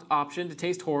profile option to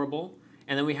taste horrible,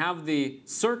 and then we have the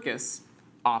circus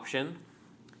option.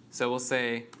 So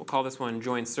we'll call this one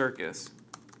join circus.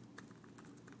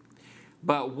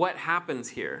 But what happens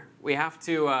here? We have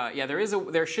to,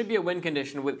 there should be a win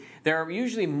condition. There are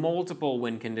usually multiple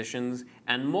win conditions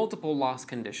and multiple loss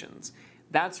conditions.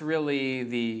 That's really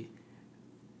the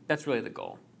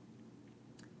goal.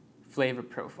 Flavor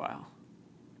profile.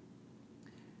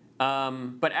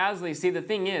 But Asley, see, the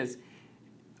thing is,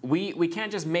 we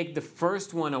can't just make the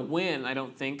first one a win, I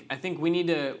don't think. I think we need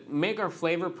to make our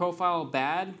flavor profile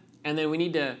bad, and then we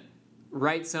need to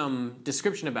write some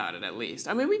description about it at least.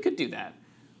 I mean, we could do that.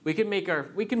 We could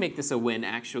make this a win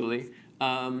actually.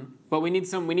 But we need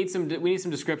some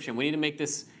description. We need to make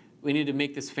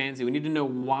this fancy. We need to know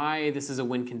why this is a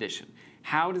win condition.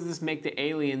 How does this make the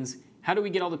aliens? How do we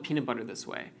get all the peanut butter this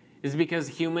way? Is it because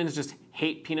humans just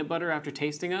hate peanut butter after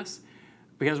tasting us?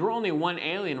 Because we're only one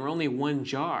alien, we're only one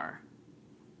jar.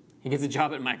 He gets a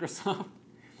job at Microsoft.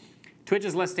 Twitch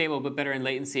is less stable but better in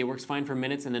latency. It works fine for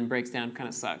minutes and then breaks down. Kind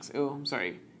of sucks. Oh, I'm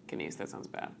sorry, Kenise. That sounds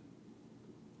bad.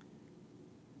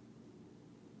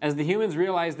 As the humans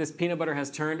realize this peanut butter has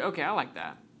turned... Okay, I like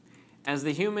that. As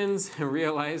the humans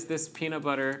realize this peanut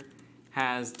butter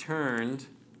has turned,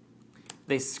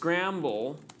 they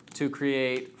scramble to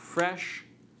create fresh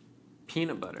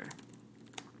peanut butter.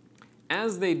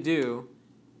 As they do,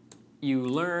 you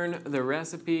learn the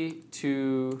recipe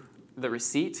to... the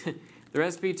receipt. The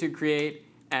recipe to create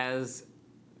as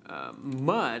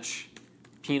much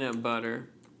peanut butter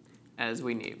as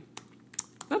we need.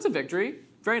 That's a victory.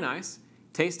 Very nice.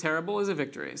 Tastes terrible is a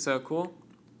victory. So cool.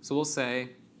 So we'll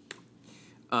say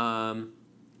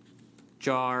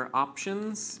jar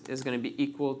options is going to be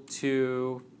equal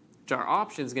to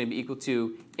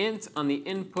int on the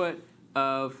input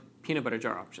of peanut butter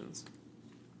jar options.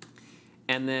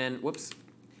 And then, whoops,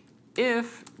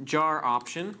 if jar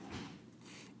option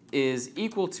is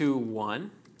equal to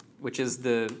 1, which is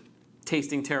the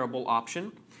tasting terrible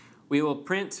option, we will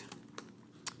print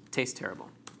taste terrible.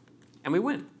 And we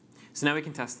win. So now we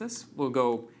can test this. We'll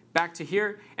go back to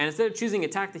here. And instead of choosing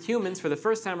attack the humans, for the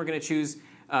first time we're going to choose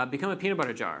become a peanut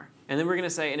butter jar. And then we're going to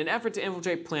say, in an effort to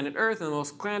infiltrate planet Earth in the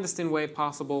most clandestine way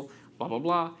possible, blah, blah,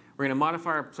 blah, we're going to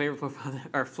modify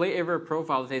our flavor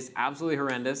profile to taste absolutely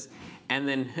horrendous. And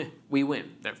then we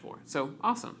win, therefore. So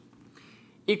awesome.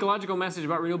 Ecological message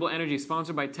about renewable energy,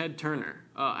 sponsored by Ted Turner.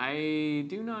 I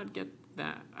do not get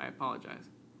that. I apologize.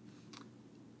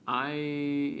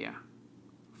 Yeah.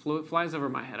 Flies over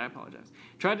my head. I apologize.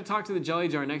 Tried to talk to the jelly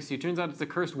jar next to you. Turns out it's a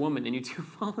cursed woman, and you two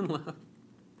fall in love.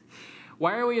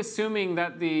 Why are we assuming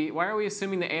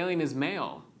the alien is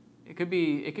male? It could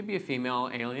be a female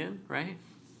alien, right?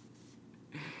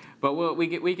 But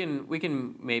we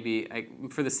can maybe,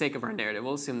 for the sake of our narrative,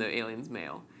 we'll assume the alien's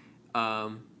male.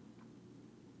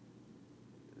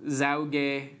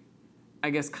 Zauge, I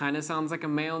guess, kind of sounds like a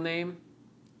male name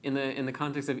in the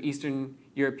context of Eastern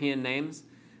European names.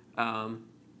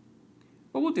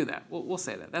 But we'll do that. We'll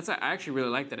say that. I actually really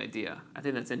like that idea. I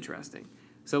think that's interesting.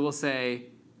 So we'll say,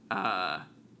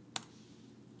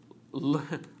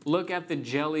 look at the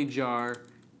jelly jar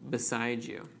beside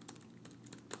you.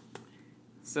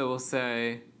 So we'll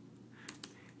say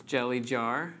jelly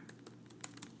jar.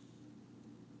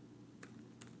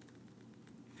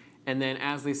 And then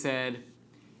Asley said,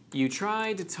 you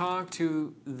tried to talk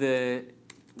to the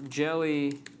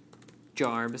jelly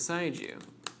jar beside you.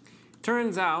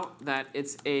 Turns out that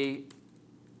it's a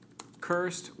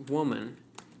cursed woman,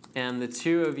 and the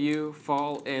two of you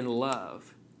fall in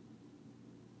love.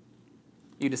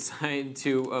 You decide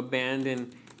to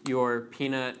abandon your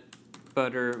peanut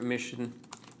butter mission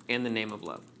in the name of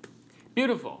love.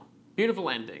 Beautiful. Beautiful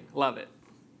ending. Love it.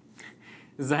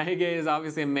 Zyge is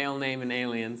obviously a male name in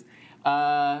Aliens.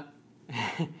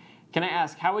 Can I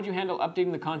ask, how would you handle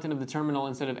updating the content of the terminal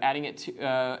instead of adding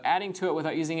to it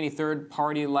without using any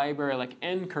third-party library like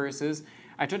ncurses?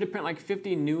 I tried to print like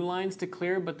 50 new lines to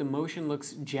clear, but the motion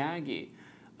looks jaggy.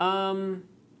 I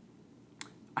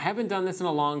haven't done this in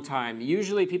a long time.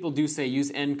 Usually people do say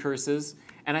use ncurses,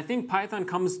 and I think Python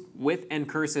comes with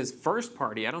ncurses first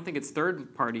party. I don't think it's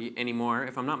third party anymore,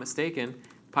 if I'm not mistaken.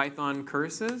 Python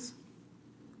curses?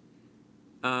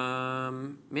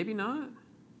 Maybe not.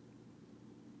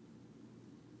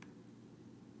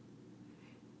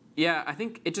 Yeah, I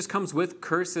think it just comes with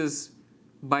curses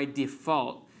by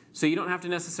default. So you don't have to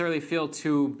necessarily feel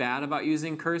too bad about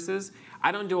using curses.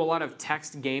 I don't do a lot of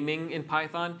text gaming in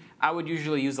Python. I would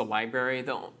usually use a library.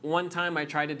 The one time I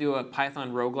tried to do a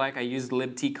Python roguelike, I used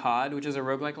libtcod, which is a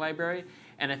roguelike library,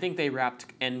 and I think they wrapped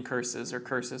ncurses or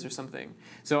curses or something.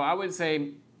 So I would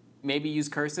say maybe use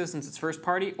curses since it's first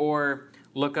party, or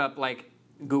look up like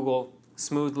Google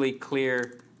smoothly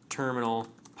clear terminal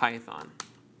Python.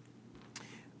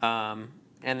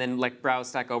 And then like browse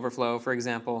Stack Overflow, for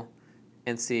example,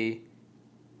 and see.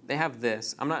 They have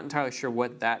this. I'm not entirely sure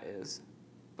what that is,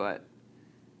 but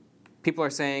people are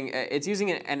saying it's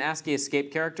using an ASCII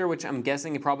escape character, which I'm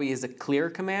guessing it probably is a clear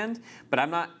command, but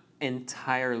I'm not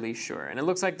entirely sure. And it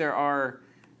looks like there are,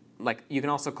 like, you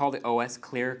can also call the OS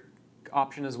clear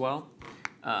option as well.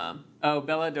 Oh,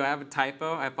 Bella, do I have a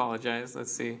typo? I apologize.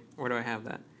 Let's see. Where do I have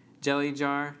that? Jelly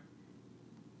jar.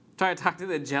 Try to talk to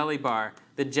the jelly bar.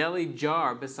 The jelly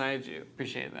jar beside you.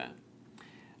 Appreciate that.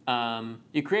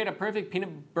 You create a perfect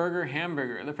peanut burger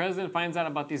hamburger. The president finds out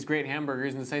about these great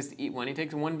hamburgers and decides to eat one. He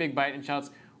takes one big bite and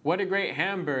shouts, "What a great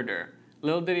hamburger!"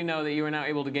 Little did he know that you are now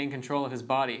able to gain control of his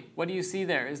body. What do you see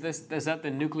there? Is that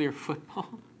the nuclear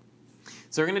football?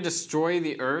 So we're going to destroy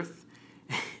the Earth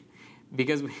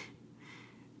because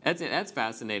that's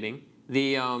fascinating.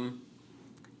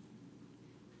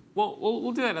 well,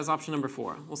 we'll do that as option number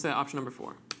 4. We'll say option number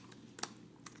 4.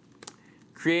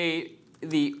 Create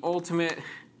the ultimate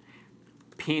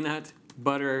peanut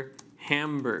butter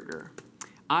hamburger.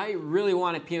 I really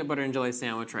want a peanut butter and jelly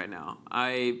sandwich right now.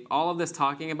 All of this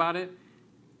talking about it,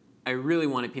 I really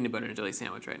want a peanut butter and jelly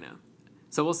sandwich right now.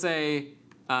 So we'll say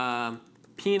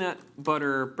peanut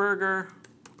butter burger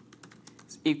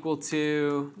is equal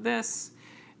to this.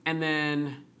 And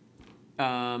then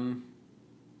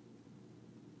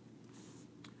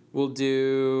we'll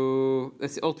do,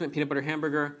 that's the ultimate peanut butter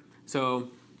hamburger. So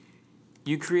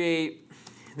you create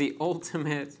the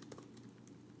ultimate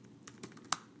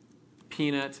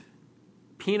peanut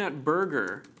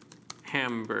burger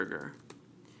hamburger.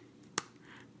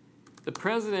 The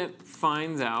president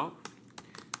finds out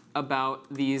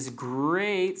about these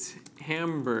great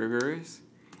hamburgers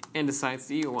and decides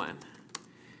to eat one.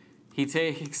 He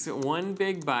takes one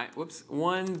big bite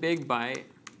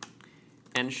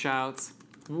and shouts,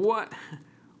 what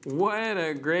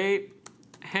a great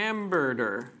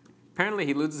hamburger. Apparently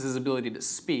he loses his ability to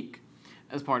speak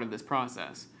as part of this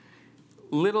process.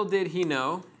 Little did he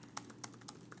know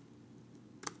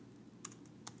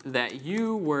that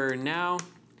you were now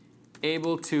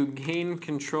able to gain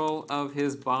control of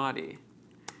his body.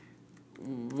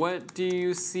 What do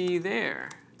you see there?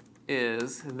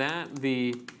 Is that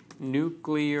the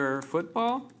nuclear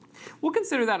football? We'll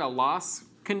consider that a loss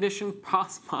condition,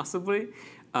 possibly.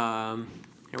 Here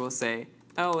we'll say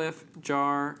elif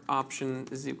jar option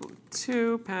is equal to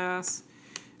 2, pass.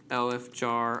 Elif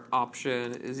jar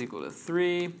option is equal to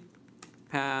 3,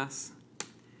 pass.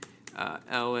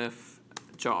 Elif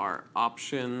jar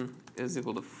option is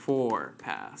equal to 4,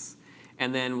 pass.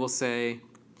 And then we'll say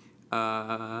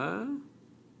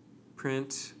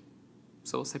print,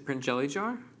 so we'll say print jelly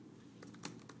jar.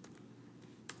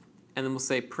 And then we'll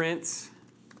say print,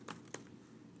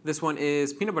 this one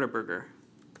is peanut butter burger.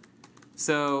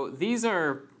 So these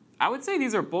are, I would say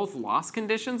these are both loss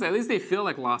conditions. At least they feel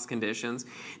like loss conditions.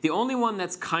 The only one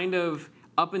that's kind of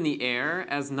up in the air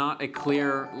as not a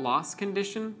clear loss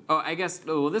condition. Oh, I guess,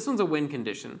 well, this one's a win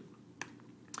condition.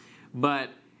 But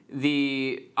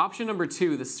the option number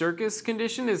 2, the circus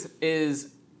condition,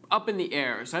 is up in the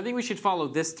air. So I think we should follow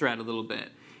this thread a little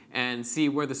bit and see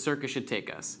where the circus should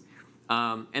take us.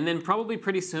 And then probably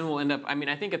pretty soon we'll end up, I mean,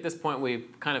 I think at this point we've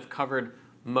kind of covered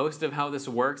most of how this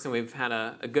works, and we've had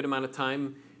a good amount of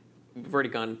time. We've already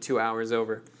gone 2 hours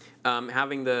over.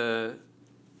 Having the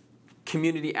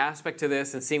community aspect to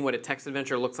this and seeing what a text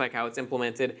adventure looks like, how it's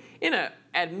implemented in an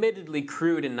admittedly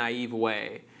crude and naive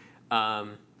way.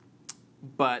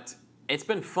 But it's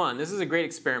been fun. This is a great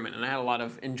experiment, and I had a lot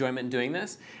of enjoyment doing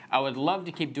this. I would love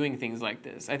to keep doing things like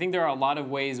this. I think there are a lot of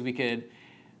ways we could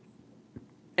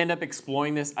end up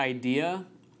exploring this idea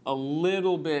a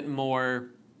little bit more,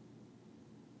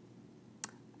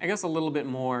 I guess a little bit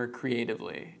more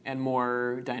creatively and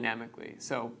more dynamically.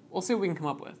 So we'll see what we can come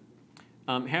up with.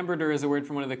 Hamburger is a word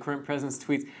from one of the current president's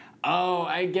tweets. Oh,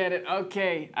 I get it.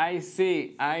 Okay, I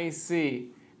see.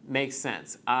 Makes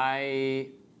sense. I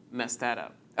messed that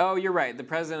up. Oh, you're right. The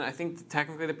president, I think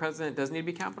technically the president does need to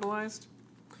be capitalized.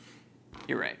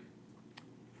 You're right.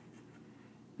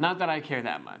 Not that I care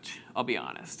that much, I'll be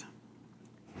honest.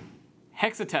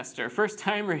 Hexatester, first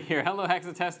timer here. Hello,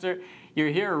 Hexatester.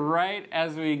 You're here right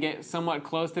as we get somewhat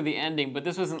close to the ending, but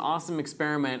this was an awesome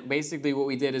experiment. Basically what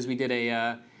we did is we did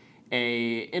a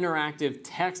interactive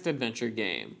text adventure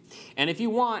game. And if you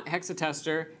want,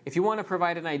 Hexatester, if you want to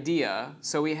provide an idea,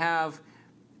 so we have,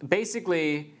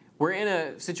 basically, we're in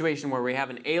a situation where we have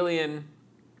an alien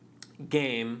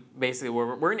game, basically,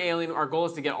 where we're an alien. Our goal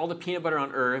is to get all the peanut butter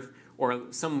on Earth, or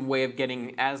some way of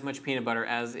getting as much peanut butter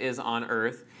as is on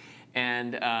Earth.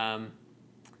 And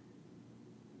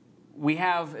we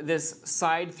have this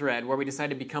side thread where we decide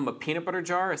to become a peanut butter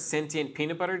jar, a sentient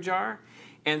peanut butter jar.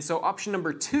 And so option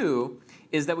number 2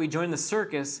 is that we join the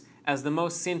circus as the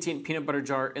most sentient peanut butter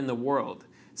jar in the world.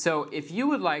 So if you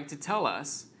would like to tell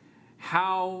us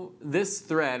how this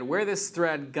thread, where this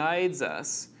thread guides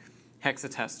us,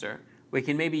 Hexatester, we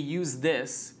can maybe use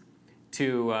this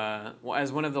to,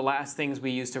 as one of the last things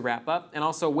we use to wrap up. And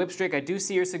also, Whipstreak, I do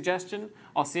see your suggestion.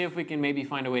 I'll see if we can maybe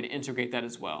find a way to integrate that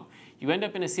as well. You end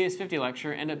up in a CS50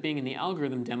 lecture, end up being in the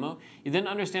algorithm demo. You then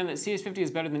understand that CS50 is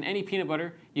better than any peanut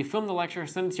butter. You film the lecture,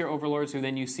 send it to your overlords, who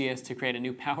then use CS to create a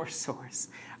new power source.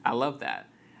 I love that.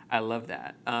 I love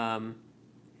that.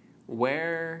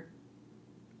 Where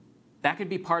that could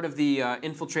be part of the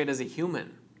infiltrate as a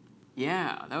human.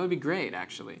 Yeah, that would be great,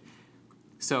 actually.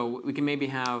 So we can maybe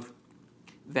have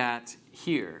that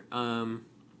here,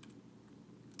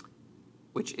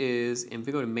 which is, if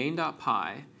we go to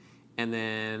main.py, and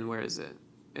then where is it?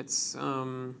 it's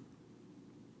become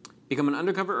an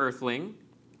undercover Earthling.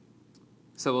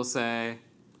 So we'll say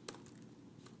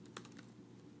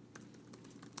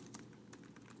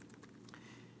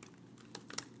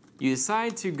you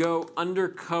decide to go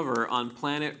undercover on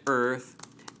planet Earth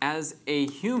as a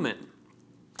human.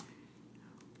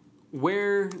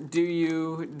 Where do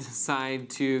you decide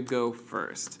to go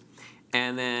first?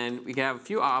 And then we can have a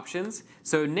few options.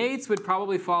 So Nate's would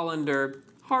probably fall under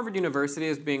Harvard University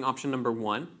as being option number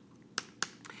 1.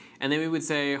 And then we would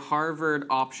say Harvard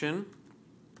option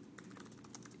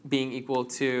being equal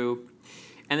to,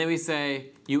 and then we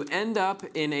say you end up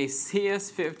in a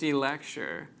CS50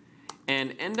 lecture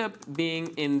and end up being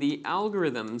in the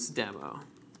algorithms demo.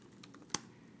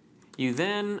 You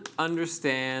then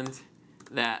understand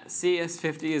that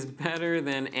CS50 is better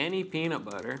than any peanut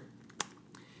butter.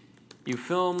 You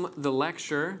film the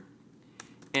lecture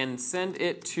and send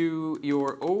it to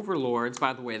your overlords.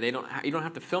 By the way, you don't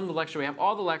have to film the lecture. We have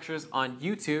all the lectures on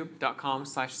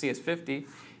youtube.com/CS50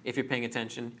 if you're paying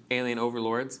attention, alien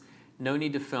overlords. No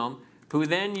need to film. Who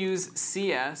then use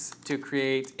CS to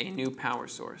create a new power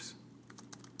source.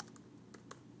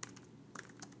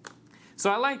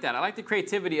 So I like that. I like the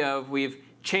creativity of we've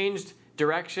changed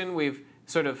direction. We've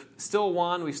sort of still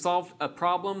won. We've solved a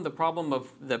problem, the problem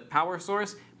of the power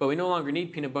source, but we no longer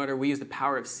need peanut butter. We use the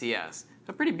power of CS.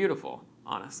 So pretty beautiful,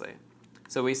 honestly.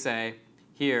 So we say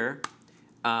here,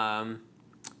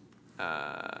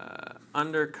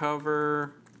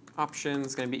 undercover option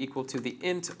is going to be equal to the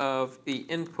int of the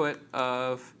input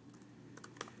of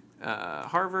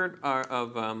Harvard, or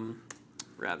of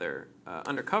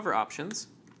undercover options.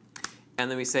 And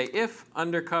then we say if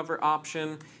undercover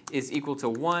option is equal to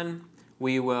 1,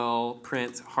 we will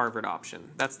print Harvard option.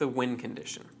 That's the win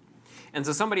condition. And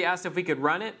so somebody asked if we could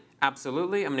run it.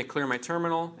 Absolutely. I'm going to clear my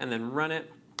terminal and then run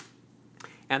it.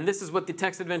 And this is what the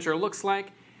text adventure looks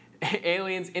like.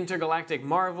 Aliens, intergalactic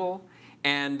marvel.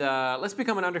 And let's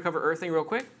become an undercover Earthling real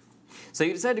quick. So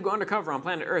you decide to go undercover on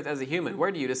planet Earth as a human.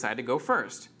 Where do you decide to go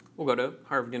first? We'll go to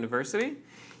Harvard University.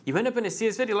 You end up in a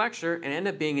CS50 lecture and end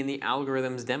up being in the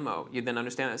algorithms demo. You then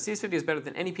understand that CS50 is better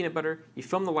than any peanut butter. You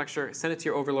film the lecture, send it to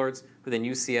your overlords, who then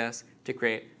use CS to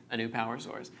create a new power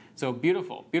source. So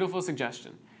beautiful, beautiful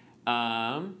suggestion.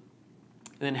 And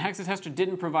then Hexatester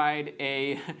didn't provide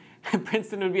a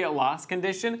Princeton would be a loss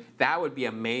condition. That would be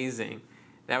amazing.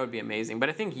 That would be amazing. But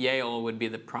I think Yale would be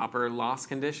the proper loss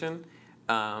condition.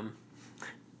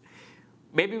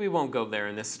 Maybe we won't go there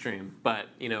in this stream, but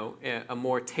you know, a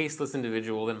more tasteless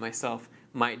individual than myself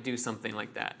might do something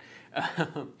like that.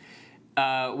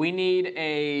 We need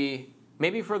a,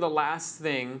 maybe for the last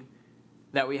thing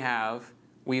that we have,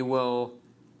 we will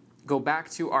go back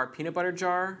to our peanut butter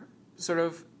jar sort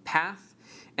of path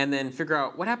and then figure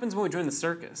out what happens when we join the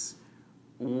circus.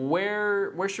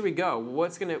 Where should we go?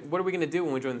 What are we gonna do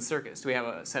when we join the circus? Do we have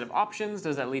a set of options?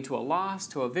 Does that lead to a loss,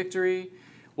 to a victory?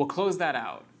 We'll close that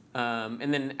out.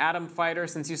 And then Atom Fighter,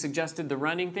 since you suggested the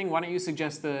running thing, why don't you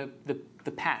suggest the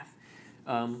path?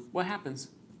 What happens?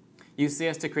 Use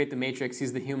CS to create the matrix,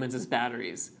 use the humans as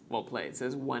batteries. Well played. It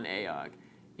says 1 AOG.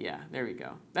 Yeah, there we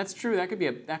go. That's true. That could be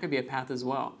a path as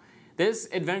well. This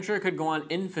adventure could go on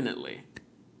infinitely.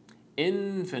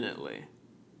 Infinitely.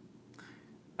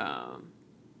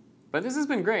 But this has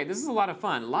been great. This is a lot of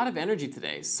fun. A lot of energy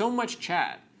today. So much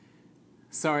chat.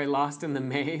 Sorry, lost in the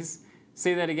maze.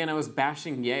 Say that again, I was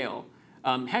bashing Yale.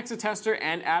 Hexatester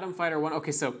and Atom Fighter 1.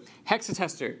 Okay, so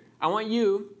Hexatester, I want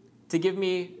you to give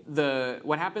me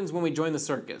what happens when we join the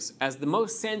circus. As the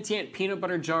most sentient peanut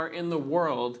butter jar in the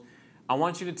world, I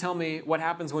want you to tell me what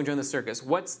happens when we join the circus.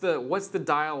 What's the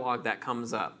dialogue that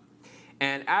comes up?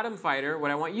 And Atom Fighter,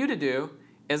 what I want you to do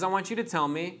is I want you to tell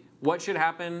me what should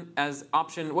happen as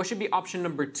option, what should be option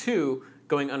number 2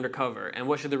 going undercover, and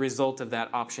what should the result of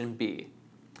that option be?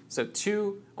 So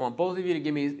 2, I want both of you to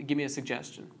give me a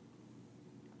suggestion.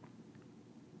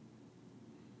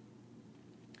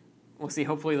 We'll see,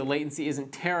 hopefully the latency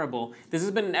isn't terrible. This has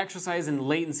been an exercise in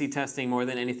latency testing more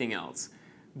than anything else,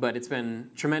 but it's been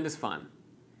tremendous fun.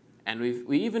 And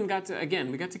we even got to,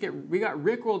 again, we got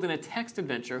rickrolled in a text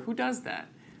adventure. Who does that?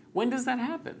 When does that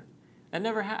happen? That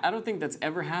never I don't think that's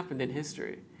ever happened in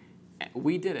history.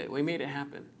 We did it, we made it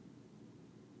happen.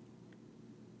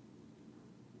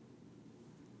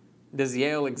 Does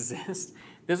Yale exist?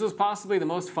 This was possibly the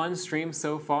most fun stream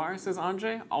so far, says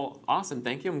Andre. Oh, awesome,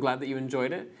 thank you. I'm glad that you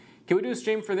enjoyed it. Can we do a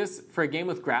stream for this, for a game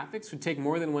with graphics? It would take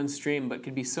more than one stream, but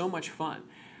could be so much fun.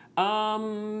 I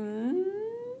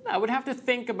would have to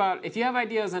think about, if you have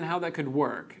ideas on how that could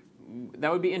work, that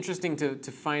would be interesting to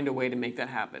find a way to make that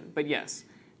happen. But yes,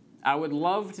 I would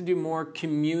love to do more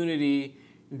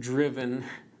community-driven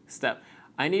stuff.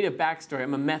 I need a backstory.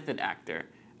 I'm a method actor.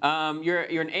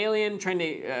 You're an alien trying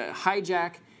to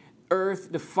hijack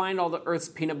Earth to find all the Earth's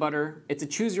peanut butter. It's a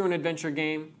choose-your-own-adventure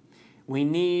game. We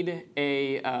need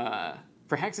a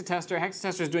for Hexatester.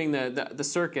 Hexatester is doing the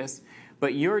circus,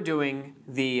 but you're doing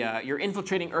you're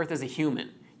infiltrating Earth as a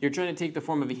human. You're trying to take the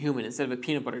form of a human instead of a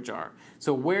peanut butter jar.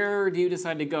 So where do you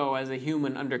decide to go as a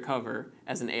human undercover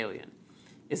as an alien?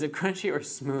 Is it crunchy or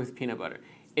smooth peanut butter?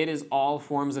 It is all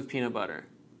forms of peanut butter.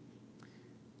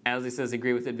 Owsley says,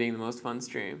 agree with it being the most fun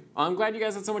stream. Well, I'm glad you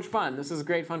guys had so much fun. This was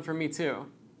great fun for me too.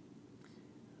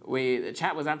 The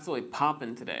chat was absolutely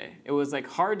popping today. It was like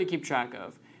hard to keep track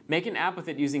of. Make an app with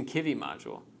it using Kiwi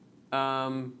module.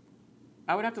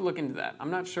 I would have to look into that.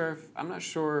 I'm not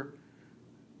sure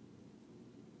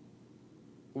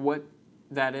what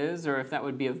that is or if that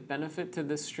would be of benefit to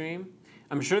this stream.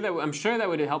 I'm sure that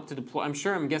would help to deploy.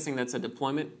 I'm guessing that's a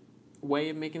deployment way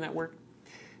of making that work.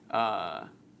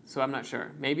 So I'm not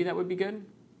sure. Maybe that would be good.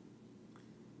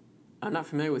 I'm not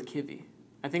familiar with Kiwi.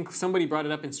 I think somebody brought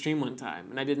it up in stream one time,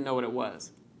 and I didn't know what it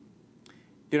was.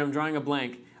 Dude, I'm drawing a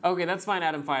blank. Okay, that's fine,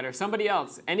 Atom Fighter. Somebody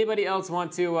else. Anybody else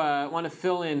want to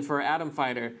fill in for Atom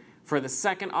Fighter for the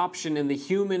second option in the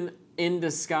human in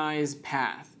disguise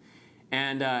path?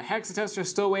 And Hexatester is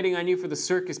still waiting on you for the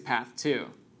circus path too.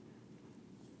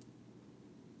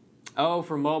 Oh,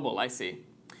 for mobile, I see.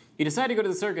 You decide to go to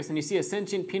the circus and you see a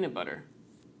sentient peanut butter.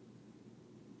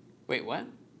 Wait, what?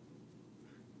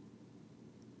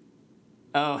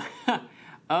 Oh,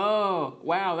 oh,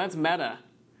 wow, that's meta.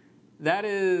 That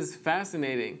is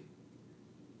fascinating.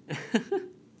 You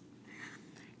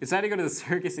decide to go to the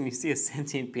circus and you see a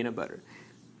sentient peanut butter.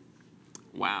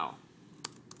 Wow.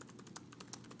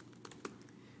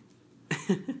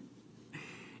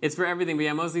 It's for everything, but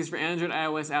yeah, most of these for Android,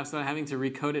 iOS apps without having to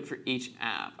recode it for each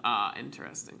app. Ah,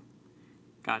 interesting.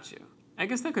 Got you. I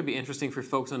guess that could be interesting for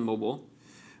folks on mobile.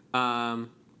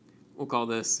 We'll call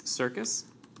this Circus.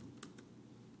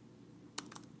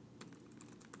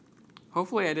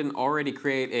 Hopefully I didn't already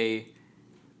create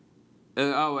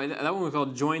that one was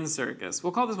called Join Circus.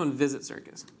 We'll call this one Visit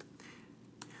Circus.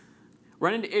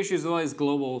 Run into issues with all these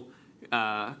global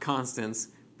constants,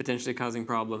 potentially causing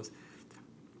problems.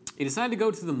 You decide to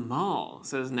go to the mall,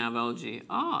 says NavLG.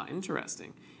 Ah,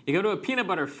 interesting. You go to a peanut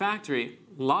butter factory,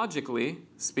 logically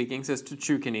speaking, says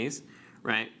Trukinese,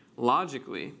 right?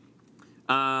 Logically.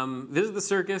 Visit the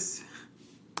circus,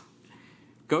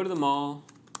 go to the mall,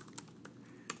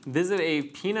 visit a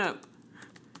peanut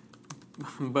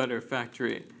butter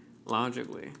factory,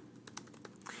 logically.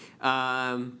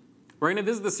 We're going to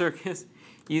visit the circus.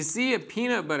 You see a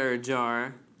peanut butter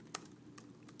jar.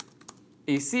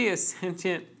 You see a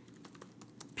sentient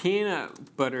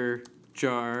peanut butter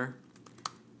jar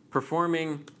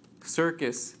performing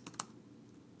circus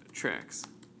tricks.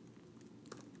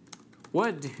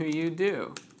 What do you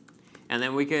do? And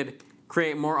then we could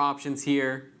create more options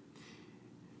here.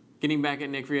 Getting back at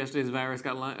Nick for yesterday's virus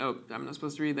got line. Oh, I'm not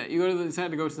supposed to read that. You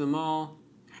decide to go to the mall,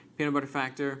 peanut butter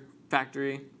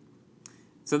factory.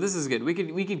 So this is good. We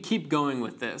could keep going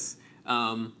with this.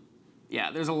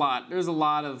 Yeah, there's a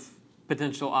lot of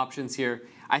potential options here.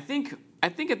 I think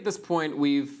at this point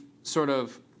we've sort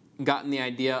of gotten the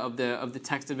idea of the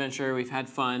text adventure. We've had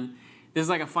fun. This is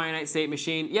like a finite state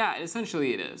machine. Yeah,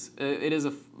 essentially it is. It is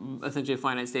essentially a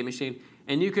finite state machine.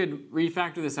 And you could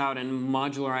refactor this out and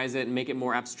modularize it and make it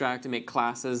more abstract and make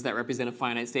classes that represent a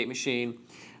finite state machine,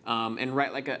 and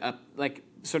write like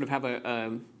sort of have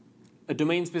a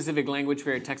domain-specific language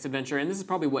for your text adventure. And this is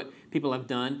probably what people have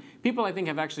done. People, I think,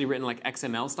 have actually written like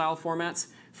XML-style formats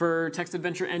for text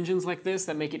adventure engines like this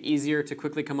that make it easier to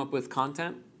quickly come up with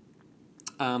content.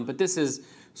 But this is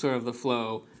sort of the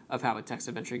flow of how a text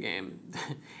adventure game.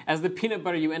 As the peanut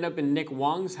butter, you end up in Nick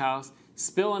Wong's house,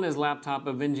 spill on his laptop,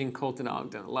 avenging Colton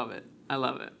Ogden. Love it. I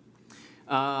love it.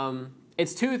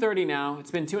 It's 2:30 now. It's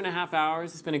been 2.5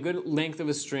 hours. It's been a good length of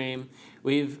a stream.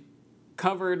 We've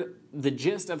covered the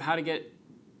gist of how to get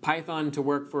Python to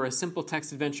work for a simple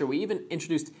text adventure. We even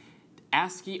introduced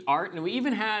ASCII art, and we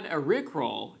even had a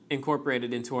Rickroll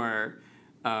incorporated into our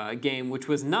game, which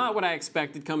was not what I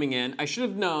expected coming in. I should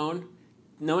have known,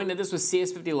 knowing that this was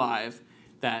CS50 Live,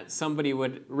 that somebody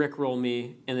would Rickroll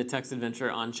me in the text adventure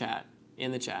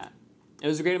in the chat. It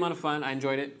was a great amount of fun. I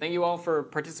enjoyed it. Thank you all for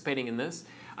participating in this.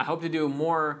 I hope to do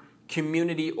more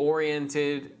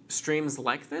community-oriented streams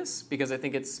like this because I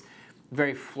think it's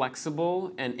very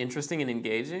flexible and interesting and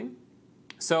engaging.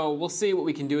 So we'll see what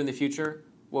we can do in the future,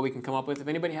 what we can come up with. If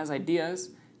anybody has ideas,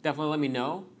 definitely let me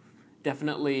know.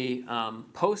 Definitely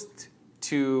post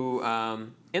to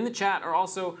in the chat or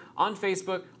also on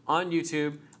Facebook, on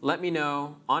YouTube. Let me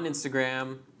know on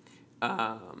Instagram.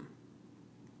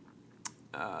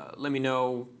 let me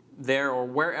know there or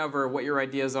wherever what your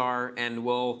ideas are, and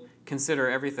we'll consider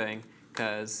everything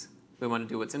because we want to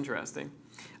do what's interesting.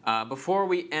 Before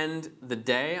we end the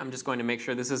day, I'm just going to make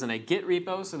sure this isn't a Git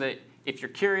repo so that if you're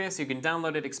curious, you can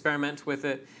download it, experiment with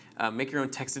it, make your own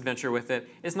text adventure with it.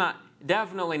 It's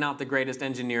definitely not the greatest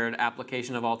engineered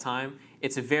application of all time.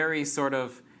 It's very sort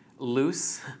of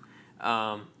loose.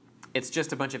 It's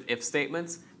just a bunch of if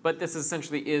statements. But this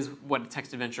essentially is what a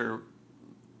text adventure,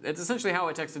 it's essentially how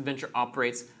a text adventure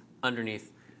operates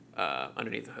underneath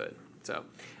the hood. So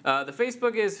the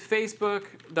Facebook is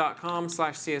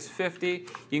facebook.com/CS50.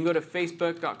 You can go to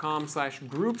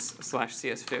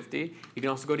facebook.com/groups/CS50. You can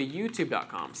also go to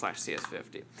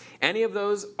youtube.com/CS50. Any of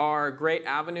those are great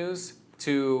avenues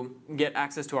to get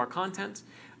access to our content.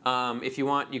 If you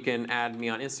want, you can add me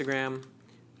on Instagram,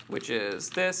 which is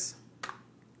this,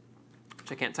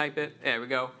 which I can't type it. There we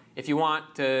go. If you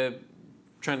want to,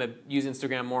 trying to use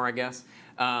Instagram more, I guess.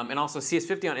 And also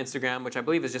CS50 on Instagram, which I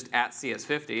believe is just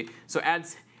 @CS50. So add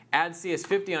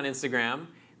CS50 on Instagram,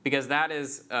 because that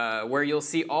is where you'll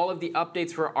see all of the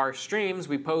updates for our streams.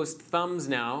 We post thumbs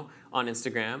now on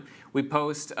Instagram. We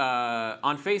post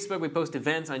on Facebook, we post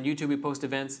events. On YouTube, we post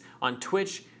events. On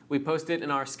Twitch, we post it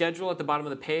in our schedule at the bottom of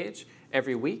the page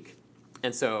every week.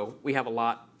 And so we have a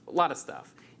lot of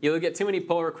stuff. You'll get too many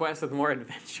pull requests with more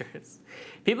adventures.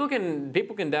 People can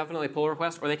definitely pull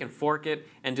request, or they can fork it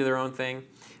and do their own thing.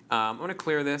 I'm going to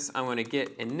clear this. I'm going to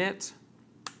git init,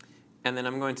 and then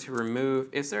I'm going to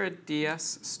remove. Is there a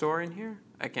DS store in here?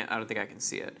 I don't think I can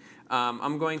see it.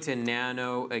 I'm going to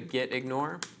nano a git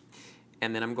ignore,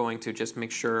 and then I'm going to just make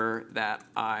sure that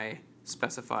I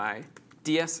specify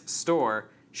DS store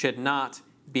should not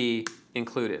be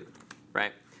included,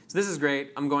 right? So this is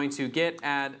great. I'm going to git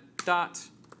add dot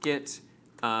git.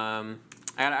 I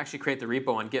got to actually create the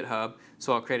repo on GitHub.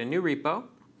 So I'll create a new repo.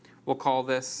 We'll call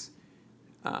this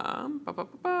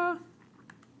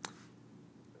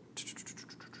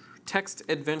text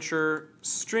adventure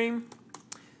stream.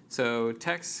 So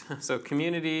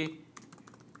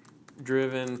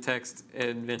community-driven text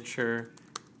adventure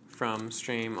from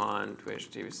stream on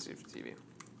Twitch TV.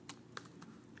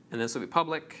 And this will be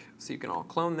public, so you can all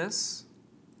clone this,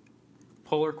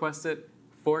 pull request it,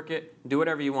 fork it, do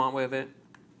whatever you want with it.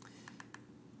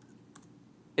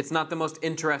 It's not the most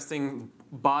interesting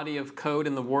body of code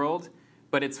in the world,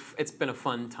 but it's been a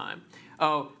fun time.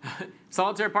 Oh,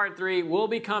 Solitaire Part 3 will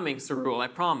be coming, Cerule, I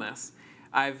promise.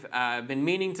 I've been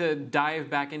meaning to dive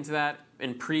back into that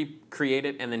and pre-create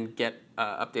it and then get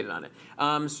updated on it.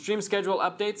 Stream schedule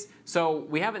updates. So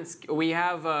we have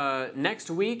next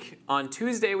week on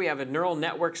Tuesday we have a neural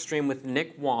network stream with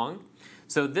Nick Wong.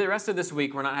 So the rest of this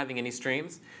week we're not having any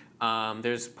streams.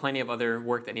 There's plenty of other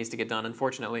work that needs to get done,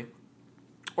 unfortunately.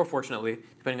 Or fortunately,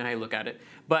 depending on how you look at it.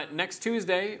 But next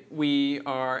Tuesday, we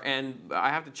are, and I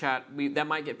have to chat, that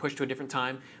might get pushed to a different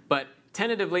time, but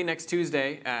tentatively next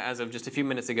Tuesday, as of just a few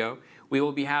minutes ago, we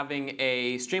will be having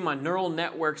a stream on neural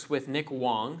networks with Nick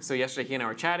Wong. So yesterday he and I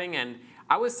were chatting, and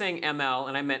I was saying ML,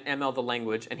 and I meant ML the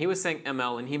language, and he was saying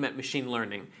ML, and he meant machine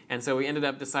learning. And so we ended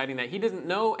up deciding that he doesn't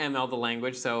know ML the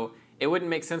language, so it wouldn't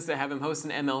make sense to have him host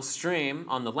an ML stream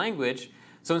on the language.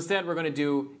 So instead, we're going to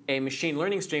do a machine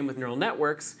learning stream with neural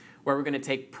networks, where we're going to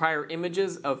take prior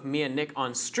images of me and Nick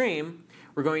on stream.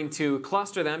 We're going to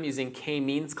cluster them using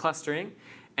k-means clustering.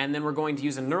 And then we're going to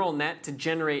use a neural net to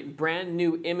generate brand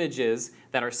new images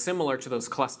that are similar to those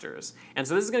clusters. And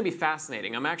so this is going to be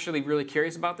fascinating. I'm actually really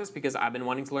curious about this because I've been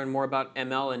wanting to learn more about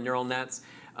ML and neural nets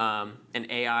and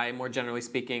AI, more generally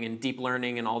speaking, and deep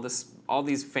learning and all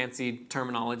these fancy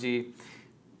terminology.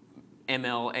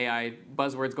 ML, AI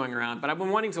buzzwords going around. But I've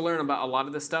been wanting to learn about a lot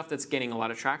of this stuff that's gaining a lot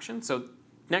of traction. So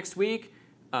next week,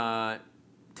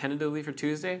 tentatively for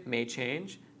Tuesday, may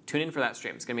change. Tune in for that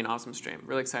stream. It's going to be an awesome stream.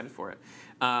 Really excited for it.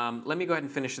 Let me go ahead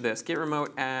and finish this. Git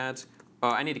remote add. Oh,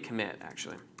 I need to commit,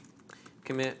 actually.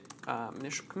 Commit,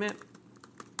 initial commit.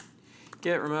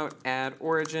 Git remote add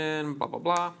origin, blah, blah,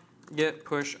 blah. Git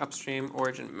push upstream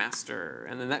origin master.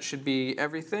 And then that should be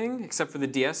everything except for the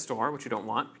DS store, which we don't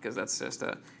want because that's just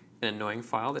an annoying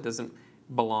file that doesn't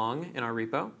belong in our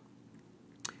repo.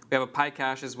 We have a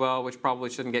PyCache as well, which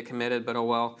probably shouldn't get committed, but oh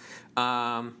well.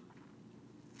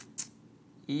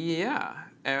 Yeah,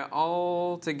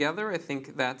 all together, I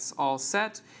think that's all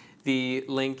set. The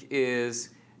link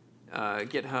is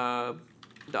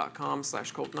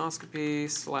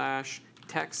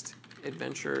github.com/coltonoscopy/text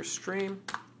adventure stream.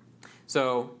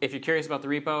 So if you're curious about the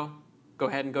repo, go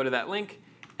ahead and go to that link,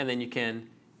 and then you can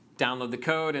download the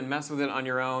code and mess with it on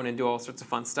your own and do all sorts of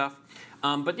fun stuff.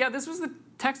 But yeah, this was the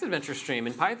text adventure stream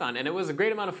in Python, and it was a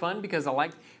great amount of fun because I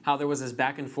liked how there was this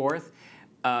back and forth.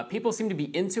 People seem to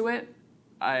be into it.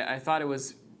 I thought it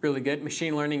was really good.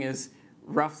 Machine learning is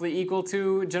roughly equal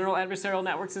to general adversarial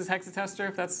networks as hexatester,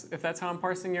 if that's how I'm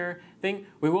parsing your thing.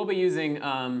 We will be using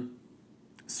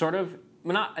sort of,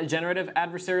 well, not a generative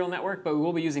adversarial network, but we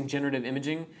will be using generative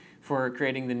imaging for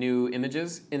creating the new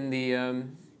images in the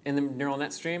neural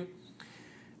net stream.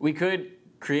 We could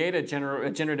create a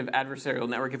generative adversarial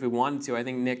network if we wanted to. I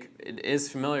think Nick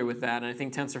is familiar with that, and I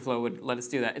think TensorFlow would let us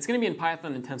do that. It's going to be in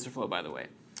Python and TensorFlow, by the way.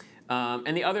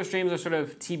 And the other streams are sort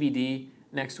of TBD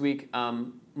next week.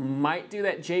 Might do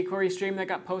that jQuery stream that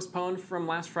got postponed from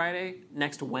last Friday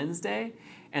next Wednesday,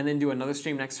 and then do another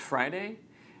stream next Friday.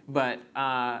 But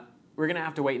we're going to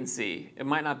have to wait and see. It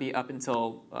might not be up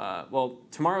until, well,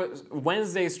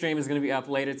 Wednesday's stream is going to be up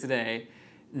later today.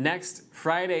 Next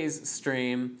Friday's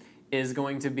stream is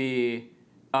going to be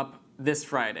up this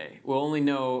Friday. We'll only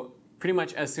know pretty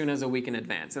much as soon as a week in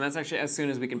advance. And that's actually as soon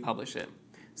as we can publish it.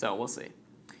 So we'll see.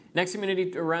 Next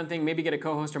community run thing, maybe get a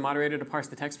co-host or moderator to parse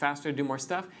the text faster, do more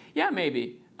stuff. Yeah,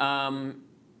 maybe.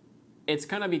 It's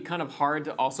going to be kind of hard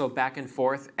to also back and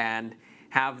forth and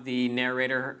have the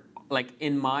narrator like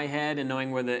in my head and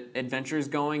knowing where the adventure is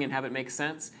going and have it make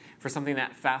sense for something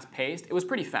that fast-paced. It was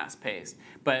pretty fast-paced.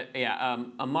 But yeah,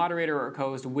 a moderator or a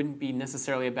co-host wouldn't be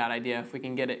necessarily a bad idea if we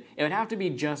can get it. It would have to be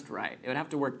just right. It would have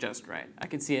to work just right. I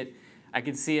could see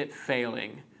it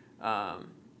failing.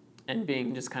 And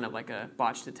being just kind of like a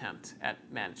botched attempt at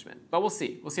management. But we'll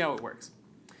see. We'll see how it works.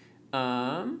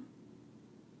 Bavik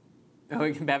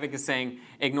is saying,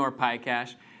 ignore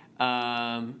PyCache.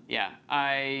 Yeah,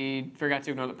 I forgot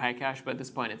to ignore the PyCache, but at this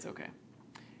point it's OK.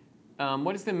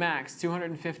 What is the max?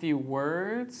 250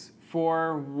 words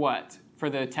for what? For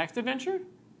the text adventure?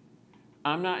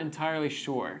 I'm not entirely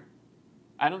sure.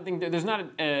 I don't think there's not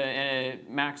a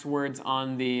max words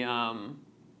on the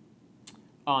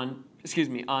on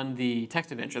the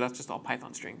text adventure. That's just all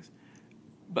Python strings.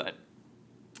 But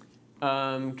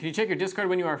can you check your Discord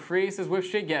when you are free? Says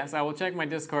Whipstreak. Yes, I will check my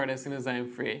Discord as soon as I am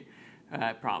free.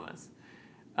 I promise.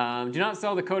 Do not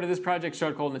sell the code of this project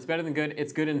short, Colton. It's better than good.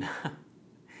 It's good enough.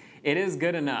 It is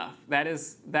good enough. That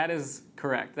is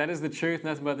correct. That is the truth,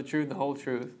 nothing but the truth, the whole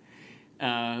truth.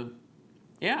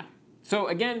 Yeah. So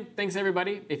again, thanks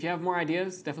everybody. If you have more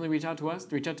ideas, definitely reach out to us.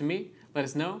 Reach out to me. Let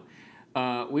us know.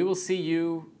 We will see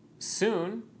you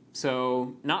soon.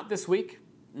 So not this week.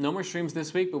 No more streams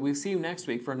this week, but we'll see you next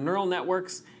week for neural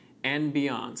networks and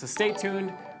beyond. So stay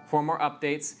tuned for more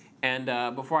updates.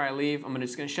 And before I leave, I'm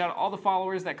just going to shout out all the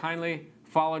followers that kindly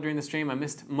followed during the stream. I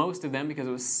missed most of them because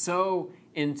it was so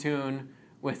in tune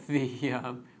with the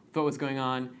what was going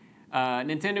on.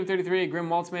 Nintendo 33, Grim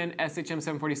Waltzman,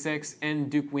 SHM746, and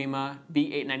Duke Wema,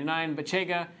 B899,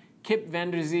 Bachega, Kip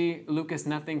Vanderzee, Lucas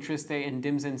Nothing, Triste, and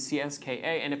Dimson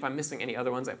CSKA. And if I'm missing any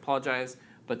other ones, I apologize.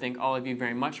 But thank all of you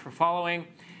very much for following.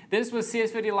 This was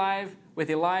CS50 Live with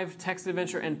a live text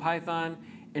adventure in Python.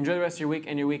 Enjoy the rest of your week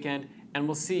and your weekend, and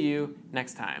we'll see you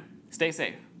next time. Stay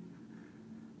safe.